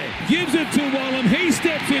there. Gives it to Wallam. He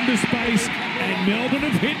steps into space. And Melbourne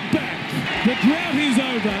have hit back. The drought is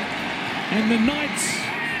over. And the Knights,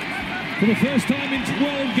 for the first time in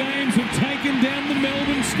 12 games, have taken down the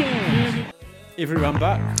Melbourne Storm. Everyone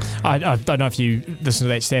but. I don't know if you listen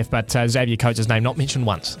to that, Steph, but Xavier Coates' name not mentioned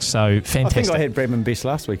once. So fantastic. I think I had Bradman Best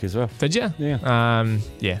last week as well. Did you? Yeah.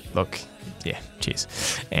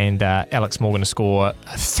 Cheers. And Alex Morgan to score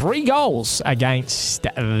 3 goals against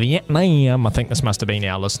Vietnam. I think this must have been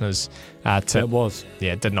our listeners. It was.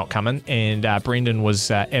 Yeah, it did not come in. And Brendan was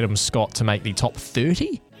Adam Scott to make the top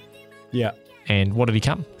 30. Yeah. And what did he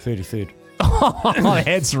come? 33rd. Oh,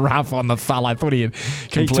 that's rough on the fella. I thought he had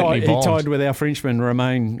completely bombed. He tied with our Frenchman,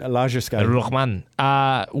 Romain Lagesco.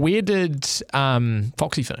 Where did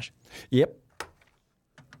Foxy finish? Yep.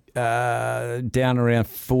 Down around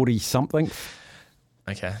 40-something.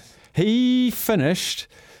 Okay. He finished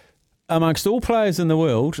amongst all players in the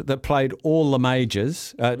world that played all the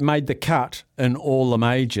majors, made the cut in all the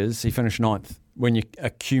majors. He finished 9th. When you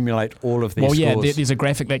accumulate all of these scores. Well, yeah, there's a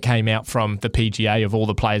graphic that came out from the PGA of all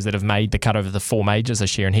the players that have made the cut over the 4 majors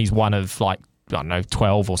this year, and he's one of,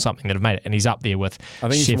 12 or something that have made it, and he's up there with I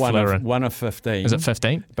think he's Scheffler one of 15. Is it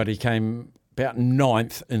 15? But he came about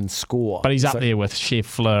 9th in score. But he's up there with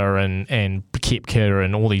Scheffler and Koepka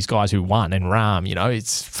and all these guys who won, and Rahm,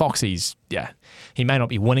 it's Foxy's, he may not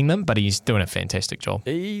be winning them, but he's doing a fantastic job.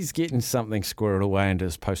 He's getting something squirreled away into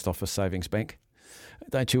his post office savings bank.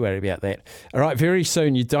 Don't you worry about that. All right, very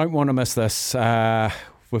soon, you don't want to miss this.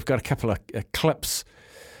 We've got a couple of clips.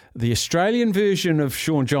 The Australian version of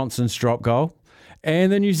Shaun Johnson's drop goal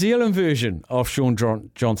and the New Zealand version of Shaun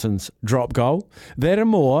Johnson's drop goal. That and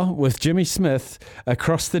more with Jimmy Smith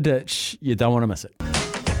across the ditch. You don't want to miss it.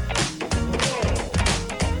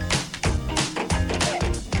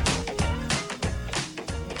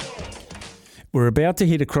 We're about to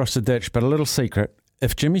head across the ditch, but a little secret.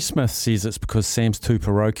 If Jimmy Smith says it's because Sam's too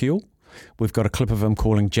parochial, we've got a clip of him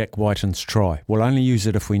calling Jack Whiten's try. We'll only use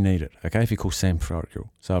it if we need it, okay, if you call Sam parochial.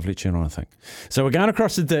 So I've let you in on a thing. So we're going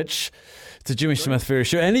across the ditch to Jimmy Smith very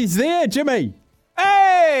sure. And he's there, Jimmy.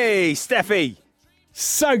 Hey, Staffy.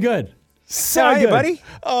 So good. So How are good. you, buddy?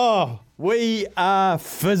 Oh, we are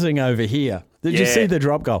fizzing over here. Did you see the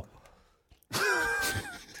drop goal?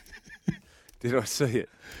 Did I see it?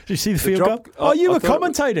 Did you see the field goal? Oh, you were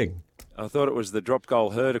commentating. I thought it was the drop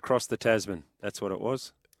goal heard across the Tasman. That's what it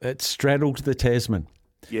was. It straddled the Tasman.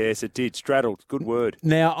 Yes, it did. Straddled. Good word.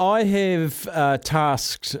 Now, I have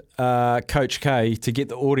tasked Coach K to get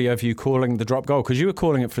the audio of you calling the drop goal because you were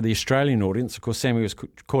calling it for the Australian audience. Of course, Sammy was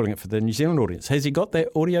calling it for the New Zealand audience. Has he got that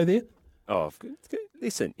audio there? Oh,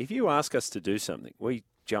 listen, if you ask us to do something, we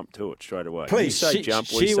jump to it straight away. Please, you say jump,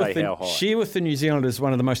 we say how high. Share with the New Zealanders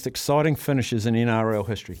one of the most exciting finishes in NRL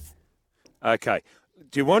history. Okay.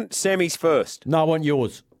 Do you want Sammy's first? No, I want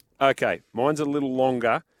yours. Okay, mine's a little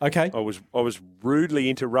longer. Okay. I was rudely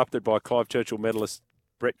interrupted by Clive Churchill medalist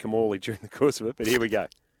Brett Kamali during the course of it, but here we go.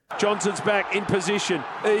 Johnson's back in position.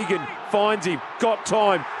 Egan finds him. Got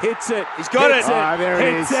time. Hits it. He's got it. There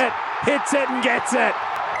it is. Hits it and gets it.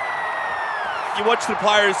 You watch the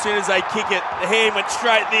player as soon as they kick it, the hand went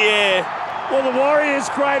straight in the air. Well, the Warriors'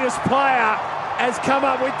 greatest player has come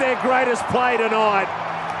up with their greatest play tonight.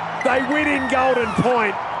 They win in Golden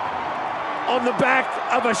Point on the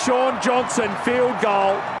back of a Shaun Johnson field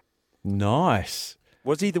goal. Nice.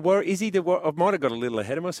 Was he the Warrior? Is he the Warrior? I might have got a little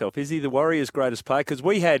ahead of myself. Is he the Warriors' greatest player? Because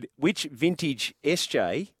we had which vintage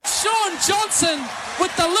SJ? Shaun Johnson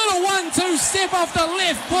with the little 1-2 step off the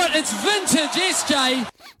left foot. It's vintage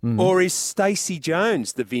SJ. Or is Stacey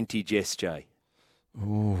Jones the vintage SJ?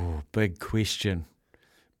 Ooh, big question.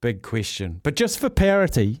 Big question. But just for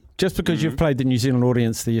parity, just because you've played the New Zealand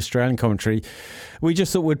audience, the Australian commentary, we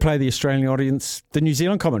just thought we'd play the Australian audience, the New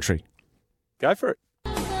Zealand commentary. Go for it.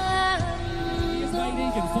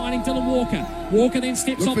 think Dylan Walker. Walker then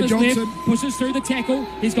steps off his left, pushes through the tackle.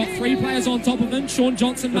 He's got 3 players on top of him. Sean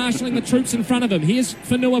Johnson marshalling the troops in front of him. Here's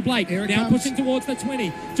Fanua Blake. Now pushing towards the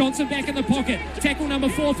 20. Johnson back in the pocket. Tackle number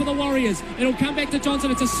 4 for the Warriors. It'll come back to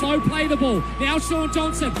Johnson. It's a slow play the ball. Now Sean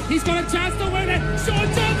Johnson. He's got a chance to win it. Sean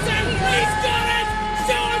Johnson. He's got it.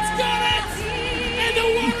 Sean's got it. And the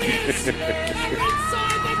Warriors are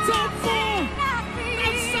inside the top 4.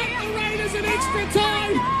 They've sucked the Raiders in extra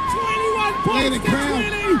time. 21 points to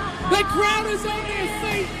 20. The crowd is on their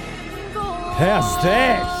feet. How's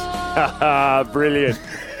that? Brilliant.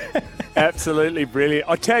 Absolutely brilliant.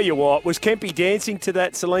 I tell you what, was Kempy dancing to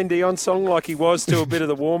that Celine Dion song like he was to a bit of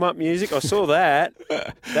the warm-up music? I saw that.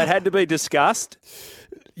 That had to be discussed.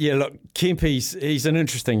 Yeah, look, he's an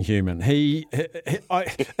interesting human.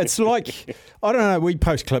 It's like, I don't know, we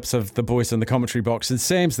post clips of the boys in the commentary box and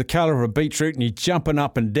Sam's the colour of a beetroot and he's jumping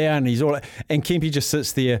up and down and Kempy just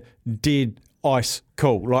sits there dead ice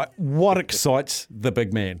cool. Like, what excites the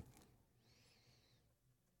big man?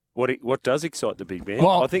 What does excite the big man?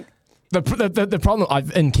 Well, I think the problem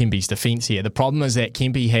in Kempy's defence here, the problem is that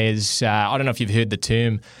Kempy has, I don't know if you've heard the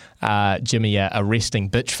term, Jimmy, a resting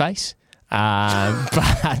bitch face.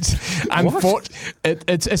 But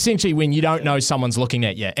it's essentially when you don't know someone's looking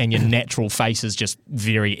at you and your natural face is just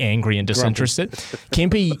very angry and disinterested.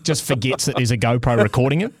 Kempy just forgets that there's a GoPro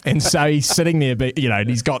recording him, and so he's sitting there, and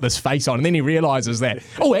he's got this face on, and then he realises that,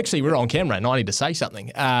 oh, actually we're on camera and I need to say something.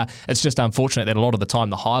 It's just unfortunate that a lot of the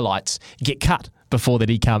time the highlights get cut before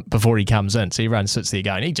he comes in, so everyone sits there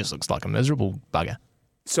going, he just looks like a miserable bugger.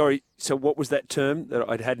 Sorry, so what was that term that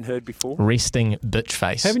I hadn't heard before? Resting bitch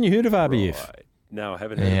face. Haven't you heard of RBF? Right. No, I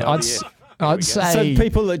haven't heard of RBF. I'd say... So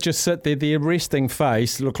people that just sit there, their resting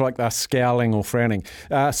face look like they're scowling or frowning.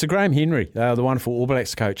 Sir Graham Henry, the wonderful All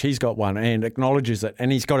Blacks coach, he's got one and acknowledges it,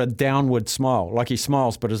 and he's got a downward smile, like he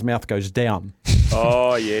smiles but his mouth goes down.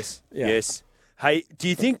 Oh, yes, yes. Hey, do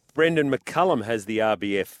you think Brendan McCullum has the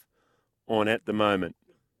RBF on at the moment?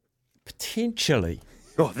 Potentially.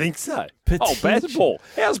 I think so. Oh, baseball.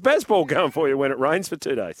 How's baseball going for you when it rains for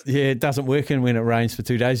 2 days? Yeah, it doesn't work when it rains for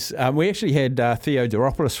 2 days. We actually had Theo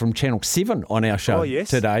Doropoulos from Channel 7 on our show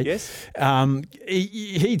today. Yes.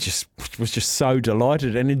 He just was just so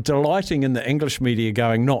delighted and delighting in the English media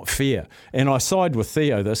going, not fair. And I side with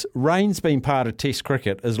Theo this. Rain's been part of Test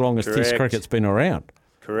cricket as long as Test cricket's been around.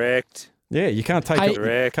 Correct. Yeah, you can't take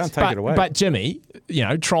it. Can't take it away. But Jimmy,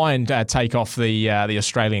 try and take off the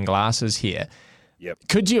Australian glasses here. Yep.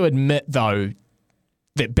 Could you admit, though,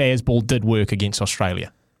 that Bazball did work against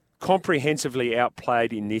Australia? Comprehensively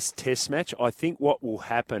outplayed in this test match. I think what will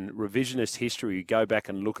happen, revisionist history, you go back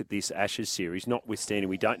and look at this Ashes series, notwithstanding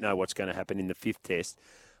we don't know what's going to happen in the 5th test,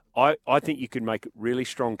 I think you could make really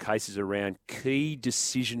strong cases around key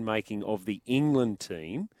decision-making of the England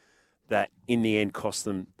team that in the end cost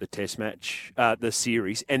them the test match, the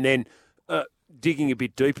series. And then digging a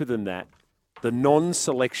bit deeper than that, the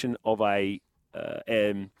non-selection of a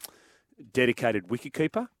dedicated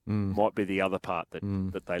wicketkeeper might be the other part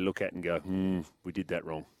that they look at and go, we did that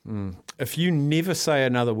wrong. If you never say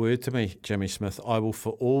another word to me, Jimmy Smith, I will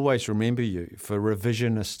for always remember you for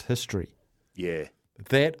revisionist history. Yeah.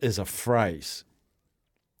 That is a phrase.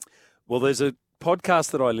 Well, there's a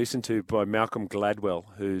podcast that I listen to by Malcolm Gladwell,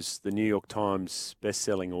 who's the New York Times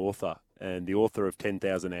best-selling author and the author of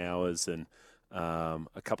 10,000 Hours and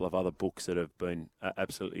a couple of other books that have been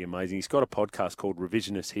absolutely amazing. He's got a podcast called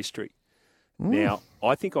Revisionist History. Now,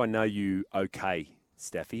 I think I know you okay,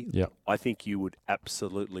 Staffy. Yeah. I think you would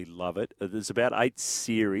absolutely love it. There's about 8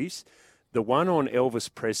 series. The one on Elvis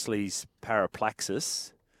Presley's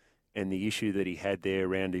paraplaxis and the issue that he had there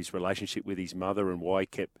around his relationship with his mother and why he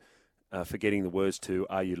kept forgetting the words to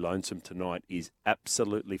Are You Lonesome Tonight is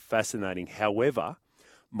absolutely fascinating. However,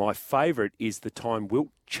 my favourite is the time Wilt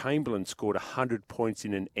Chamberlain scored 100 points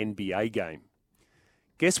in an NBA game.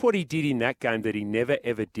 Guess what he did in that game that he never,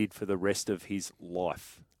 ever did for the rest of his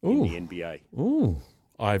life in the NBA? Ooh,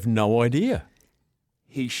 I have no idea.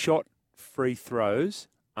 He shot free throws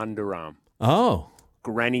underarm. Oh.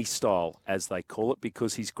 Granny style, as they call it,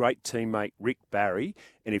 because his great teammate Rick Barry,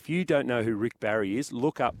 and if you don't know who Rick Barry is,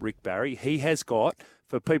 look up Rick Barry. He has got,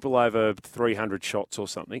 for people over 300 shots or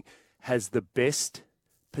something, has the best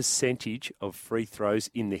percentage of free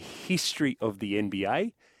throws in the history of the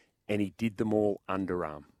NBA, and he did them all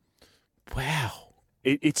underarm. Wow.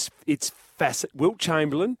 It's fascinating. Wilt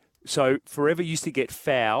Chamberlain, so forever used to get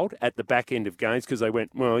fouled at the back end of games because they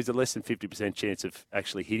went, well, he's a less than 50% chance of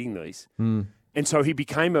actually hitting these. And so he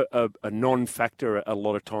became a non-factor a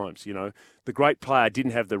lot of times. You know, the great player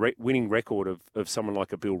didn't have the winning record of someone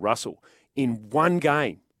like a Bill Russell. In one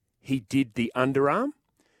game, he did the underarm,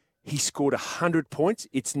 He scored 100 points.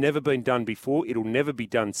 It's never been done before. It'll never be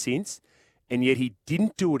done since. And yet he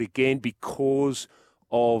didn't do it again because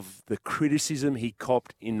of the criticism he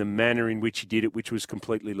copped in the manner in which he did it, which was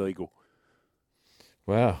completely legal.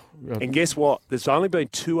 Wow. And guess what? There's only been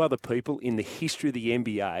 2 other people in the history of the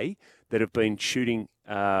NBA that have been shooting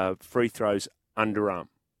free throws underarm.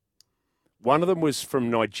 One of them was from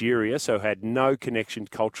Nigeria, so had no connection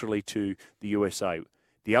culturally to the USA.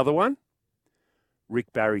 The other one,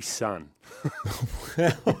 Rick Barry's son.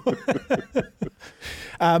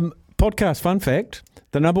 Podcast fun fact.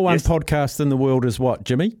 The number one podcast in the world is what,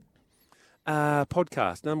 Jimmy?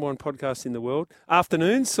 Podcast. Number one podcast in the world.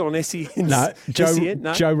 Afternoons on SEN. No,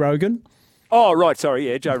 Joe Rogan. Oh, right. Sorry.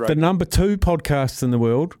 Yeah, Joe Rogan. The number 2 podcast in the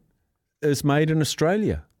world is made in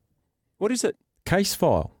Australia. What is it? Case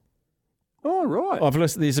File. Oh, right. I've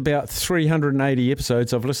listened. There's about 380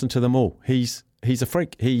 episodes. I've listened to them all. He's a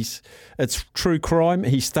freak. It's true crime.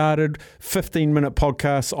 He started 15-minute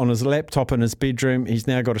podcasts on his laptop in his bedroom. He's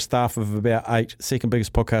now got a staff of about 8. Second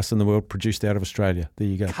biggest podcast in the world, produced out of Australia. There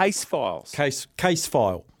you go. Case Files. Case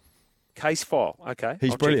File. Case File. Okay.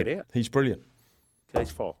 He's I'll brilliant. Check it out. He's brilliant. Case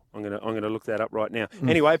File. I'm gonna look that up right now.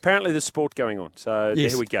 Anyway, apparently there's sport going on. So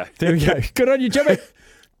Yes. There we go. There we go. Good on you, Jimmy.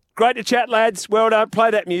 Great to chat, lads. Well done.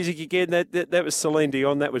 Play that music again. That was Celine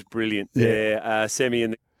Dion. That was brilliant. Yeah. Sammy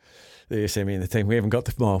and Sammy and the team. We haven't got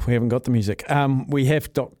the music. We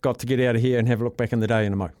have got to get out of here and have a look back in the day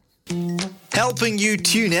in a mo. Helping you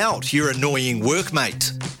tune out your annoying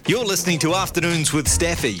workmate. You're listening to Afternoons with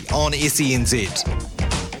Staffy on SENZ.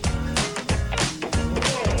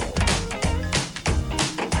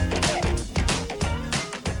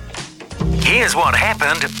 Here's what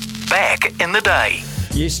happened back in the day.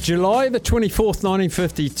 Yes, July the 24th,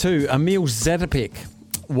 1952, Emil Zatopek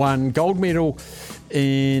won gold medal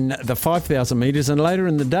in the 5,000 metres, and later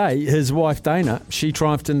in the day, his wife Dana, she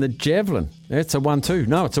triumphed in the javelin. That's a 1-2.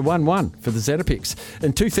 No, it's a 1-1 for the Zatopeks.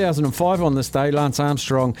 In 2005 on this day, Lance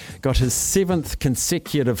Armstrong got his 7th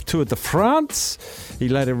consecutive Tour de France. He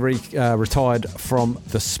later retired from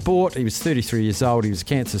the sport. He was 33 years old. He was a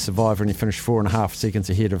cancer survivor, and he finished 4.5 seconds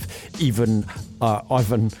ahead of Ivan,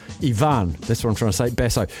 that's what I'm trying to say,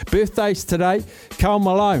 Basso. Birthdays today, Carl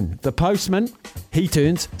Malone, the postman, he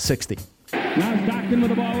turns 60. Now Stockton with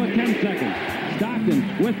the ball with 10 seconds.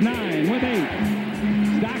 Stockton with 9, with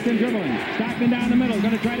 8. Stockton dribbling. Stockton down the middle.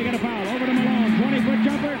 Going to try to get a foul. Over to Malone. 20-foot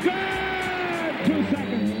jumper. Good! 2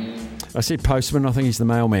 seconds. I said postman. I think he's the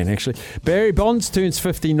mailman, actually. Barry Bonds turns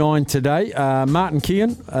 59 today. Martin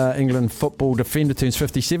Keown, England football defender, turns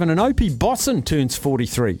 57. And Opie Bosson turns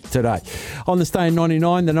 43 today. On this day in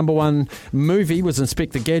 99, the number 1 movie was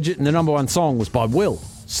Inspector Gadget, and the number 1 song was by Will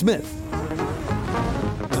Smith.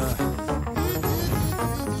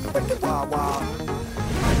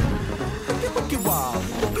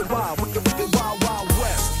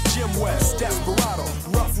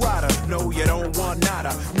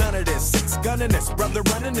 None of this, 6 gunning this, brother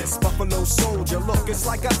running this, Buffalo Soldier. Look, it's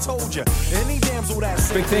like I told you. Any damsel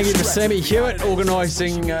that's Big thank you to Sammy Hewitt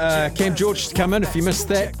organising Cam George to come in. If you missed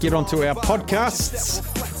that, get onto our podcasts.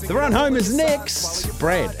 The run home is next.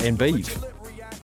 Brad and Beeve.